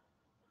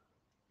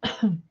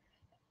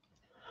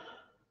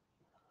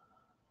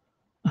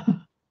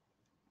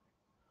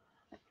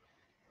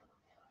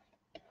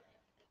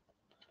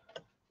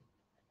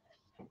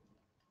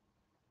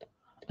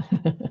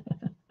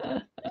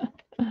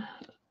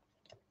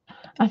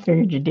 I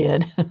figured you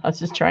did. I was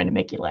just trying to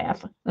make you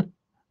laugh. All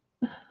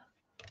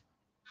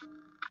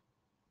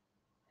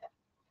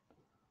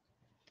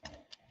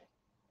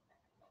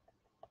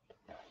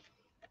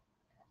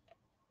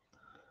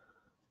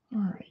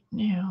right,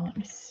 now let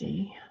me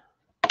see.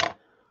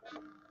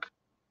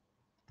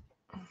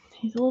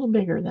 He's a little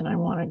bigger than I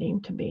wanted him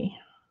to be.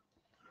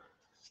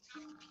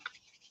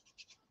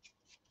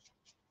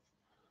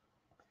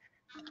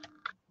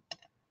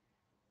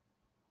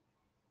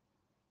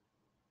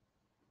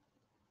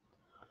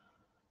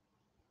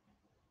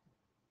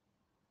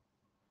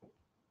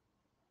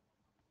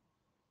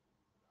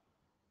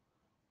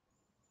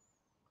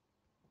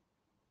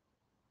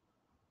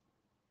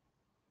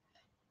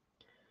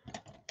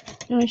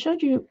 Now I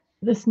showed you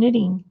this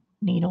knitting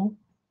needle,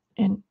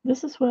 and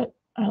this is what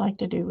I like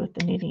to do with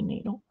the knitting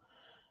needle,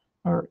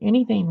 or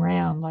anything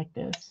round like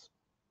this.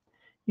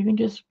 You can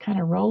just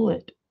kind of roll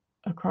it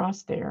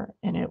across there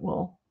and it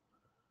will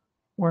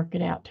work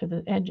it out to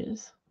the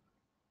edges.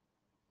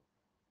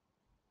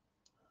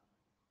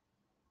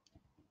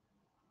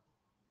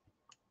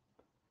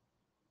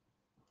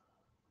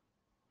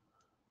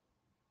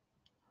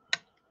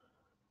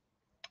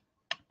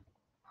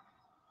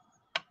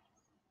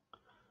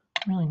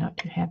 I'm really not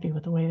too happy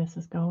with the way this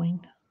is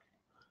going.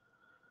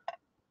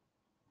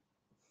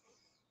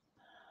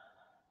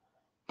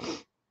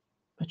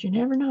 But you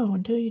never know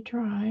until you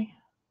try.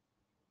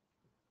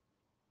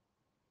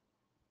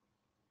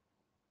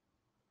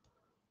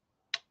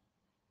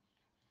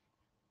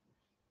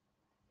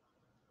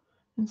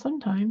 And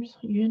sometimes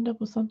you end up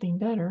with something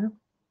better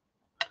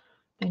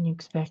than you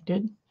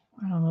expected.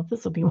 I don't know if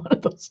this will be one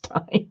of those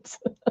times.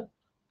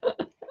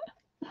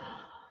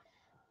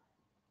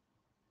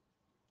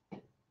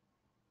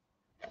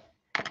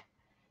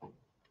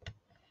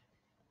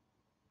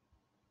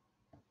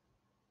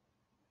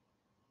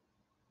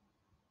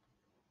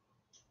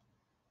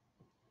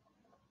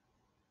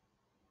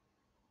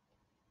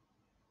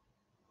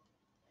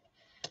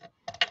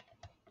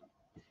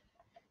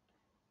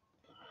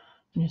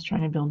 I'm just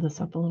trying to build this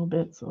up a little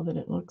bit so that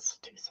it looks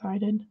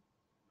two-sided.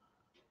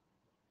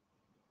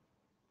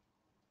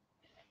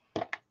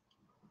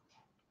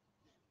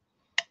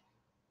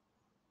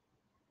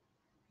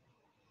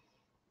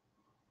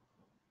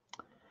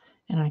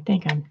 And I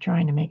think I'm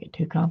trying to make it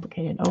too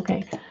complicated.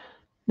 Okay,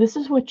 this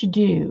is what you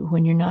do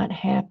when you're not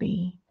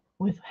happy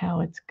with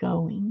how it's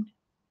going.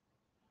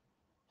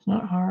 It's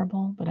not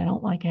horrible, but I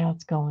don't like how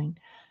it's going.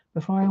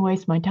 Before I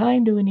waste my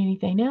time doing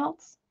anything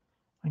else,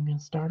 I'm going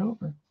to start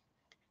over.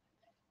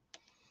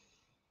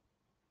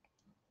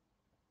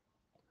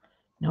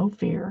 No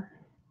fear.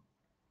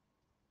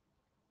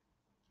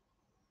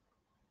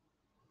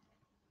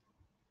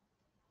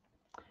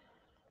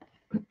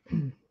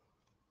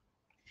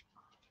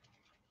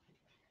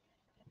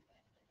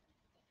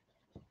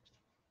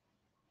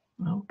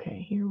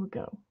 Okay, here we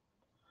go.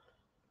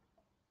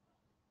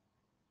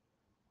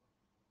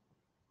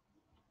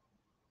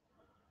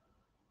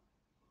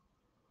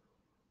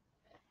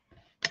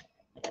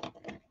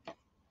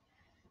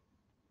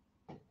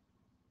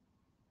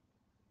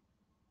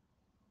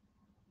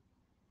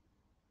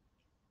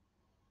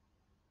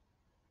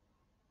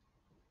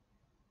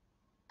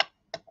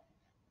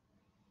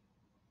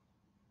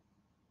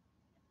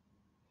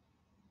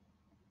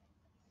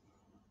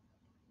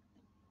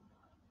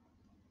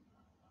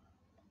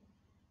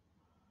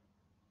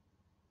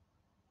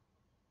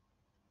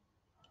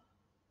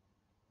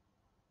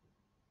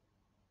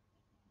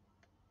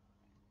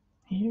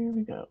 Here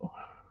we go.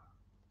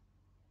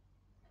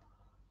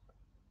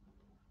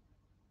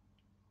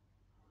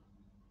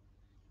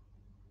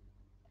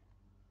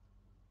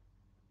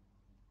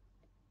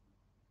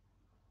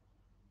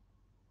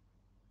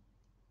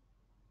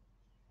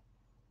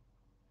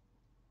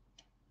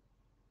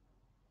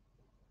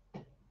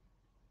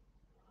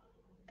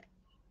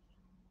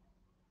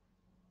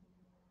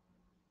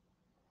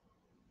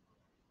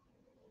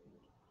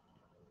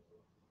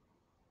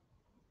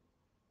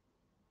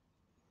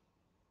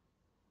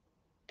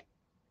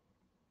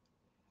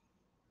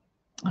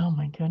 Oh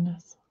my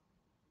goodness.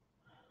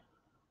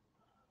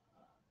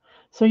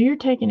 So you're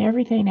taking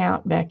everything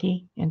out,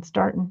 Becky, and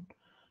starting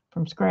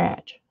from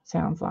scratch,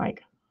 sounds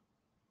like.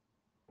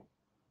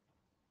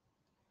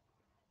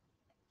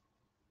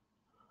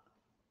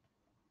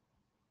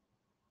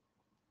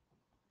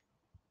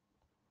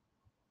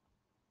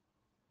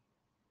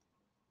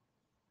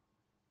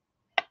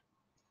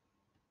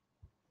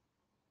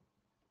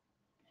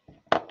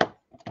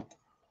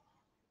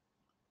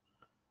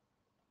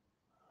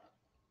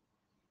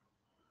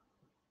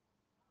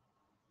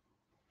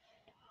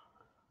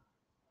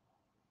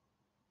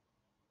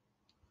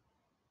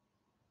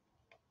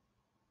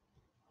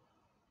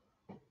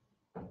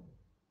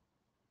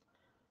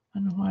 I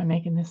don't know why I'm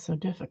making this so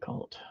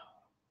difficult.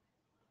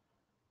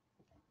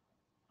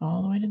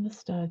 All the way to the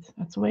studs.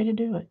 That's the way to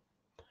do it.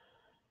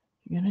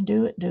 You're going to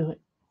do it, do it.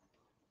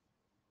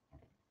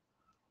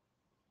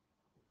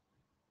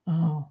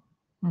 Oh.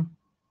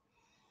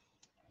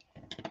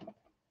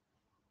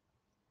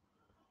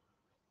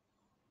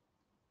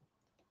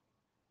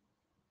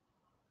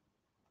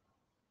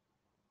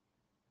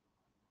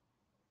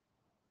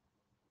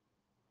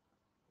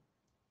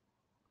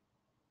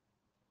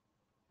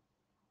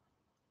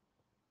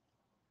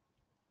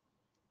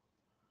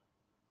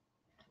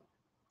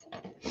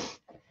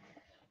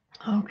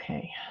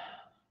 Okay.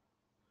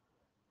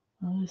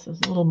 Well, this is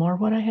a little more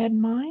what I had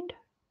in mind.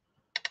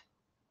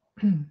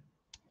 Well,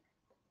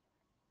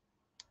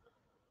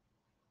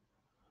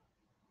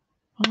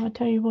 I'll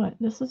tell you what,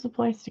 this is a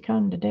place to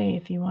come today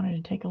if you wanted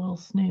to take a little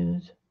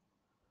snooze.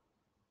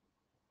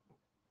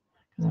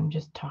 Because I'm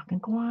just talking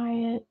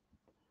quiet,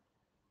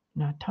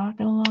 not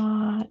talking a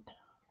lot,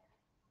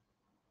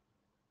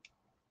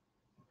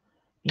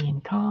 being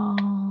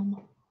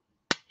calm.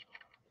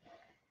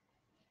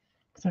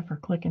 Except for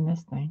clicking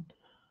this thing.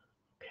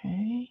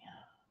 Okay.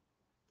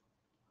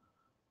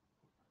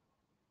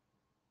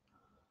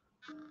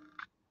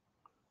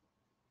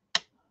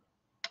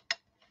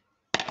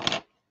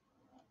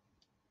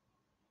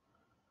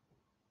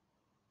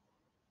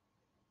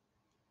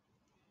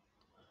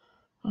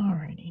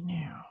 Alrighty,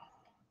 now.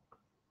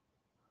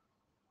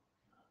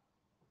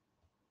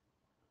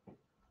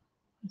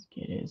 Let's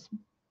get his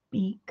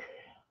beak,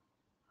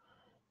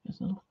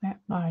 his little fat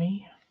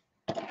body.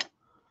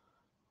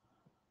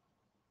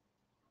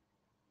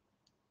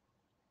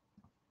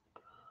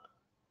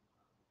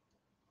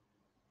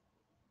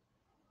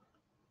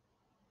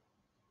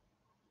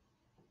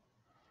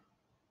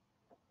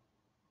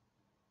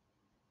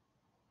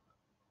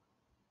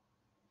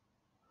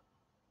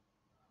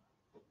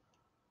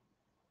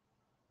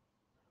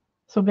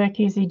 So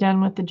Becky, is he done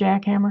with the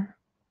jackhammer?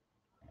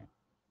 At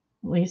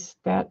least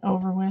that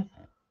over with.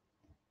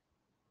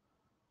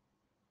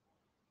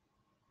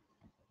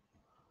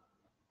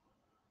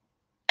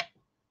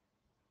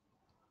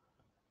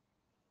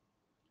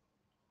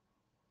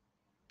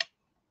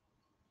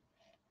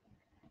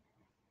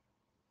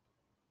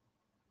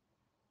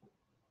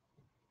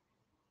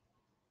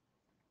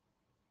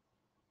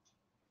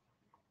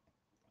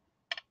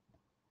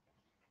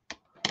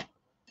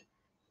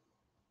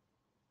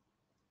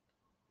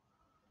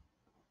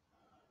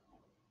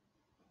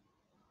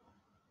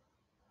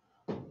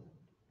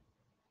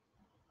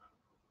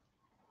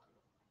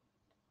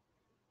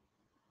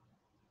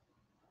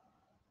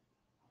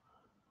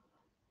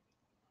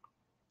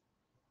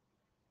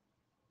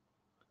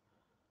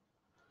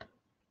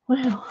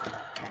 Well,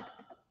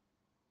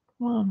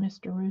 come on,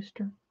 Mr.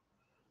 Rooster.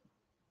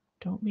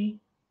 Don't be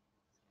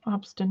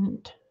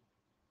obstinate.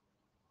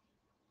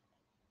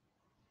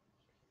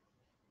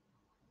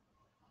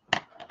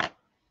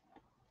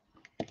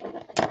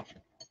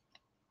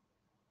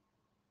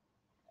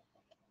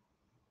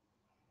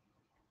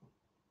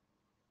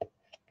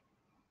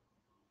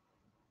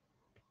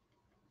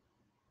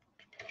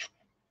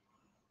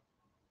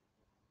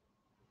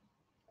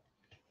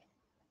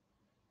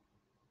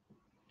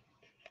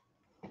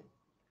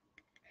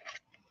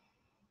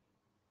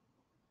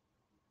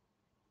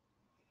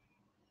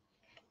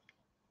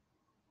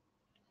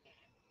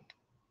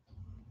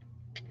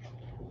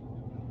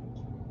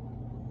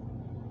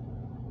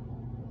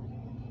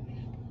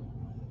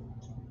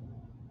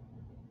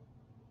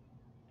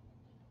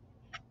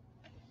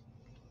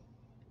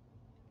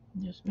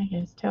 Just making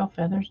his tail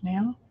feathers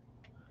now.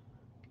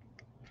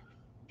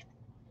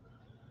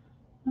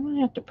 I'm going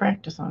to have to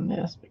practice on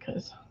this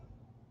because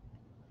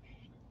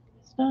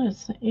it's not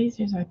as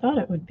easy as I thought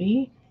it would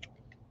be.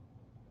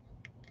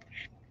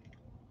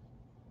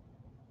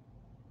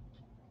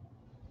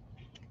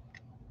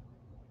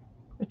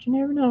 But you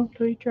never know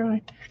until you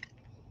try.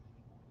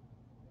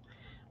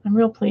 I'm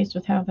real pleased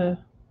with how the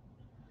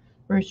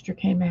rooster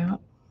came out,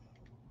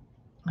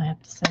 I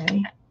have to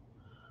say.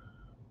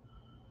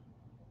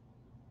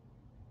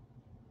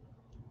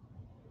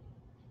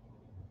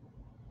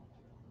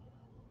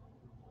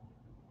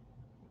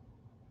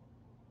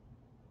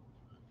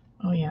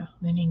 Oh yeah,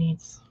 then he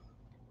needs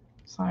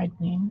side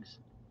wings.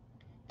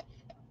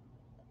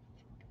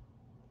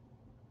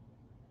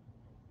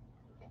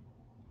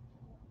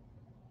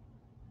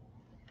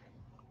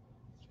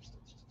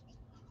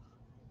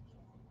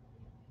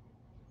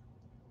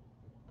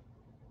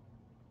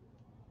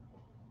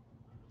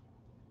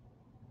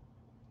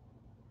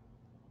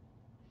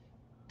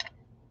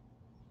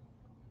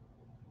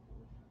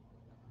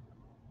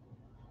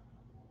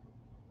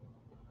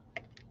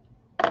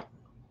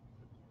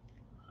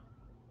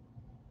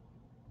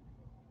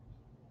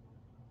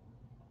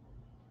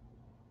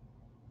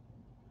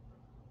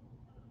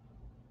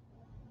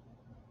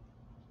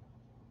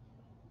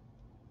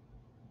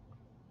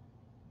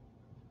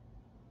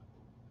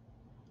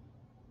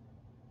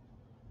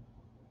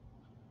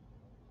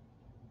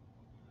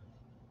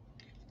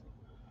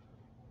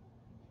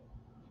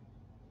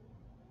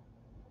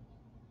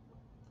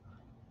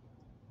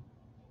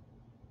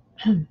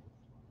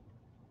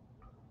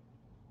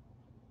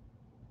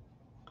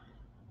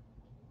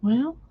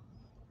 Well,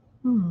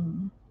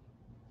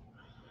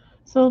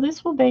 so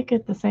this will bake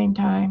at the same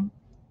time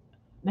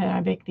that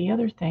I bake the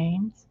other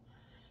things,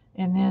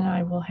 and then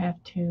I will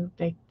have to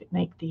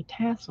make the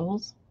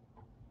tassels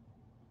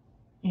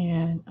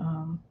and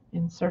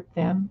insert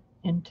them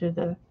into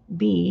the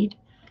bead.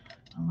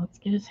 Let's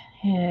get his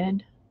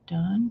head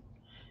done,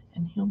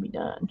 and he'll be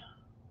done.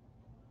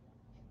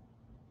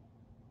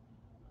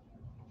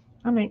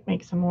 I might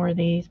make some more of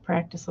these,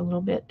 practice a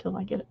little bit till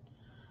I get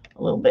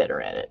a little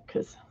better at it,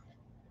 because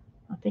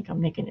I think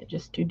I'm making it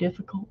just too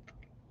difficult.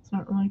 It's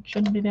not really,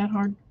 shouldn't be that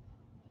hard.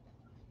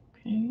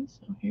 Okay,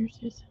 so here's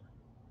his.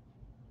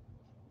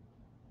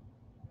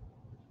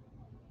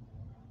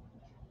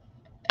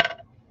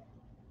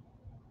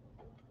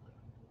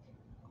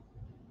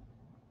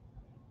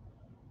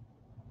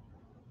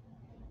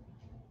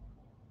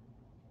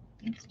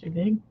 That's too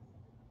big.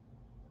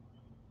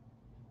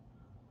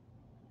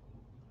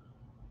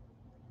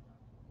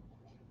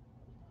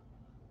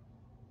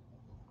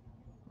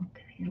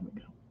 Okay, here we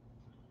go.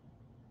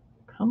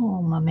 Come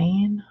on, my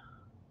man.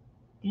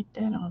 Get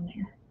that on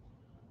there.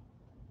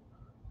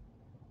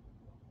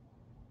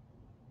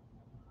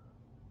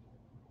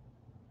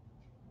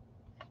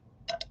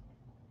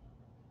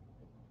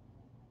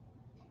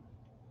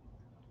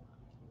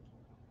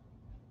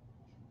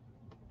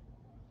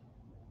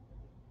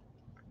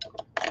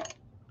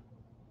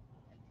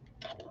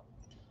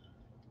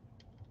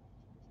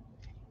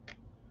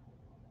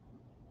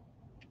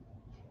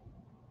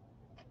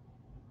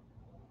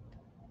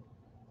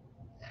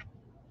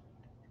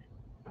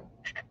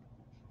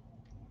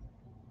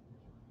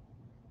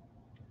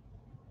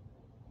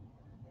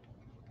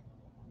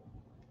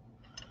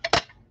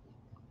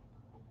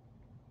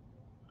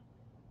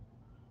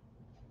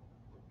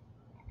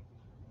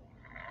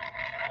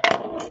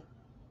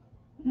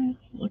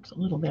 looks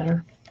a little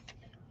better,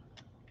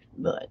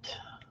 but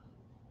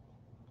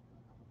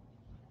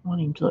I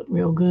want him to look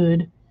real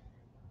good,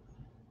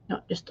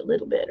 not just a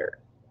little better.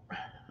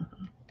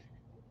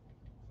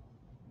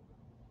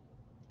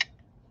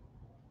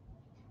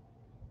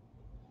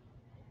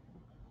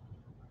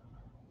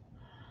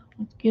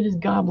 Let's get his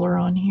gobbler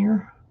on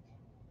here.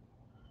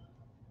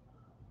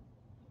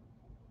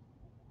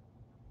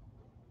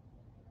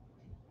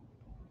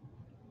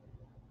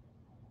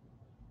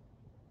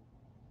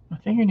 My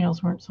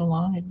fingernails weren't so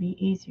long, it'd be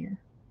easier.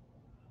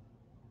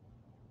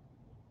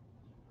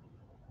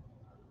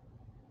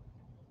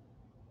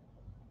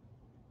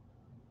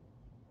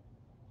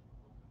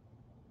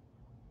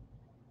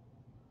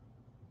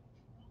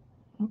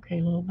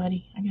 Okay, little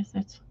buddy, I guess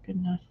that's good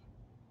enough.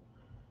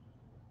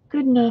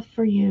 Good enough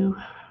for you.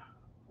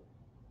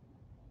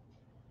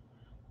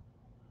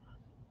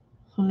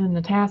 So then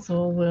the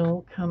tassel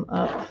will come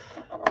up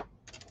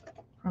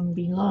from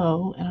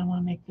below, and I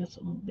want to make this a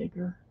little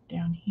bigger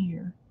down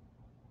here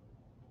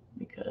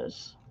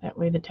because that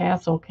way the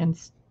tassel can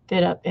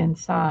fit up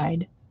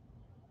inside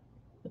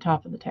the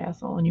top of the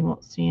tassel and you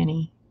won't see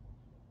any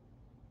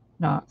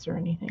knots or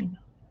anything.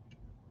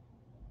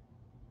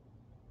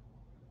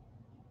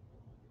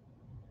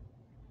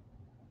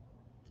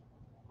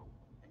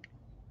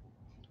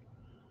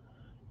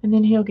 And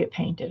then he'll get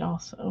painted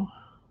also.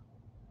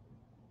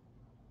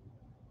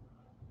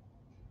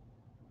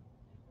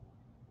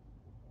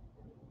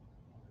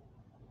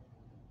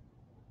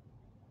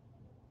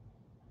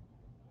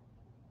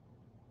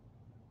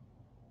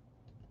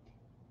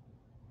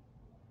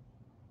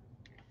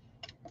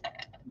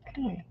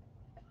 Okay.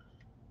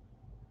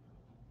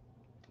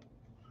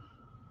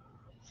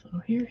 So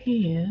here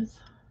he is.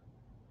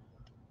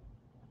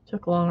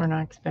 Took longer than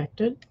I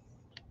expected.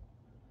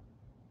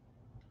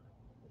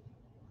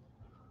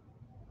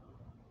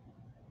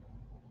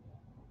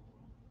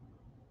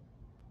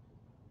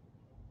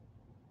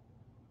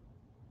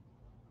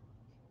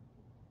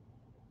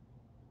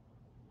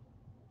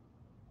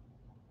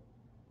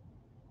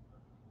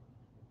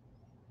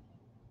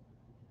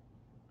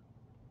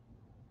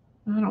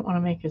 I don't want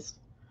to make his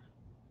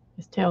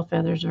tail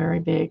feathers very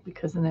big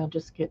because then they'll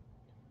just get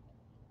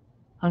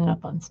hung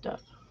up on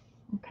stuff.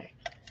 Okay,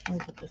 let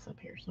me put this up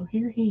here. So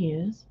here he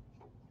is.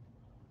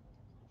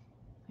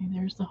 And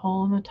there's the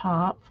hole in the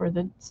top for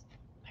the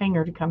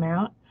hanger to come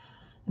out.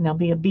 And there'll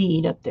be a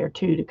bead up there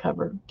too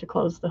to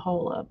close the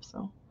hole up.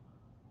 So,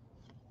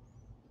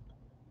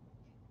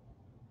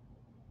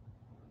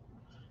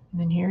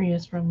 and then here he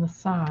is from the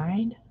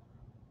side.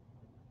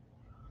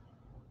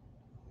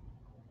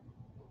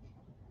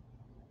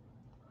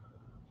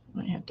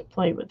 I have to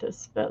play with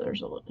his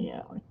feathers a little,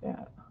 yeah, like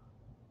that.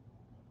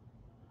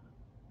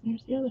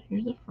 Here's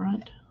the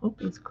front. Oh,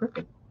 he's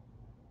crooked.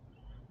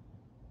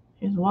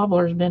 His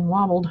wobbler's been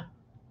wobbled.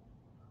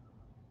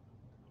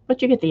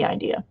 But you get the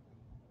idea.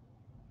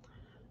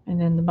 And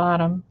then the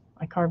bottom,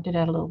 I carved it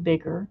out a little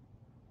bigger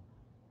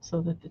so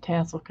that the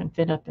tassel can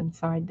fit up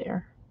inside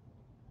there.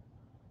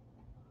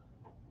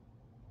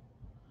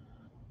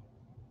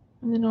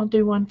 And then I'll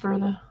do one for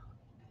the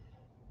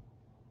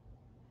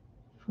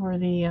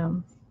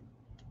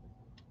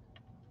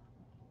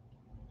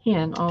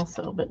hen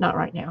also, but not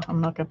right now. I'm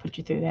not going to put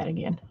you through that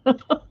again.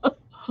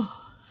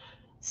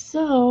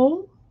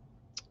 So,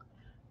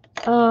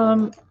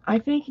 I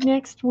think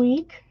next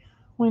week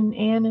when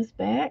Anne is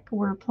back,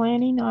 we're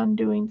planning on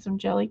doing some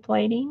jelly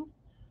plating.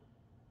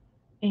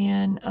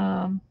 And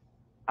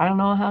I don't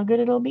know how good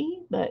it'll be,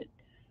 but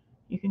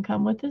you can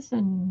come with us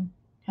and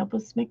help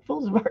us make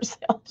fools of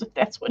ourselves if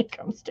that's what it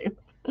comes to.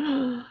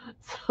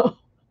 So,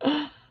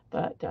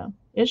 but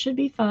it should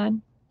be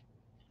fun.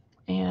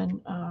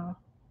 And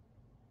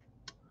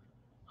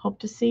hope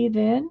to see you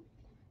then.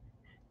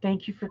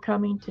 Thank you for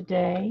coming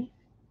today.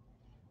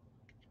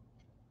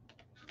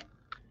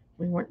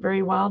 We weren't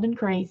very wild and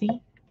crazy.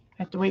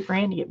 Have to wait for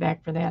Ann to get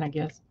back for that, I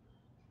guess.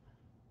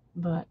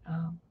 But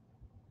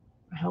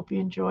I hope you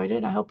enjoyed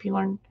it. I hope you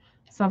learned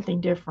something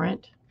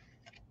different.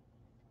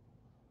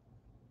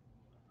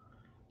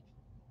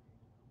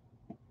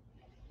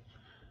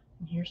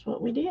 And here's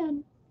what we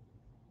did.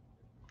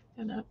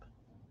 Stand up.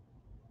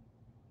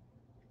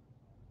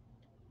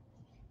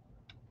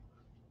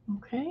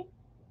 Okay.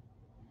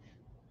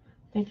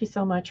 Thank you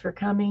so much for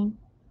coming.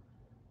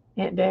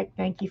 Aunt Beck,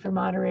 thank you for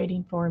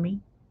moderating for me.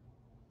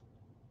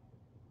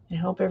 I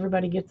hope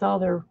everybody gets all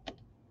their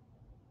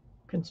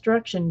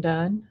construction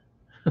done.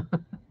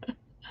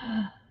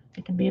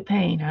 It can be a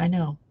pain, I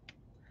know.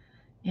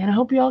 And I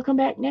hope you all come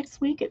back next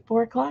week at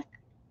 4 o'clock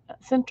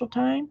Central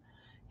Time.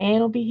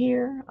 Ann will be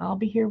here. I'll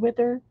be here with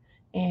her.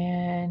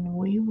 And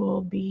we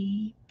will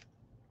be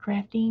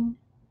crafting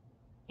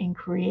and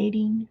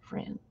creating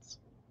friends.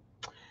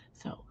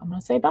 So I'm going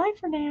to say bye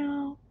for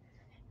now.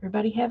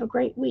 Everybody have a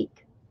great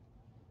week.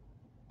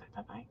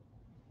 Bye-bye.